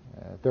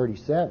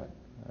 1937,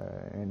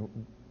 and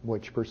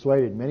which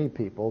persuaded many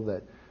people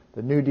that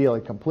the New Deal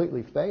had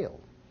completely failed.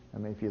 I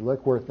mean, if you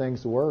look where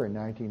things were in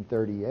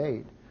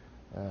 1938,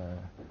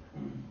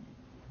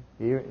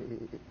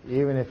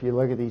 even if you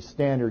look at these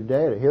standard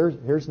data, here's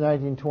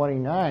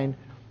 1929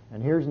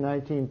 and here's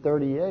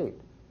 1938.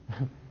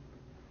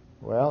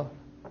 Well,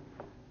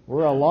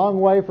 we're a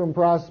long way from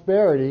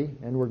prosperity,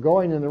 and we're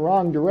going in the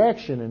wrong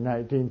direction in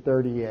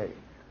 1938.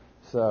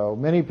 So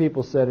many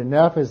people said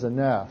enough is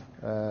enough.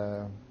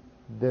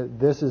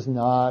 This is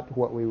not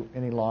what we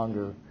any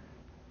longer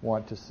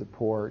want to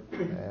support.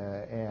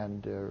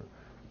 And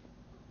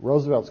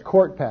Roosevelt's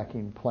court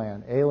packing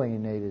plan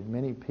alienated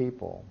many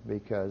people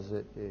because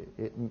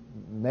it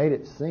made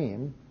it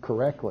seem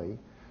correctly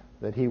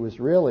that he was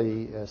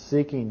really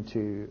seeking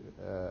to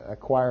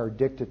acquire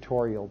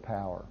dictatorial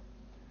power.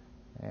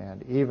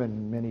 And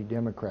even many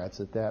Democrats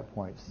at that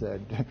point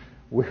said,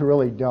 we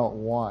really don't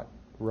want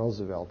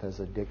Roosevelt as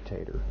a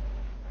dictator.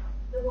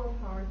 The War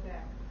Powers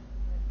Act.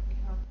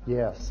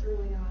 Yes.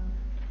 Early on.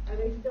 Are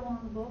they still on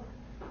the books?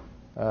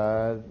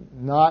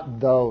 Not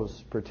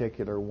those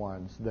particular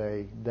ones.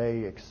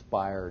 They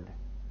expired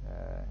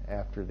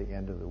after the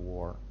end of the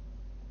war.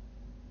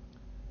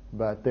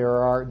 But there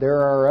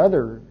are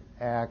other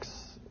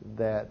acts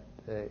that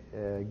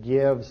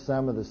give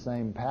some of the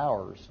same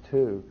powers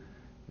to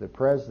the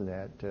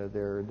president.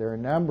 There are a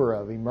number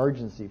of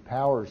emergency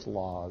powers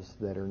laws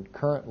that are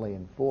currently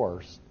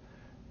enforced.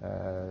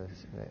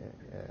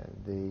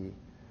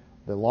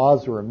 The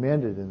laws were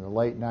amended in the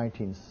late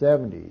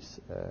 1970s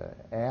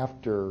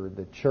after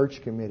the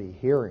Church Committee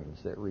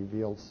hearings that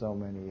revealed so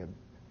many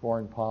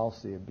foreign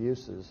policy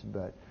abuses.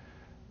 But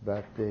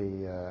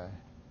the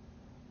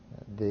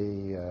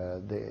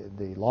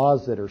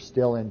laws that are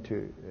still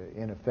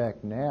in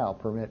effect now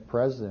permit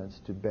presidents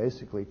to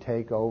basically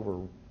take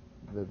over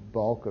the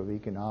bulk of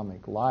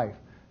economic life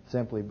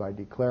simply by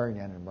declaring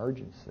an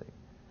emergency,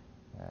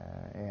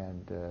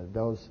 and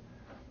those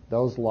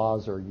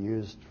laws are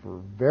used for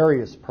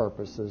various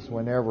purposes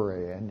whenever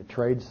a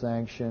trade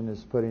sanction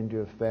is put into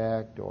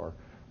effect, or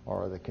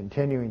the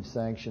continuing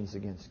sanctions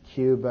against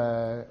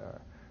Cuba,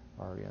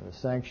 or the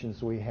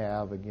sanctions we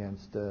have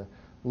against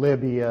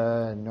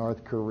Libya and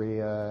North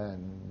Korea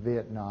and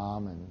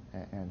Vietnam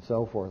and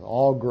so forth,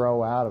 all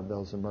grow out of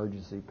those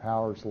emergency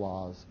powers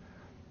laws,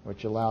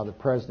 which allow the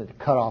president to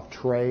cut off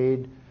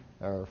trade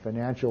or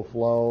financial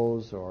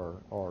flows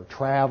or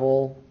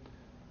travel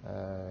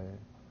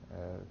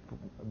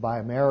by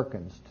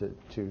Americans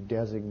to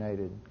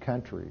designated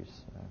countries.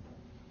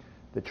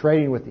 The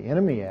Trading with the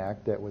Enemy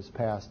Act that was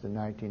passed in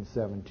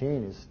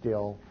 1917 is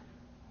still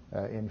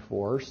in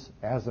force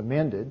as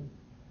amended,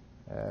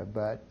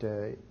 but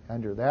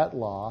under that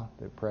law,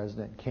 the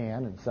president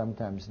can and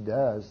sometimes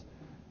does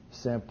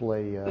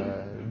simply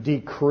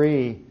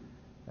decree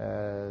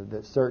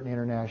that certain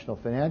international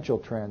financial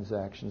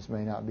transactions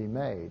may not be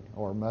made,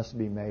 or must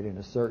be made in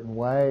a certain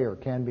way, or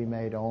can be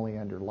made only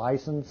under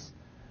license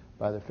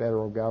by the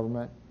federal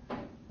government.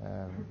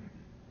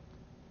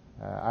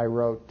 I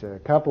wrote a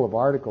couple of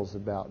articles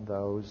about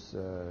those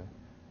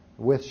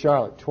with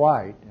Charlotte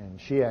Twite, and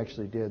she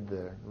actually did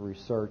the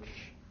research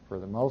for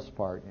the most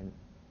part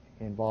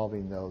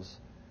involving those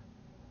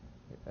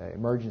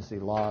emergency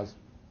laws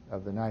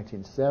of the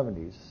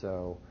 1970s.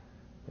 So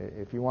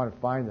if you want to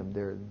find them,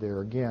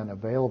 they're again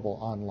available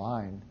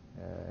online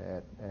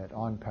at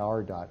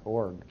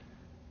onpower.org.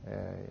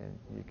 And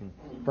you can,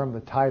 from the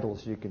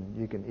titles, you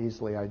can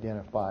easily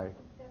identify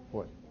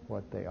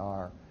what they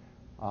are.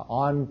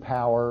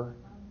 Onpower.org.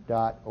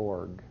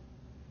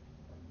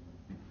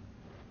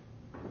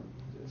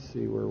 Let's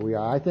see where we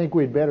are. I think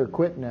we'd better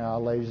quit now,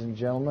 ladies and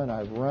gentlemen.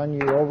 I've run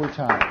you over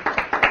time.